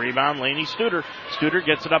hard. And the rebound, Lainey Studer. Studer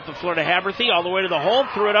gets it up the floor to Haberthy. All the way to the hole.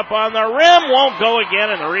 Threw it up on the rim. Won't go again.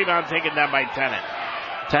 And the rebound taken down by Tennant.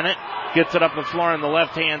 Tennant gets it up the floor on the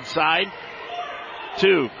left-hand side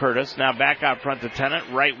to Curtis. Now back out front to Tennant.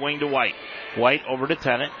 Right wing to White. White over to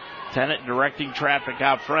Tennant. Tennant directing traffic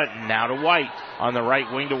out front. Now to White. On the right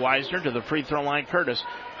wing to Weisner. To the free throw line, Curtis.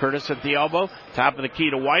 Curtis at the elbow. Top of the key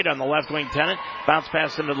to White. On the left wing, Tennant. Bounce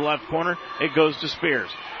pass into the left corner. It goes to Spears.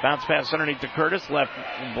 Bounce pass underneath to Curtis. Left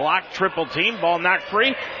block. Triple team. Ball knocked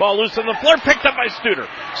free. Ball loose on the floor. Picked up by Studer.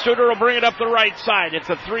 Studer will bring it up the right side. It's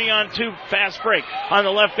a 3-on-2 fast break. On the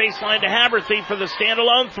left baseline to Haberthy for the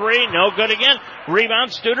standalone 3. No good again. Rebound.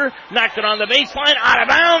 Studer knocked it on the baseline. Out of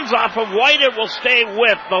bounds off of White. It will stay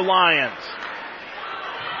with the Lions.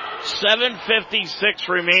 7:56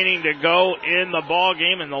 remaining to go in the ball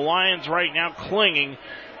game, and the Lions right now clinging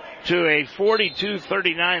to a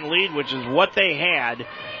 42-39 lead, which is what they had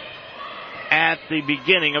at the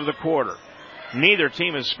beginning of the quarter. Neither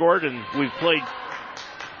team has scored, and we've played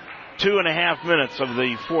 2.5 minutes of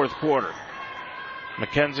the fourth quarter.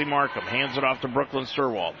 Mackenzie Markham hands it off to Brooklyn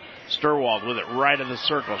Sturwald. Sturwald with it right of the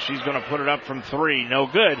circle. She's going to put it up from 3. No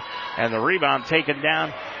good. And the rebound taken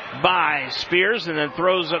down by Spears, and then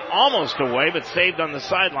throws it almost away, but saved on the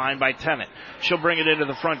sideline by Tennant. She'll bring it into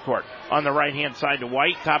the front court. On the right-hand side to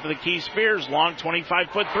White. Top of the key, Spears. Long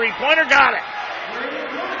 25-foot three-pointer. Got it!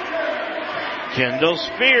 Kendall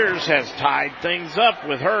Spears has tied things up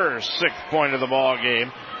with her 6th point of the ball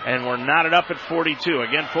game. And we're knotted up at 42.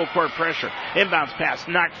 Again, full court pressure. Inbounds pass,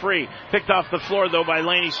 knocked free. Picked off the floor, though, by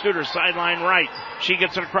Lainey Studer, sideline right. She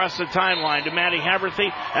gets it across the timeline to Maddie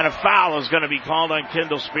Haberthy, and a foul is going to be called on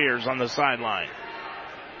Kendall Spears on the sideline.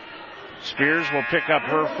 Spears will pick up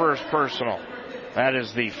her first personal. That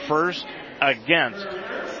is the first against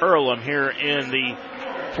Earlham here in the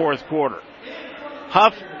fourth quarter.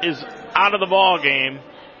 Huff is out of the ball game.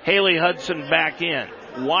 Haley Hudson back in.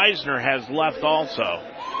 Weisner has left also.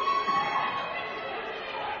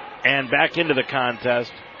 And back into the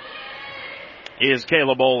contest is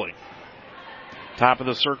Kayla Bowling. Top of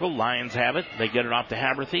the circle, Lions have it. They get it off to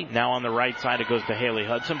Haberthy. Now on the right side, it goes to Haley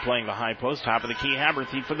Hudson playing the high post. Top of the key,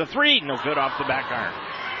 Haberthy for the three. No good off the back iron.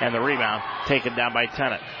 And the rebound taken down by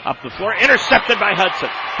Tennant. Up the floor, intercepted by Hudson.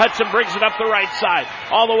 Hudson brings it up the right side,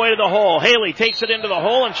 all the way to the hole. Haley takes it into the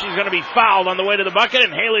hole, and she's going to be fouled on the way to the bucket,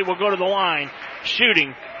 and Haley will go to the line,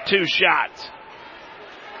 shooting 2 shots.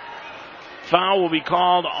 Foul will be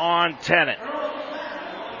called on Tennant.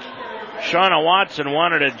 Shauna Watson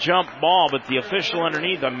wanted a jump ball, but the official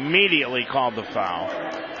underneath immediately called the foul.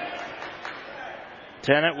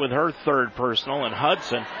 Tennant with her 3rd personal, and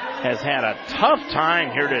Hudson has had a tough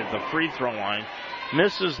time here at the free throw line.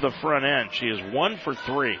 Misses the front end. She is 1 for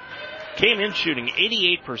 3. Came in shooting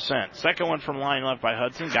 88%. Second one from line left by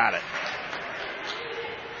Hudson. Got it.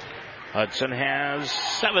 Hudson has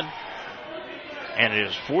 7. And it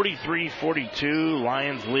is 43-42.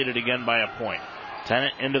 Lions lead it again by a point.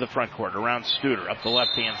 Tennant into the front court around Studer up the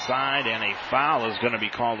left-hand side, and a foul is going to be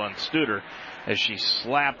called on Studer as she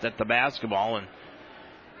slapped at the basketball and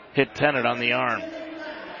hit Tennant on the arm.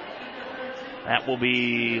 That will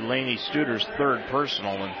be Lainey Studer's 3rd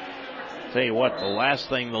personal, and tell you what, the last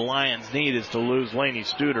thing the Lions need is to lose Lainey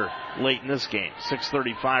Studer late in this game.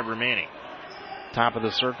 6:35 remaining. Top of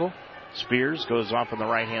the circle, Spears goes off on the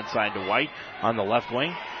right-hand side to White on the left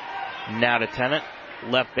wing. Now to Tennant,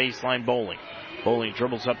 left baseline Bowling. Bowling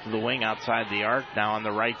dribbles up to the wing outside the arc. Now on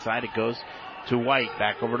the right side it goes to White.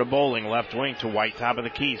 Back over to Bowling. Left wing to White. Top of the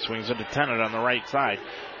key. Swings it to Tennant on the right side.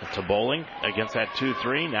 To Bowling against that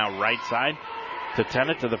 2-3. Now right side to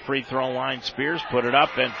Tennant to the free throw line. Spears put it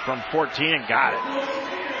up and from 14 and got it.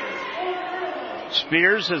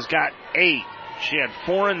 Spears has got 8. She had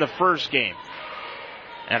 4 in the first game.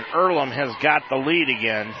 And Earlham has got the lead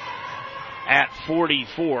again at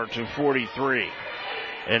 44-43.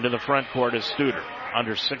 Into the front court is Studer.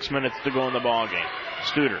 Under 6 minutes to go in the ball game.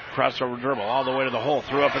 Studer, crossover dribble all the way to the hole.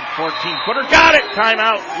 Threw up a 14-footer. Got it!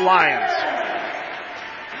 Timeout, Lions.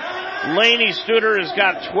 Lainey Studer has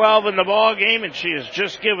got 12 in the ball game, and she has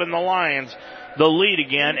just given the Lions the lead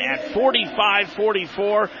again at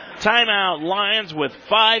 45-44. Timeout, Lions, with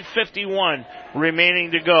 5:51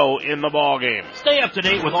 remaining to go in the ball game. Stay up to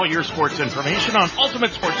date with all your sports information on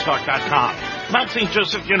UltimateSportsTalk.com. Mount St.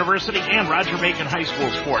 Joseph University and Roger Bacon High School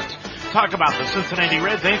sports. Talk about the Cincinnati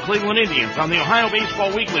Reds and Cleveland Indians on the Ohio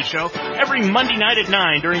Baseball Weekly Show every Monday night at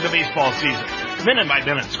 9 during the baseball season.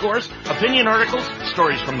 Minute-by-minute scores, opinion articles,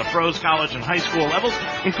 stories from the pros, college, and high school levels,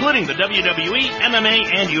 including the WWE, MMA,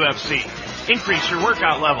 and UFC. Increase your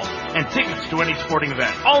workout level and tickets to any sporting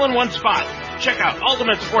event, all in one spot. Check out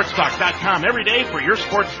UltimateSportsTalk.com every day for your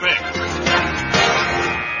sports fix.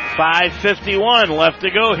 5:51 left to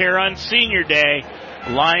go here on Senior Day.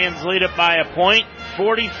 Lions lead it by a point,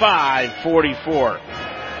 45-44.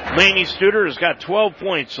 Lainey Studer has got 12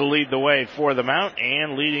 points to lead the way for the Mount,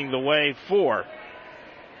 and leading the way for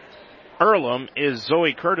Earlham is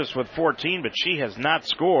Zoe Curtis with 14, but she has not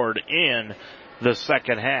scored in the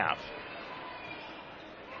second half.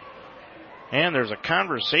 And there's a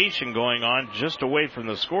conversation going on just away from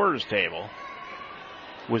the scorer's table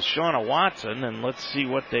with Shauna Watson, and let's see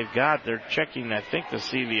what they've got. They're checking, I think, to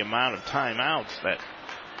see the amount of timeouts that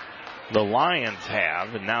the Lions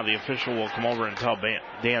have, and now the official will come over and tell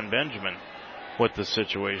Dan Benjamin what the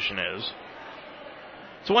situation is.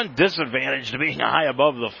 It's one disadvantage to being high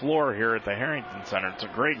above the floor here at the Harrington Center. It's a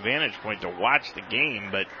great vantage point to watch the game,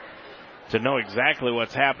 but to know exactly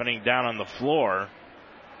what's happening down on the floor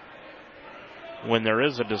when there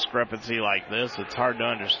is a discrepancy like this, it's hard to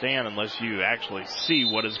understand unless you actually see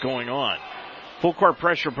what is going on. Full court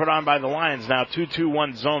pressure put on by the Lions now,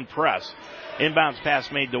 2-2-1 zone press. Inbounds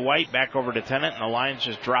pass made to White, back over to Tennant, and the Lions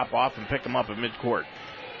just drop off and pick them up at midcourt.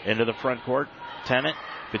 Into the front court, Tennant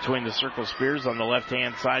between the circle. Spears on the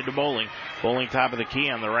left-hand side to Bowling. Bowling top of the key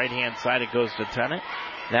on the right-hand side, it goes to Tennant.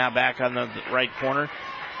 Now back on the right corner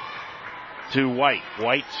to White.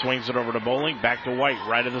 White swings it over to Bowling, back to White,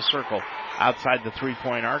 right of the circle. Outside the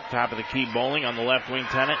three-point arc, top of the key, Bowling on the left wing,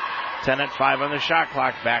 Tennant. Tennant 5 on the shot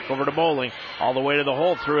clock, back over to Bowling. All the way to the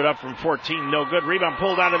hole, threw it up from 14, no good. Rebound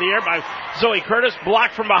pulled out of the air by Zoe Curtis,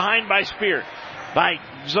 blocked from behind by Spears. By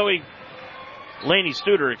Lainey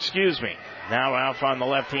Studer, excuse me. Now off on the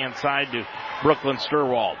left-hand side to Brooklyn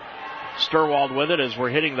Sturwald. Sturwald with it as we're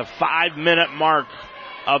hitting the 5-minute mark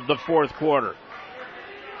of the fourth quarter.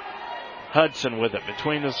 Hudson with it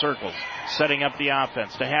between the circles, setting up the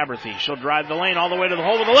offense to Haberthy. She'll drive the lane all the way to the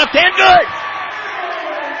hole with the left hand. Good!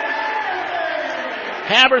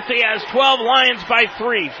 Haberthy has 12, Lions by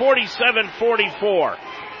 3, 47-44.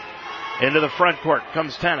 Into the front court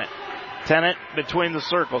comes Tennant. Tennant between the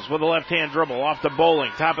circles with a left-hand dribble off to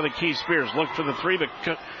Bowling. Top of the key, Spears looked for the three, but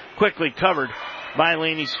quickly covered by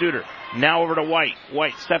Laney Studer. Now over to White.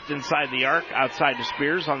 White stepped inside the arc, outside to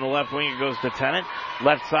Spears. On the left wing, it goes to Tennant.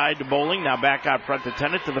 Left side to Bowling. Now back out front to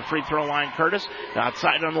Tennant to the free throw line, Curtis.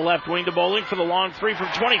 Outside on the left wing to Bowling for the long three from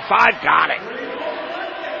 25. Got it.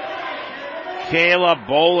 Caleb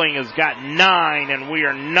Bowling has got 9, and we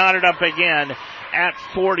are knotted up again at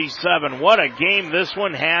 47. What a game this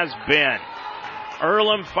one has been.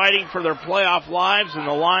 Earlham fighting for their playoff lives, and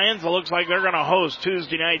the Lions, it looks like they're going to host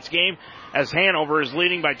Tuesday night's game as Hanover is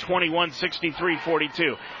leading by 21,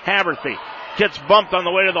 63-42. Haberthy gets bumped on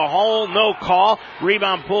the way to the hole, no call.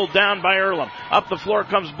 Rebound pulled down by Earlham. Up the floor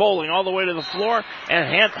comes Bowling all the way to the floor,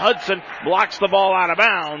 and Hudson blocks the ball out of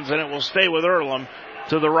bounds, and it will stay with Earlham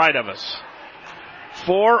to the right of us.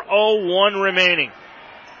 4:01 remaining.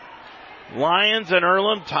 Lions and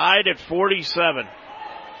Earlham tied at 47.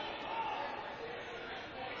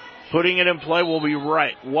 Putting it in play will be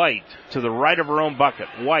White to the right of her own bucket.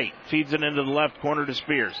 White feeds it into the left corner to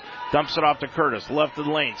Spears. Dumps it off to Curtis. Left of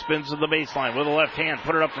the lane. Spins to the baseline with a left hand.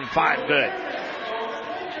 Put it up from 5. Good.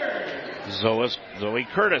 Zoe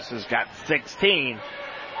Curtis has got 16.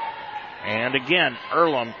 And again,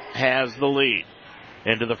 Earlham has the lead.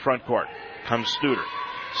 Into the front court comes Studer.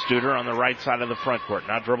 Studer on the right side of the front court.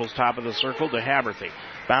 Now dribbles top of the circle to Haberthy.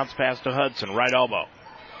 Bounce pass to Hudson. Right elbow.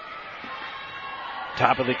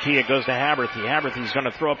 Top of the key, it goes to Haberthy. Haberthy's going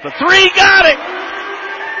to throw up the three. Got it!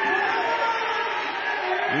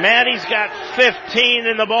 Maddie's got 15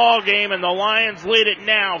 in the ball game, and the Lions lead it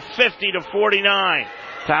now 50-49.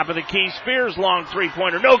 Top of the key, Spears, long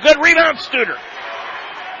three-pointer. No good. Rebound, Studer.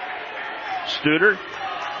 Studer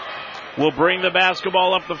will bring the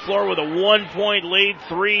basketball up the floor with a 1-point lead.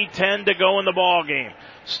 3:10 to go in the ball game.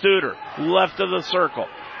 Studer, left of the circle.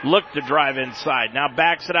 Look to drive inside. Now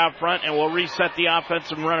backs it out front and will reset the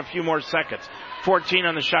offense and run a few more seconds. 14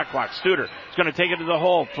 on the shot clock. Studer is going to take it to the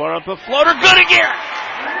hole. Put up the floater. Good again!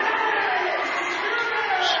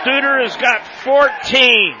 Studer has got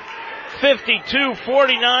 14.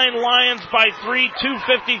 52-49. Lions by 3.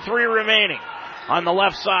 2:53 remaining. On the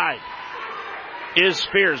left side is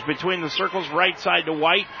Spears between the circles. Right side to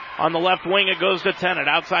White. On the left wing it goes to Tennant.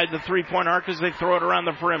 Outside the three-point arc as they throw it around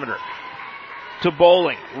the perimeter. To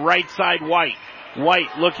Bowling, right side White.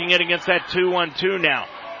 White looking in against that 2-1-2 now.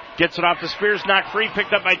 Gets it off to Spears, knocked free,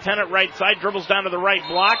 picked up by Tennant, right side, dribbles down to the right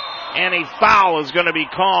block, and a foul is going to be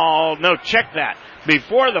called. No, check that.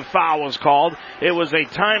 Before the foul was called, it was a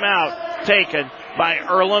timeout taken by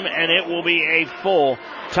Earlham, and it will be a full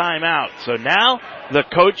timeout. So now the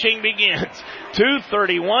coaching begins.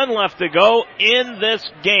 2:31 left to go in this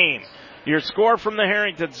game. Your score from the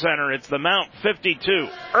Harrington Center, it's the Mount 52,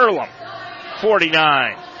 Earlham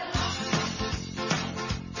 49.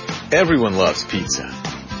 Everyone loves pizza.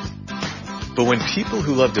 But when people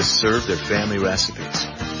who love to serve their family recipes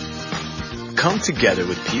come together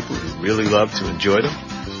with people who really love to enjoy them,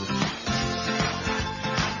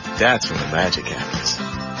 that's when the magic happens.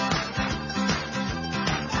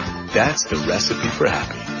 That's the recipe for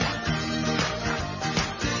happy.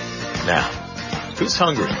 Now, who's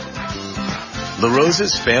hungry? La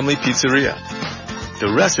Rosa's Family Pizzeria.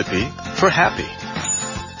 The recipe for happy.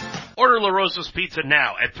 Order La Rosa's Pizza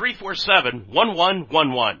now at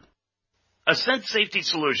 347-1111. Ascent Safety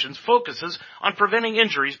Solutions focuses on preventing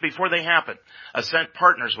injuries before they happen. Ascent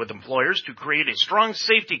partners with employers to create a strong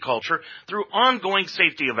safety culture through ongoing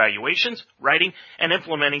safety evaluations, writing, and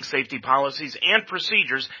implementing safety policies and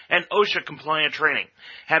procedures and OSHA-compliant training.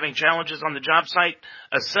 Having challenges on the job site,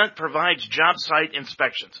 Ascent provides job site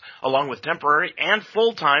inspections, along with temporary and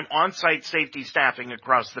full-time on-site safety staffing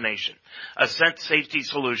across the nation. Ascent Safety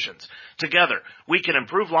Solutions. Together, we can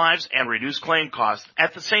improve lives and reduce claim costs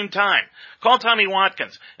at the same time. Call Tommy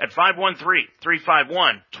Watkins at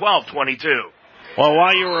 513-351-1222. Well,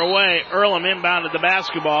 while you were away, Earlham inbounded the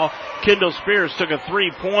basketball. Kendall Spears took a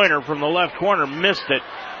three-pointer from the left corner, missed it,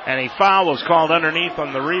 and a foul was called underneath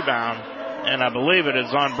on the rebound, and I believe it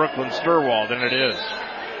is on Brooklyn Sturwald, and it is.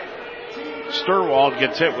 Sturwald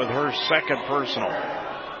gets hit with her second personal.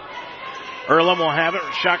 Earlham will have it.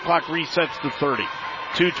 Shot clock resets to 30.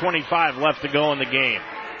 2:25 left to go in the game.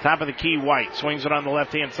 Top of the key, White. Swings it on the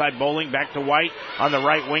left-hand side. Bowling back to White on the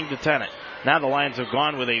right wing to Tennant. Now the Lions have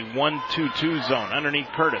gone with a 1-2-2 zone underneath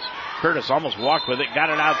Curtis. Curtis almost walked with it. Got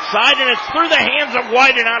it outside, and it's through the hands of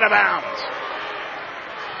White and out of bounds.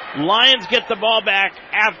 Lions get the ball back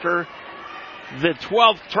after the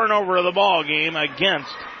 12th turnover of the ball game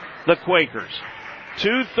against the Quakers.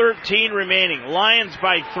 2:13 remaining. Lions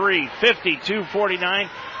by 3, 52-49.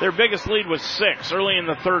 Their biggest lead was 6 early in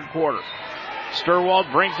the third quarter.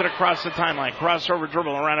 Sturwald brings it across the timeline. Crossover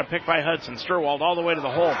dribble around a pick by Hudson. Sturwald all the way to the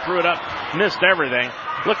hole. Threw it up. Missed everything.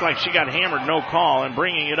 Looked like she got hammered. No call. And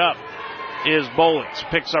bringing it up is Bowlings.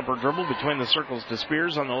 Picks up her dribble between the circles to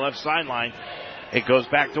Spears on the left sideline. It goes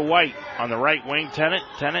back to White on the right wing. Tennant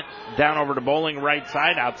down over to Bowling right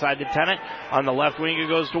side. Outside to Tennant. On the left wing it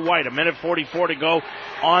goes to White. 1:44 to go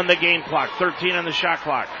on the game clock. 13 on the shot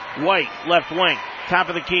clock. White left wing. Top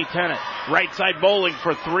of the key, Tennant. Right side Bowling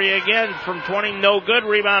for 3 again from 20. No good.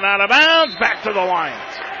 Rebound out of bounds. Back to the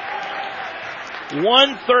Lions.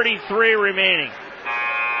 1:33 remaining.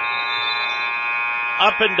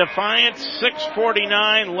 Up in Defiance.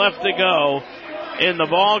 6:49 left to go in the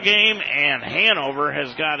ball game, and Hanover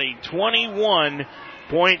has got a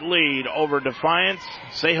 21-point lead over Defiance.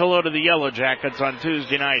 Say hello to the Yellow Jackets on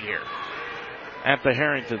Tuesday night here at the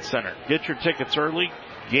Harrington Center. Get your tickets early.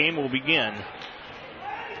 Game will begin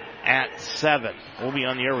at 7. We'll be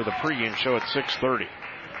on the air with a pregame show at 6:30.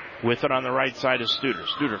 With it on the right side is Studer.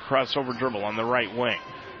 Studer crossover dribble on the right wing.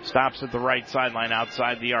 Stops at the right sideline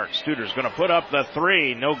outside the arc. Studer's going to put up the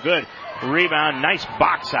 3. No good. Rebound. Nice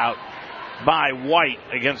box out by White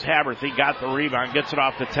against Haberthy. Got the rebound. Gets it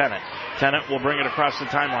off to Tennant. Tennant will bring it across the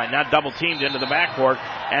timeline. Now double teamed into the backcourt.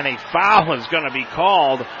 And a foul is going to be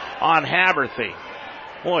called on Haberthy.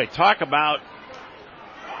 Boy, talk about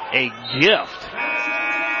a gift.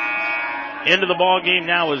 Into the ball game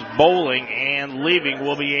now is Bowling, and leaving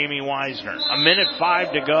will be Amy Weisner.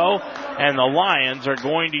 1:05 to go, and the Lions are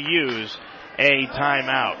going to use a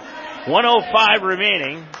timeout. 1:05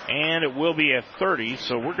 remaining, and it will be a 30,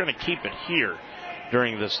 so we're going to keep it here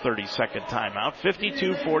during this 30-second timeout.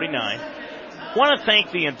 52-49. Want to thank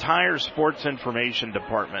the entire sports information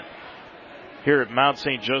department here at Mount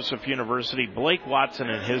St. Joseph University. Blake Watson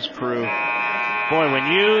and his crew. Boy,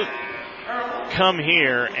 when you come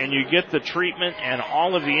here and you get the treatment and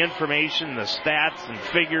all of the information, the stats and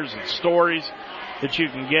figures and stories that you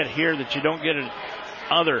can get here that you don't get at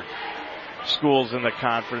other schools in the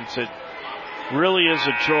conference, it really is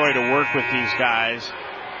a joy to work with these guys,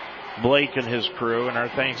 Blake and his crew, and our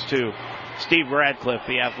thanks to Steve Radcliffe,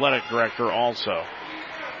 the athletic director, also.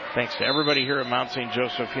 Thanks to everybody here at Mount St.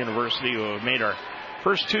 Joseph University who have made our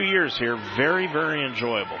first 2 years here very, very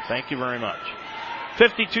enjoyable. Thank you very much.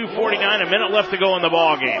 52-49, a minute left to go in the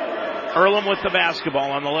ball game. Earlham with the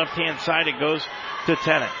basketball on the left-hand side. It goes to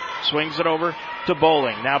Tennant. Swings it over to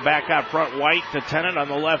Bowling. Now back out front, White to Tennant on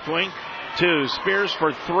the left wing. To Spears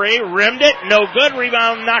for 3. Rimmed it. No good.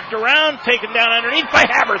 Rebound knocked around. Taken down underneath by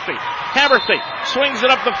Haberthy. Haberthy swings it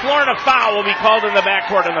up the floor, and a foul will be called in the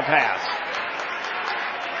backcourt on the pass.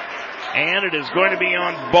 And it is going to be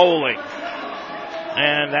on Bowling.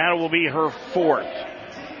 And that will be her 4th.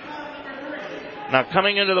 Now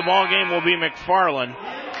coming into the ball game will be McFarland,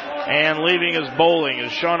 and leaving is Bowling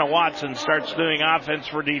as Shauna Watson starts doing offense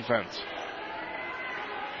for defense.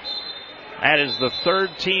 That is the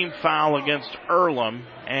 3rd team foul against Earlham,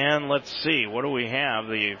 and let's see, what do we have?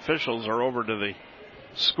 The officials are over to the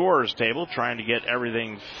scorer's table trying to get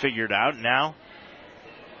everything figured out. Now,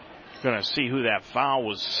 going to see who that foul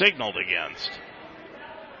was signaled against.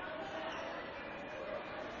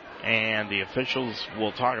 And the officials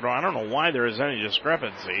will talk about, I don't know why there is any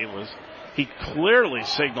discrepancy. He clearly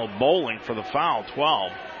signaled Bowling for the foul,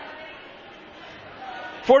 12.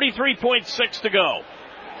 43.6 to go.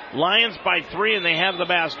 Lions by 3, and they have the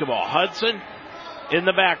basketball. Hudson in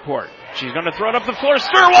the backcourt. She's going to throw it up the floor.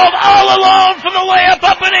 Sturwald all alone for the layup,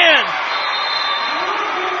 up and in.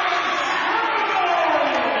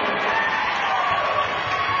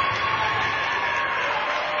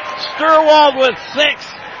 Sturwald with 6.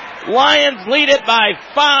 Lions lead it by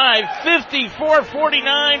 5,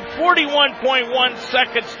 54-49, 41.1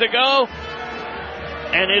 seconds to go.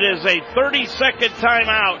 And it is a 30-second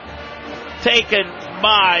timeout taken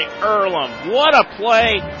by Earlham. What a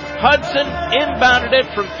play. Hudson inbounded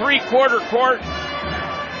it from three-quarter court.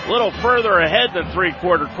 A little further ahead than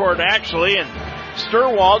three-quarter court, actually. And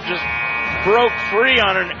Sturwald just broke free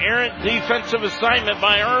on an errant defensive assignment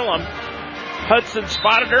by Earlham. Hudson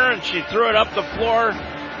spotted her, and she threw it up the floor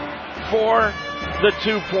for the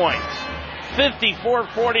 2 points.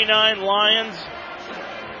 54-49 Lions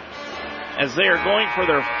as they are going for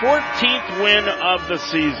their 14th win of the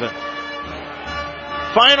season.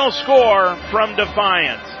 Final score from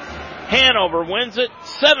Defiance. Hanover wins it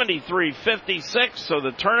 73-56, so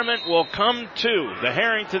the tournament will come to the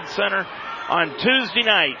Harrington Center on Tuesday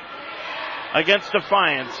night against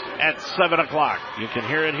Defiance at 7 o'clock. You can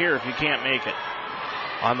hear it here if you can't make it.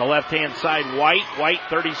 On the left-hand side, White,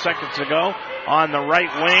 30 seconds to go. on the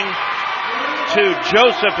right wing to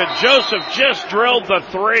Joseph, and Joseph just drilled the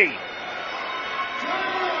three.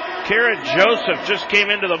 Kara Joseph just came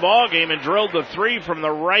into the ball game and drilled the three from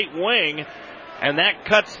the right wing, and that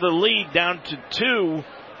cuts the lead down to 2,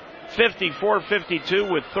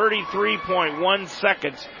 54-52 with 33.1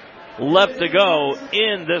 seconds left to go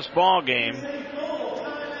in this ball game.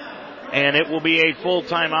 And it will be a full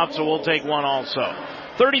timeout, so we'll take one also.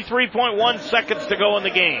 33.1 seconds to go in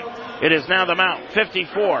the game. It is now the Mount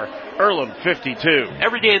 54, Earlham 52.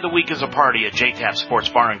 Every day of the week is a party at J-Taps Sports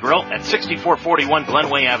Bar and Grill at 6441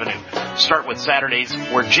 Glenway Avenue. Start with Saturdays,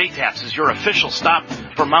 where J-Taps is your official stop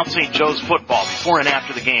for Mount St. Joe's football before and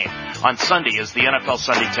after the game. On Sunday is the NFL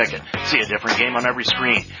Sunday Ticket. See a different game on every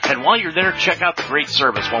screen. And while you're there, check out the great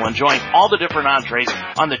service while enjoying all the different entrees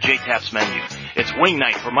on the J-Taps menu. It's wing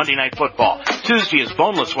night for Monday Night Football. Tuesday is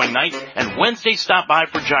boneless wing night, and Wednesday stop by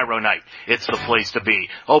for gyro night. It's the place to be.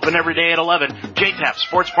 Open every day at 11. J-Taps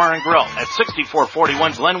Sports Bar and Grill at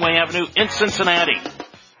 6441 Glenway Avenue in Cincinnati.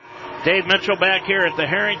 Dave Mitchell back here at the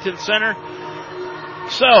Harrington Center.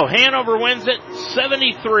 So, Hanover wins it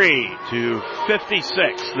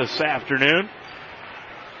 73-56 this afternoon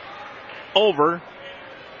over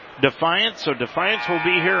Defiance. So Defiance will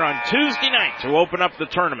be here on Tuesday night to open up the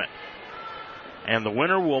tournament. And the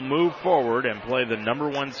winner will move forward and play the number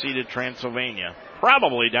 1 seeded Transylvania,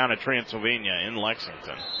 probably down at Transylvania in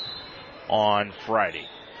Lexington on Friday.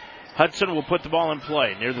 Hudson will put the ball in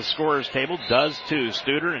play near the scorer's table, does to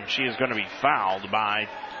Studer, and she is going to be fouled by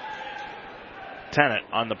Tennant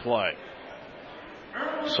on the play.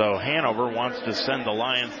 So Hanover wants to send the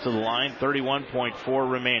Lions to the line, 31.4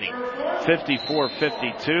 remaining.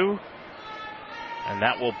 54-52, and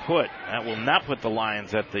that will not put the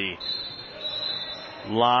Lions at the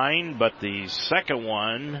line, but the second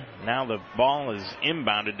one, now the ball is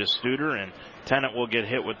inbounded to Studer, and Tennant will get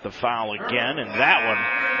hit with the foul again, and that one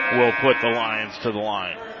will put the Lions to the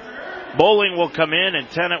line. Bowling will come in, and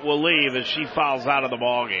Tennant will leave as she fouls out of the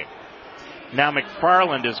ball game. Now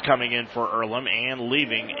McFarland is coming in for Earlham, and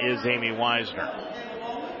leaving is Amy Weisner.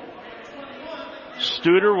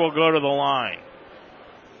 Studer will go to the line.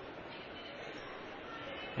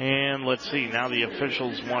 And let's see, now the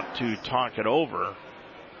officials want to talk it over.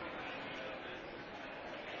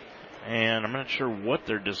 And I'm not sure what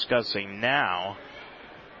they're discussing now.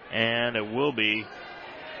 And it will be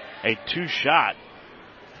a 2-shot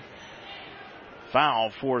foul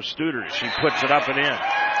for Studer. She puts it up and in.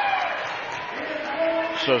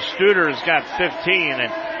 So Studer's got 15,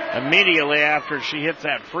 and immediately after she hits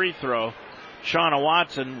that free throw, Shauna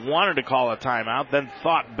Watson wanted to call a timeout, then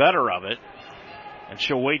thought better of it. And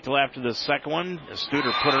she'll wait till after the second one.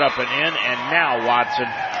 Studer put it up and in, and now Watson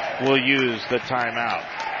will use the timeout.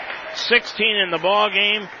 16 in the ball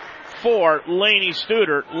game for Lainey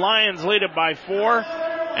Studer. Lions lead it by 4.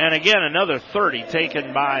 And again, another 30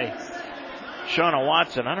 taken by Shauna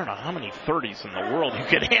Watson. I don't know how many 30s in the world you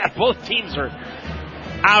could have. Both teams are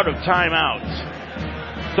out of timeouts.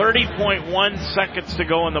 30.1 seconds to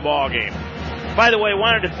go in the ball game. By the way,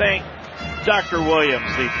 wanted to thank Dr.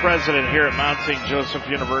 Williams, the president here at Mount St. Joseph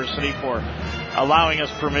University, for allowing us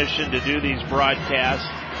permission to do these broadcasts.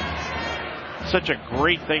 Such a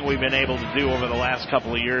great thing we've been able to do over the last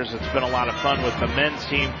couple of years. It's been a lot of fun with the men's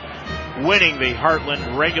team winning the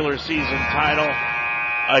Heartland regular season title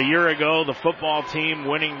a year ago. The football team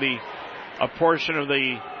winning a portion of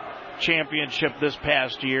the championship this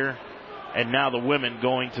past year. And now the women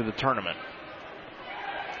going to the tournament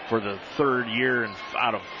for the third year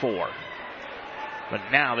out of 4. But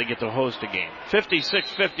now they get to host a game.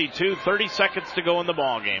 56-52, 30 seconds to go in the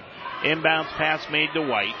ball game. Inbounds pass made to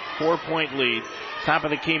White. 4-point lead. Top of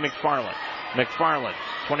the key, McFarland. McFarland,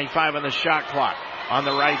 25 on the shot clock. On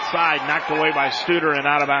the right side, knocked away by Studer and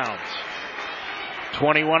out of bounds.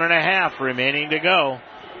 21.5 remaining to go.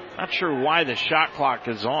 Not sure why the shot clock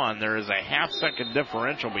is on. There is a half-second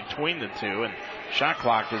differential between the two, and shot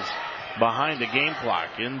clock is behind the game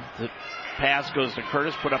clock. In the pass goes to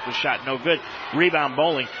Curtis, put up the shot, no good. Rebound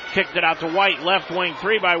Bowling, kicked it out to White, left wing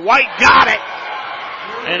 3 by White, got it!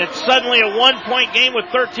 And it's suddenly a 1-point game with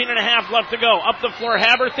 13.5 left to go. Up the floor,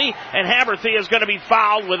 Haberthy, and Haberthy is going to be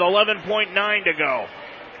fouled with 11.9 to go.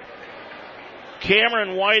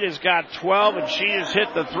 Cameron White has got 12, and she has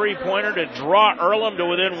hit the three-pointer to draw Earlham to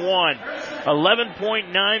within 1.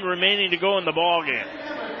 11.9 remaining to go in the ball game.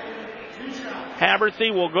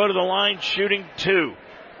 Haberthy will go to the line shooting 2.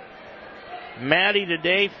 Maddie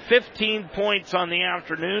today, 15 points on the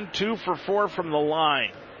afternoon, 2 for 4 from the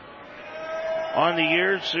line. On the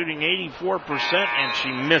year, shooting 84%, and she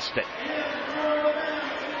missed it.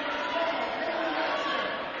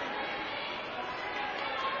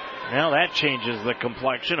 Now that changes the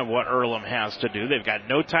complexion of what Earlham has to do. They've got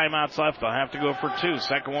no timeouts left. They'll have to go for 2.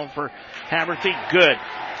 Second one for Haverthy. Good.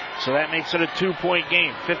 So that makes it a 2-point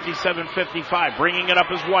game. 57-55. Bringing it up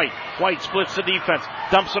is White. White splits the defense.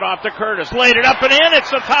 Dumps it off to Curtis. Laid it up and in.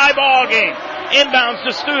 It's a tie ball game. Inbounds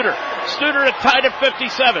to Studer. Studer tied at 57.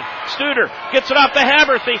 Studer gets it off to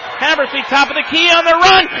Haverthy. Haverthy top of the key on the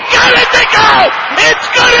run. Got it to go! It's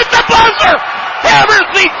good at the buzzer!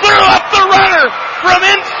 Haverthy threw up the runner from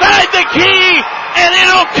inside the key, and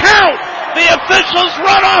it'll count. The officials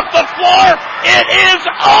run off the floor. It is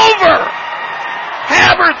over.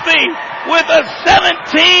 Haverthy with a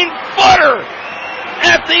 17-footer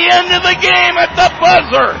at the end of the game at the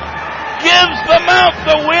buzzer gives the Mount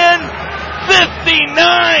the win,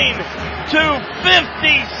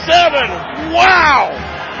 59-57. Wow!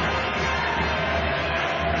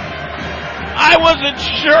 I wasn't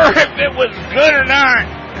sure if it was good or not.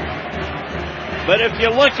 But if you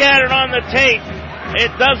look at it on the tape,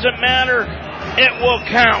 it doesn't matter. It will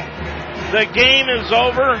count. The game is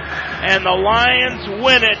over, and the Lions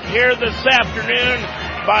win it here this afternoon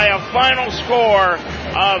by a final score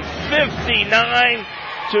of 59-57.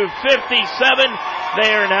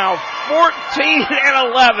 They are now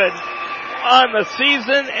 14-11 on the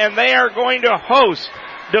season, and they are going to host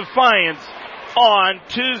Defiance on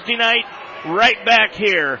Tuesday night right back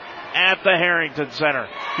here at the Harrington Center.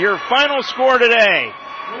 Your final score today,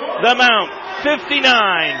 the Mount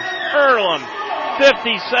 59, Earlham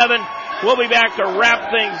 57. We'll be back to wrap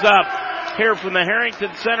things up here from the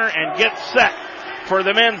Harrington Center and get set for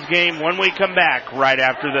the men's game when we come back right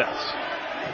after this.